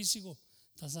sanando lo físico,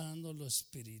 está sanando lo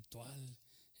espiritual,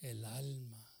 el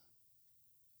alma.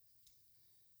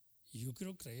 Y yo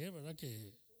quiero creer, ¿verdad?,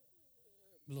 que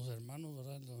los hermanos,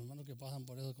 ¿verdad?, los hermanos que pasan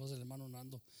por esas cosas, el hermano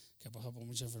Nando, que pasa por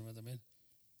mucha enfermedad también,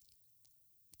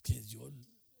 que Dios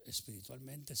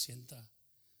espiritualmente sienta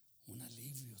un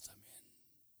alivio también,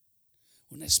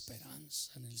 una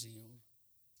esperanza en el Señor.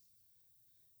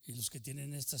 Y los que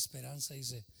tienen esta esperanza,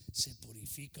 dice, se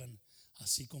purifican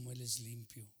así como Él es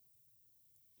limpio.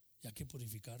 Y hay que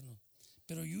purificarnos.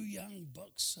 Pero you young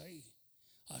bucks ahí,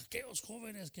 aquellos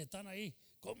jóvenes que están ahí,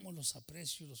 cómo los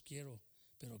aprecio y los quiero,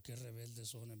 pero qué rebeldes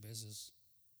son en veces,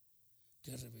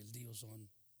 qué rebeldíos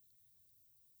son.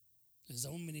 Les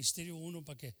da un ministerio uno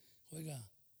para que, oiga,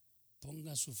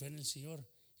 pongan su fe en el Señor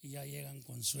y ya llegan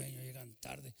con sueño, llegan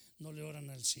tarde, no le oran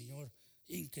al Señor,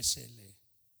 ínquesele,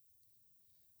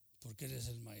 porque Él es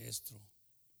el maestro.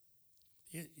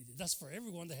 That's for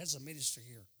everyone that has a ministry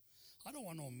here. I don't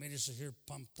want no minister here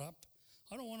pumped up.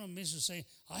 I don't want a minister to say,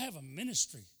 I have a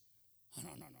ministry. No.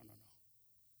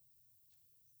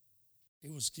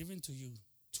 It was given to you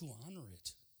to honor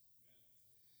it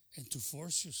and to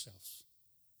force yourselves.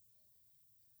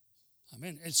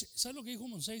 Amén. ¿Sabe lo que dijo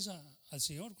Moisés al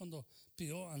Señor cuando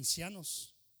pidió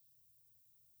ancianos?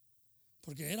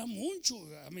 Porque era mucho.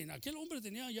 Amén. Aquel hombre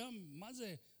tenía ya más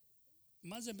de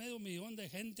 500,000 de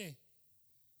gente.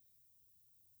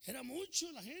 Era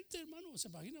mucho la gente, hermano. ¿Se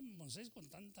imagina Moisés con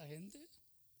tanta gente?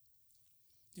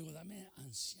 Digo, dame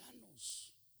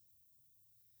ancianos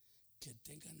que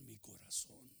tengan mi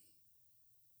corazón.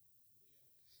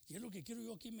 Y es lo que quiero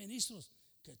yo aquí, ministros,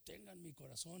 que tengan mi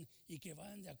corazón y que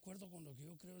vayan de acuerdo con lo que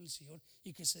yo creo en el Señor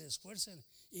y que se esfuercen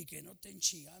y que no estén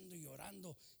chillando y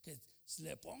llorando, que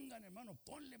le pongan, hermano,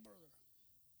 ponle, brother.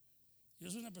 Yo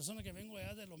soy una persona que vengo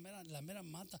allá de la mera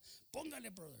mata.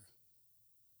 Póngale, brother.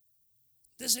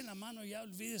 Dese la mano y ya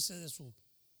olvídese de su.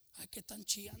 Ay, que están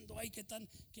chillando, ay,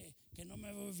 que no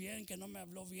me veo bien, que no me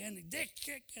habló bien.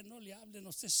 Deje que no le hablen,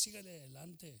 usted sígale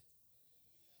adelante.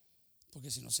 Porque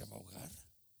si no se va a ahogar.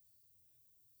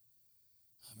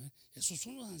 Amén. Esos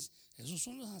son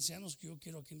los ancianos que yo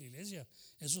quiero aquí en la iglesia.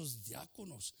 Esos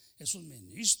diáconos, esos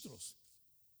ministros.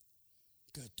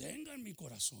 Que tengan mi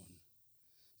corazón.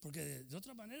 Porque de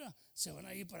otra manera se van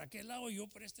a ir para aquel lado y yo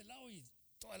por este lado y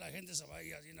toda la gente se va a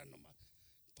ir así nomás.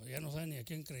 Pues ya no saben ni a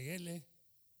quién creerle,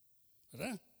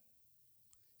 ¿verdad?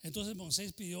 Entonces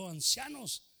Moisés pidió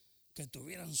ancianos que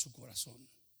tuvieran su corazón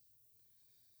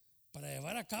para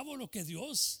llevar a cabo lo que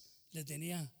Dios le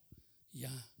tenía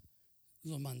ya,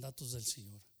 los mandatos del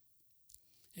Señor.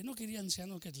 Él no quería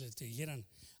ancianos que le dijeran,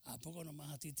 ¿a poco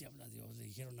nomás a ti te habla Dios? Le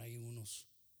dijeron ahí unos.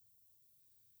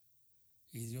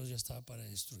 Y Dios ya estaba para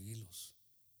destruirlos.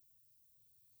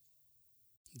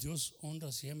 Dios honra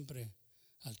siempre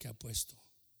al que ha puesto.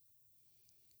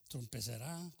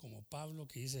 Trompezará como Pablo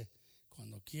que dice,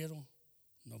 cuando quiero,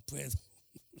 no puedo.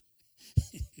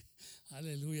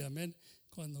 Aleluya, amén.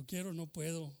 Cuando quiero, no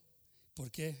puedo.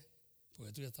 ¿Por qué?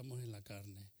 Porque tú ya estamos en la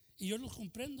carne. Y yo los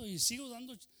comprendo y sigo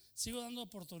dando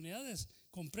oportunidades,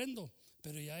 comprendo.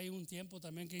 Pero ya hay un tiempo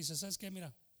también que dice, ¿sabes qué?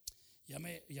 Mira, ya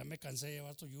me cansé de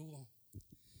llevar tu yugo.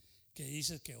 Que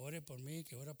dices que ore por mí,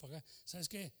 que ore por acá. ¿Sabes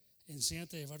qué?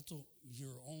 Enséñate a llevar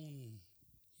your own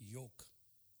yoke.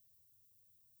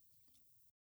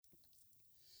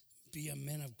 Be a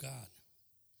man of God.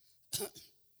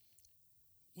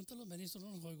 ¿Dónde están los ministros?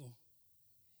 No los oigo.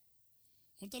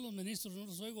 ¿Dónde están los ministros? No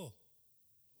los oigo.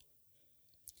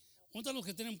 ¿Dónde están los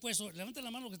que tienen puestos? Levanten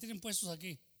la mano los que tienen puestos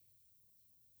aquí.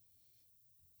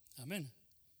 Amén.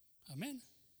 Amén.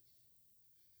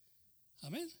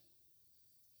 Amén.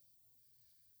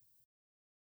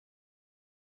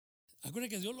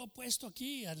 Acuérdense que Dios lo ha puesto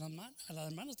aquí, a las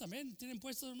hermanas también tienen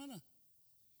puestos, hermana.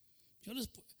 Dios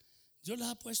les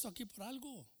ha puesto aquí por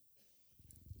algo.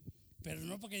 Pero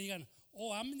no para que digan,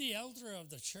 oh, I'm the elder of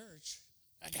the church.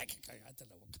 Cállate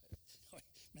la boca.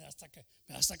 Me da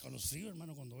hasta con los fríos,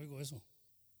 hermano, cuando oigo eso.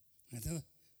 ¿Me entiendes?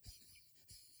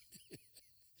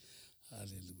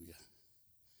 Aleluya.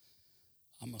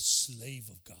 I'm a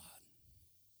slave of God.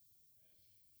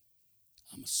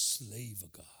 I'm a slave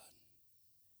of God.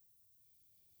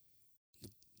 The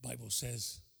Bible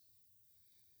says,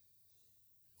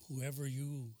 whoever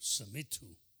you submit to,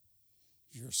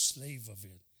 you're a slave of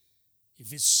it.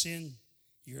 If it's sin,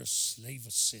 you're a slave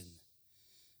of sin.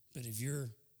 But if you're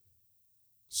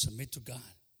submit to God,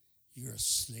 you're a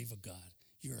slave of God.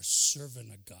 You're a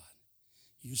servant of God.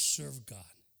 You serve God.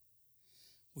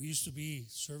 We used to be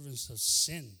servants of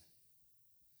sin,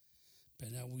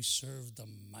 but now we serve the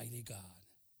mighty God.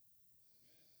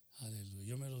 Hallelujah.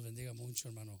 Dios me los bendiga mucho,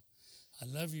 hermano. I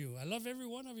love you. I love every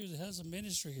one of you that has a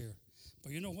ministry here.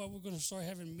 But you know what? We're going to start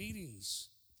having meetings.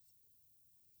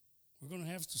 We're going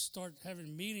to have to start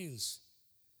having meetings.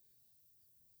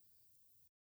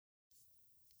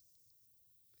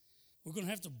 We're going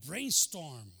to have to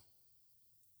brainstorm.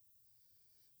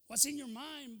 What's in your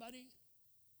mind, buddy?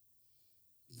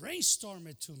 Brainstorm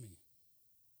it to me.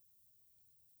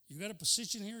 You got a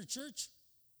position here at church?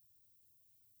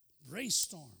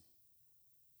 Brainstorm.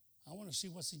 I want to see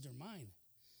what's in your mind.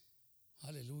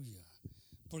 Aleluya.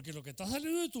 Porque lo que está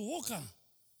saliendo de tu boca,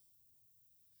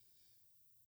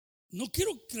 no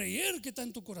quiero creer que está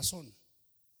en tu corazón.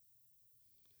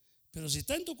 Pero si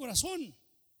está en tu corazón,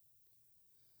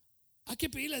 hay que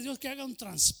pedirle a Dios que haga un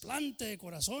trasplante de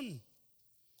corazón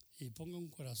y ponga un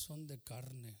corazón de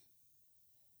carne.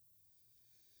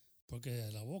 Porque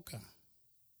de la boca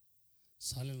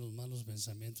salen los malos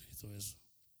pensamientos y todo eso.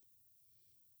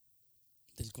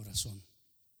 Del corazón.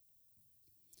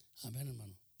 Amén,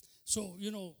 hermano. So,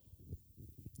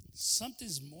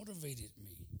 something's motivated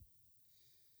me.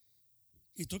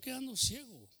 Y estoy quedando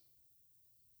ciego.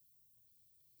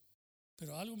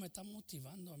 Pero algo me está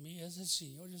motivando a mí. Es el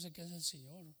Señor. Yo sé que es el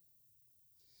Señor.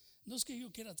 No es que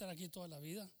yo quiera estar aquí toda la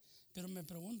vida, pero me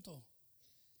pregunto,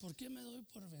 ¿por qué me doy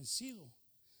por vencido?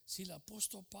 Si el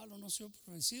apóstol Pablo no se dio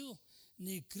por vencido,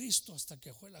 ni Cristo hasta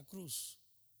que fue a la cruz.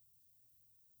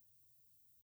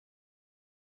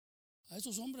 A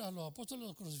estos hombres, a los apóstoles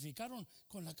los crucificaron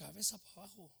con la cabeza para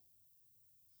abajo.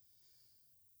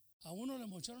 A uno le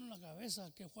mocharon la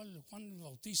cabeza que fue Juan el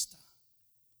Bautista.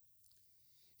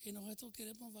 Y nosotros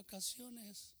queremos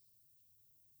vacaciones.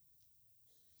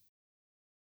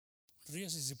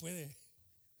 Ríase si puede.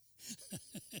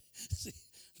 Sí,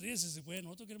 ríase si puede.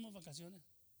 Nosotros queremos vacaciones.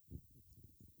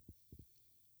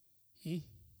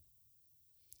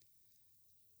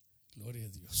 Gloria a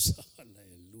Dios.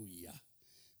 Aleluya.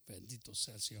 Bendito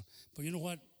sea el Señor. But you know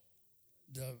what?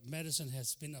 The medicine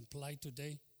has been applied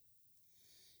today.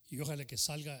 Y ojalá que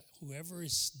salga, whoever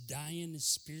is dying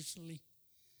spiritually,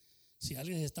 si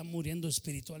alguien se está muriendo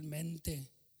espiritualmente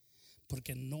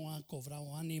porque no ha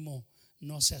cobrado ánimo,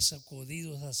 no se ha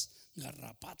sacudido esas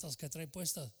garrapatas que trae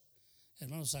puestas,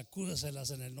 hermanos,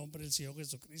 sacúdaselas en el nombre del Señor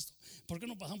Jesucristo. ¿Por qué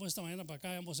no pasamos esta mañana para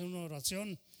acá? Vamos a hacer una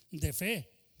oración de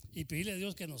fe y pedirle a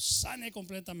Dios que nos sane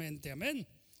completamente. Amén.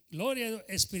 Gloria a Dios,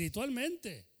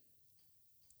 espiritualmente.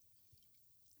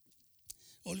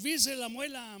 Olvídese la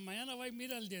muela, mañana va y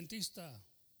mira al dentista.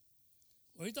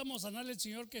 Ahorita vamos a sanarle al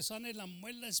Señor que sane la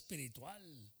muela espiritual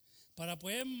para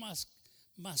poder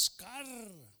mascar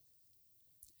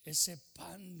ese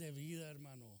pan de vida,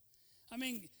 hermano. I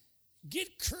mean,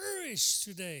 get courage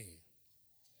today.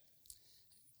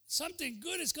 Something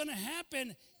good is going to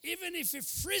happen even if it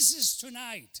freezes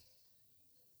tonight.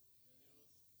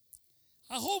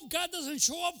 I hope God doesn't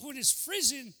show up when it's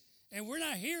freezing and we're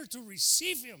not here to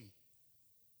receive Him.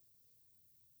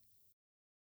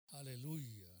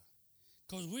 Hallelujah.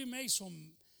 Because we make so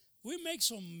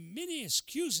many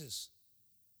excuses.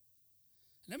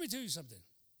 Let me tell you something.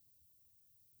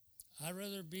 I'd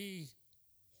rather be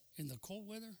in the cold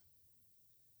weather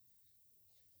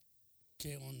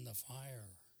que on the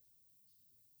fire.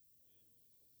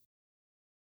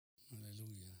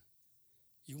 Hallelujah.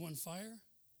 You want fire?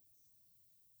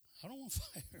 I don't want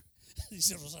fire.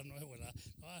 Dice Rosa Nuevo, ¿verdad?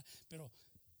 Pero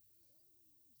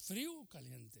frío o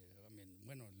caliente. I mean,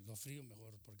 bueno, lo frío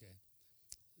mejor porque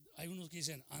hay unos que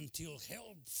dicen until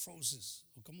hell freezes.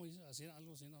 ¿O cómo dice? Así,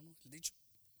 algo así, ¿no? El dicho.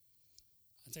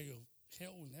 I tell you,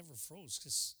 hell will never froze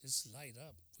because it's light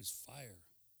up with fire.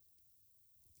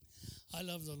 I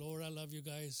love the Lord. I love you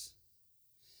guys.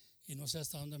 Y no sé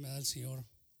hasta dónde me da el Señor.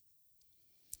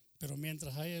 Pero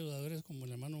mientras hay ayudadores como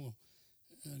el hermano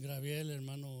Graviel, el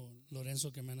hermano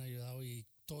Lorenzo que me han ayudado y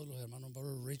todos los hermanos,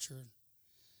 Brother Richard,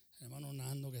 el hermano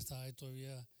Nando que está ahí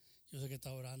todavía, yo sé que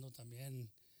está orando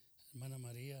también, hermana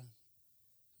María,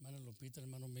 hermana Lupita,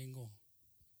 hermano Mingo.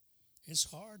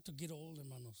 It's hard to get old,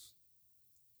 hermanos.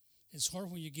 It's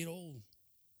hard when you get old.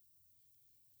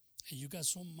 And you got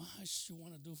so much you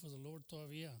want to do for the Lord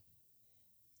todavía.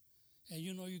 And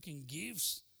you know you can give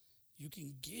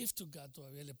to God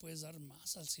todavía. Le puedes dar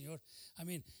más al Señor. I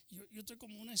mean, yo estoy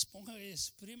como una esponja.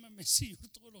 Exprímame, Señor,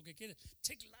 todo lo que quieres.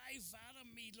 Take life out of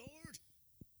me, Lord.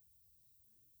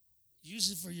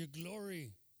 Use it for your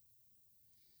glory.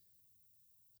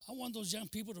 I want those young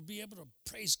people to be able to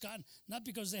praise God, not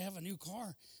because they have a new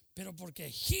car, pero porque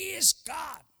He is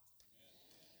God.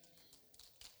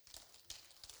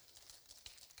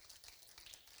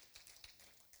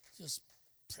 Just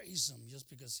praise Him just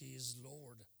because He is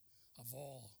Lord of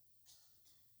all.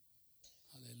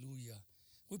 Hallelujah.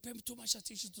 We pay too much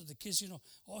attention to the kids, you know.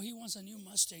 Oh, he wants a new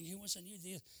Mustang. He wants a new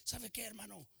this. ¿Sabe qué,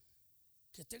 hermano?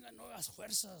 Que tenga nuevas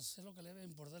fuerzas. Es lo que le debe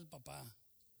importar el papá.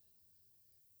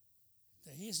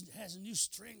 That he has new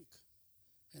strength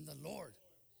in the Lord.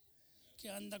 Que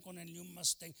anda con el new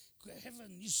Mustang. Que have a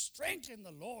new strength in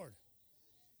the Lord.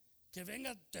 Que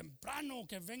venga temprano,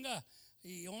 que venga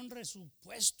y honre su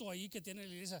puesto ahí que tiene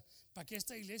la iglesia, para que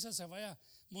esta iglesia se vaya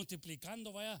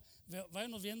multiplicando,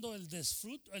 vayamos viendo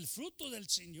el fruto del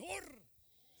Señor,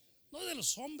 no de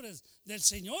los hombres, del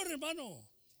Señor, hermano.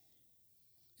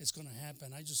 It's going to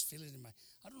happen. I just feel it in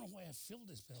I don't know why I feel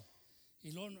this, pero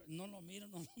y luego no lo miro,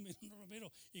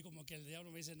 y como que el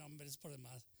diablo me dice, no, hombre, es por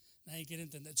demás. Nadie quiere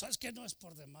entender. ¿Sabes qué? No es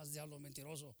por demás, diablo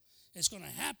mentiroso. It's going to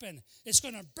happen. It's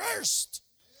going to burst.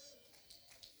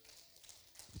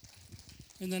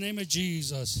 In the name of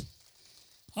Jesus.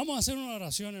 Vamos a hacer una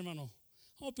oración, hermano.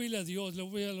 Vamos a pedirle a Dios. Le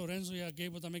voy a Lorenzo y a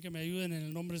Gabe también que me ayuden en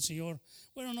el nombre del Señor.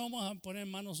 Bueno, no vamos a poner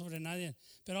manos sobre nadie,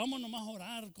 pero vamos nomás a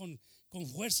orar con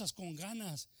fuerzas, con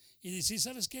ganas y decir,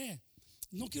 ¿sabes qué?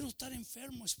 No quiero estar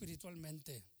enfermo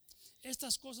espiritualmente.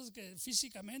 Estas cosas que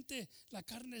físicamente la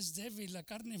carne es débil, la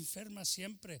carne enferma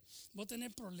siempre. Voy a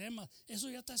tener problemas. Eso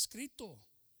ya está escrito.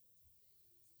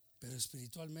 Pero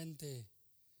espiritualmente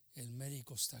el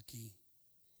médico está aquí.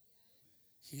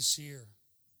 He's here.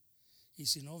 Y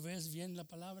si no ves bien la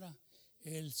palabra,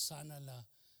 Él sana la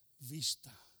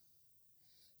vista.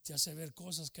 Te hace ver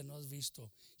cosas que no has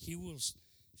visto. He will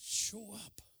show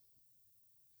up.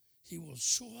 He will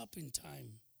show up in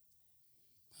time.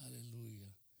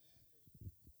 Hallelujah.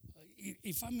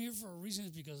 if I'm here for a reason,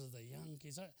 it's because of the young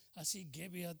kids. I see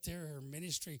Gabby out there, her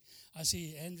ministry. I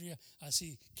see Andrea. I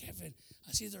see Kevin.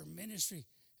 I see their ministry.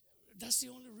 That's the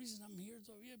only reason I'm here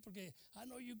todavía, porque I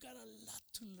know you got a lot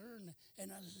to learn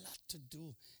and a lot to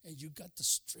do, and you got the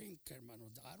strength, hermano.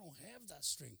 I don't have that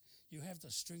strength. You have the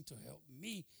strength to help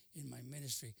me in my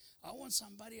ministry. I want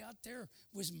somebody out there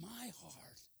with my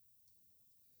heart,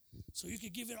 so you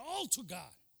can give it all to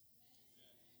God.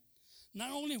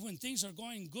 Not only when things are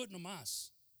going good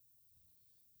nomás,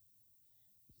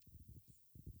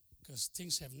 because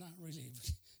things have not really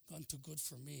gone too good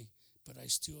for me, but I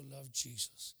still love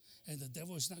Jesus. And the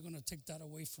devil is not going to take that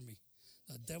away from me.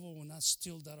 The devil will not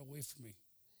steal that away from me.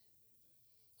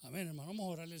 Amén, hermano. Vamos a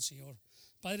orarle al Señor.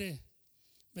 Padre,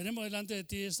 venimos delante de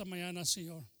ti esta mañana,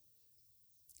 Señor,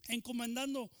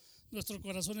 encomendando nuestros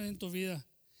corazones en tu vida.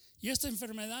 Y esta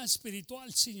enfermedad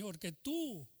espiritual, Señor, que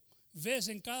tú ves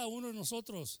en cada uno de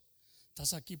nosotros,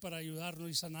 estás aquí para ayudarnos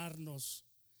y sanarnos.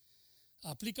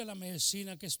 Aplica la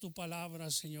medicina que es tu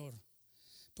palabra, Señor.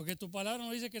 Porque tu palabra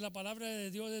nos dice que la palabra de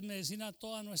Dios es medicina a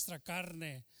toda nuestra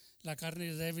carne. La carne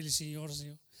es débil, Señor.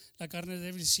 La carne es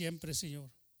débil siempre, Señor.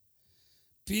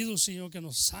 Pido, Señor, que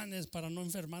nos sanes para no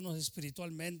enfermarnos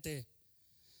espiritualmente,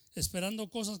 esperando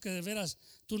cosas que de veras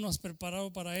tú no has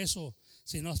preparado para eso,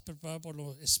 sino has preparado por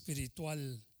lo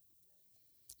espiritual.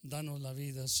 Danos la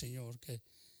vida, Señor, que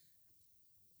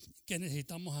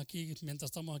necesitamos aquí mientras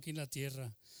estamos aquí en la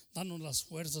tierra. Danos las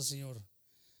fuerzas, Señor.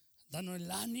 Danos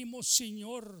el ánimo,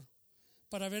 Señor,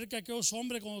 para ver que aquellos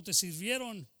hombres cuando te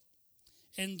sirvieron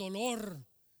en dolor,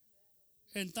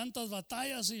 en tantas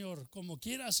batallas, Señor, como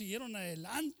quiera siguieron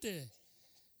adelante.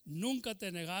 Nunca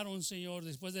te negaron, Señor,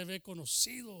 después de haber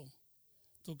conocido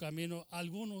tu camino.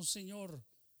 Algunos, Señor,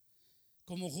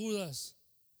 como Judas,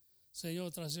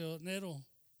 Señor, traicionero.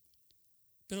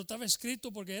 Pero estaba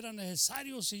escrito porque era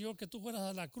necesario, Señor, que tú fueras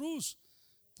a la cruz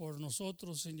por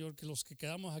nosotros, Señor, que los que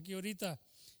quedamos aquí ahorita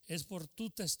es por tu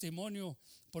testimonio,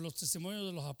 por los testimonios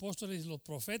de los apóstoles y los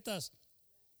profetas.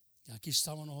 Y aquí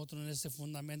estamos nosotros en este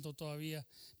fundamento todavía.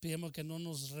 Pedimos que no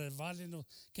nos resbalen,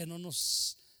 que no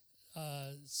nos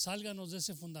sálganos de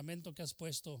ese fundamento que has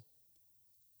puesto.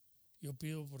 Yo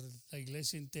pido por la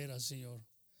iglesia entera, Señor,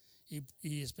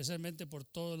 y especialmente por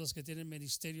todos los que tienen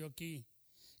ministerio aquí,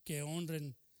 que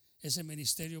honren ese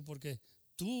ministerio, porque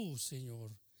tú,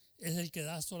 Señor, es el que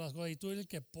das todas las cosas y tú eres el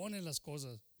que pone las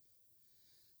cosas.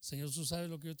 Señor, tú sabes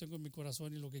lo que yo tengo en mi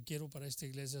corazón y lo que quiero para esta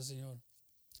iglesia, Señor.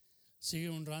 Sigue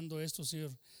honrando esto,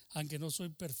 Señor, aunque no soy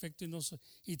perfecto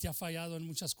y te ha fallado en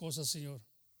muchas cosas, Señor.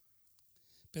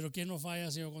 Pero ¿quién nos falla,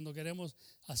 Señor? Cuando queremos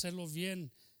hacerlo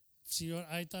bien, Señor,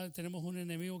 ahí tenemos un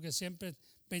enemigo que siempre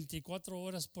 24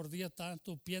 horas por día está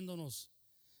tupiéndonos.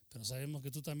 Pero sabemos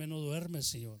que tú también no duermes,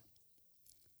 Señor.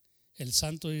 El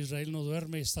Santo de Israel no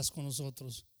duerme y estás con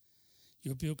nosotros.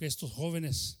 Yo pido que estos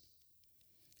jóvenes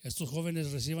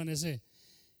reciban esa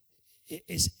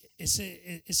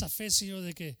fe, Señor,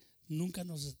 de que nunca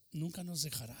nos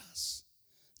dejarás.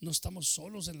 No estamos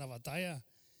solos en la batalla.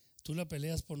 Tú la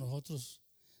peleas por nosotros.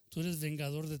 Tú eres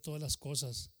vengador de todas las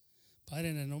cosas.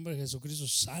 Padre, en el nombre de Jesucristo,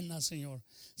 sana, Señor.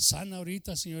 Sana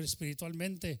ahorita, Señor,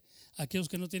 espiritualmente. Aquellos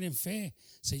que no tienen fe,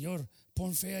 Señor,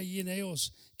 pon fe allí en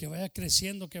ellos, que vaya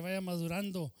creciendo, que vaya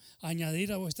madurando.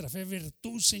 Añadir a vuestra fe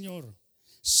virtud, Señor.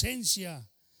 Ciencia,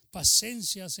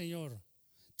 paciencia, Señor.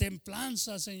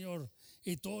 Templanza, Señor.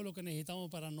 Y todo lo que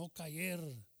necesitamos para no caer.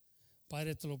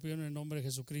 Padre, te lo pido en el nombre de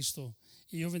Jesucristo.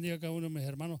 Y yo bendiga a cada uno de mis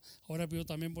hermanos. Ahora pido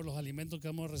también por los alimentos que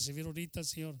vamos a recibir ahorita,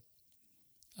 Señor.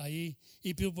 Ahí,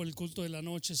 y pido por el culto de la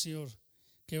noche, Señor,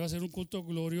 que va a ser un culto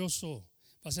glorioso,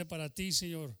 va a ser para ti,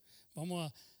 Señor.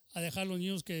 Vamos a dejar los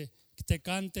niños que te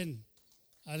canten,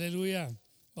 aleluya.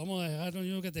 Vamos a dejar los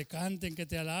niños que te canten, que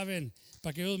te alaben,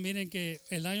 para que ellos miren que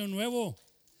el año nuevo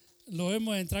lo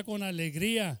vemos entrar con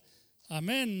alegría,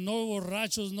 amén. No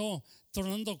borrachos, no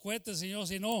tronando cohetes, Señor,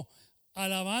 sino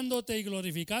alabándote y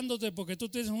glorificándote, porque tú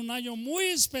tienes un año muy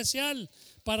especial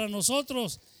para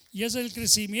nosotros. Y es el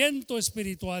crecimiento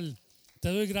espiritual. Te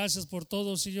doy gracias por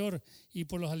todo, Señor, y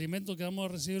por los alimentos que vamos a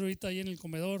recibir ahorita ahí en el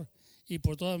comedor, y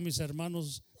por todos mis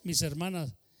hermanos, mis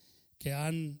hermanas que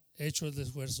han hecho el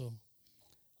esfuerzo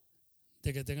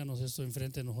de que tengamos esto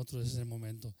enfrente de nosotros en ese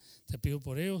momento. Te pido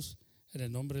por ellos en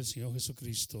el nombre del Señor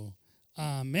Jesucristo.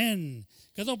 Amén.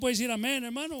 ¿Qué no puede decir amén,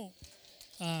 hermano?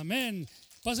 Amén.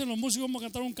 Pasen los músicos, vamos a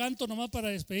cantar un canto nomás para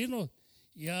despedirnos.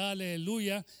 Y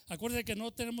aleluya. Acuérdense que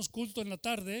no tenemos culto en la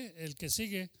tarde. El que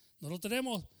sigue no lo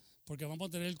tenemos porque vamos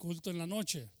a tener el culto en la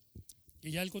noche.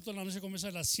 Y ya el culto en la noche comienza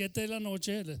a las 7 de la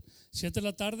noche, 7 de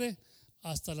la tarde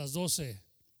hasta las 12.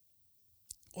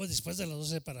 O después de las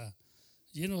 12 para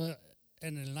llenos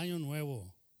en el año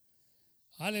nuevo.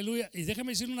 Aleluya. Y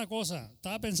déjame decir una cosa,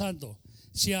 estaba pensando,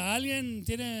 si a alguien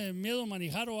tiene miedo a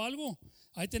manejar o algo,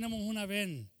 ahí tenemos una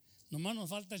van, nomás nos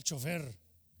falta el chofer,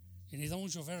 y necesitamos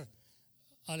un chofer.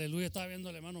 Aleluya, estaba viendo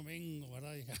al hermano Mingo,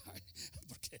 ¿verdad? Dije,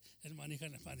 porque él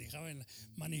manejaba,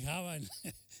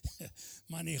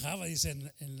 dice,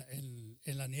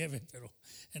 en la nieve, pero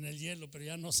en el hielo, pero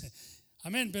ya no sé.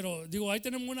 Amén, pero digo, ahí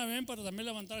tenemos una van para también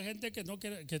levantar gente que no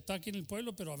quiere, que está aquí en el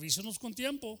pueblo, pero avísenos con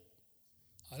tiempo.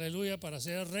 Aleluya, para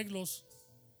hacer arreglos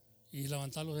y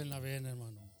levantarlos en la van,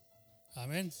 hermano.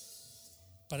 Amén.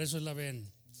 Para eso es la van.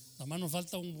 Nada más nos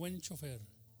falta un buen chofer.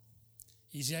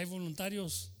 Y si hay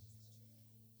voluntarios,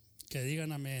 que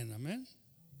digan amén, amén.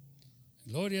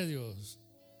 Gloria a Dios.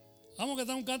 Vamos a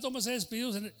cantar un canto, vamos a ser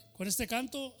despedidos con este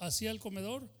canto hacia el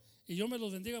comedor. Y Dios me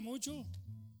los bendiga mucho.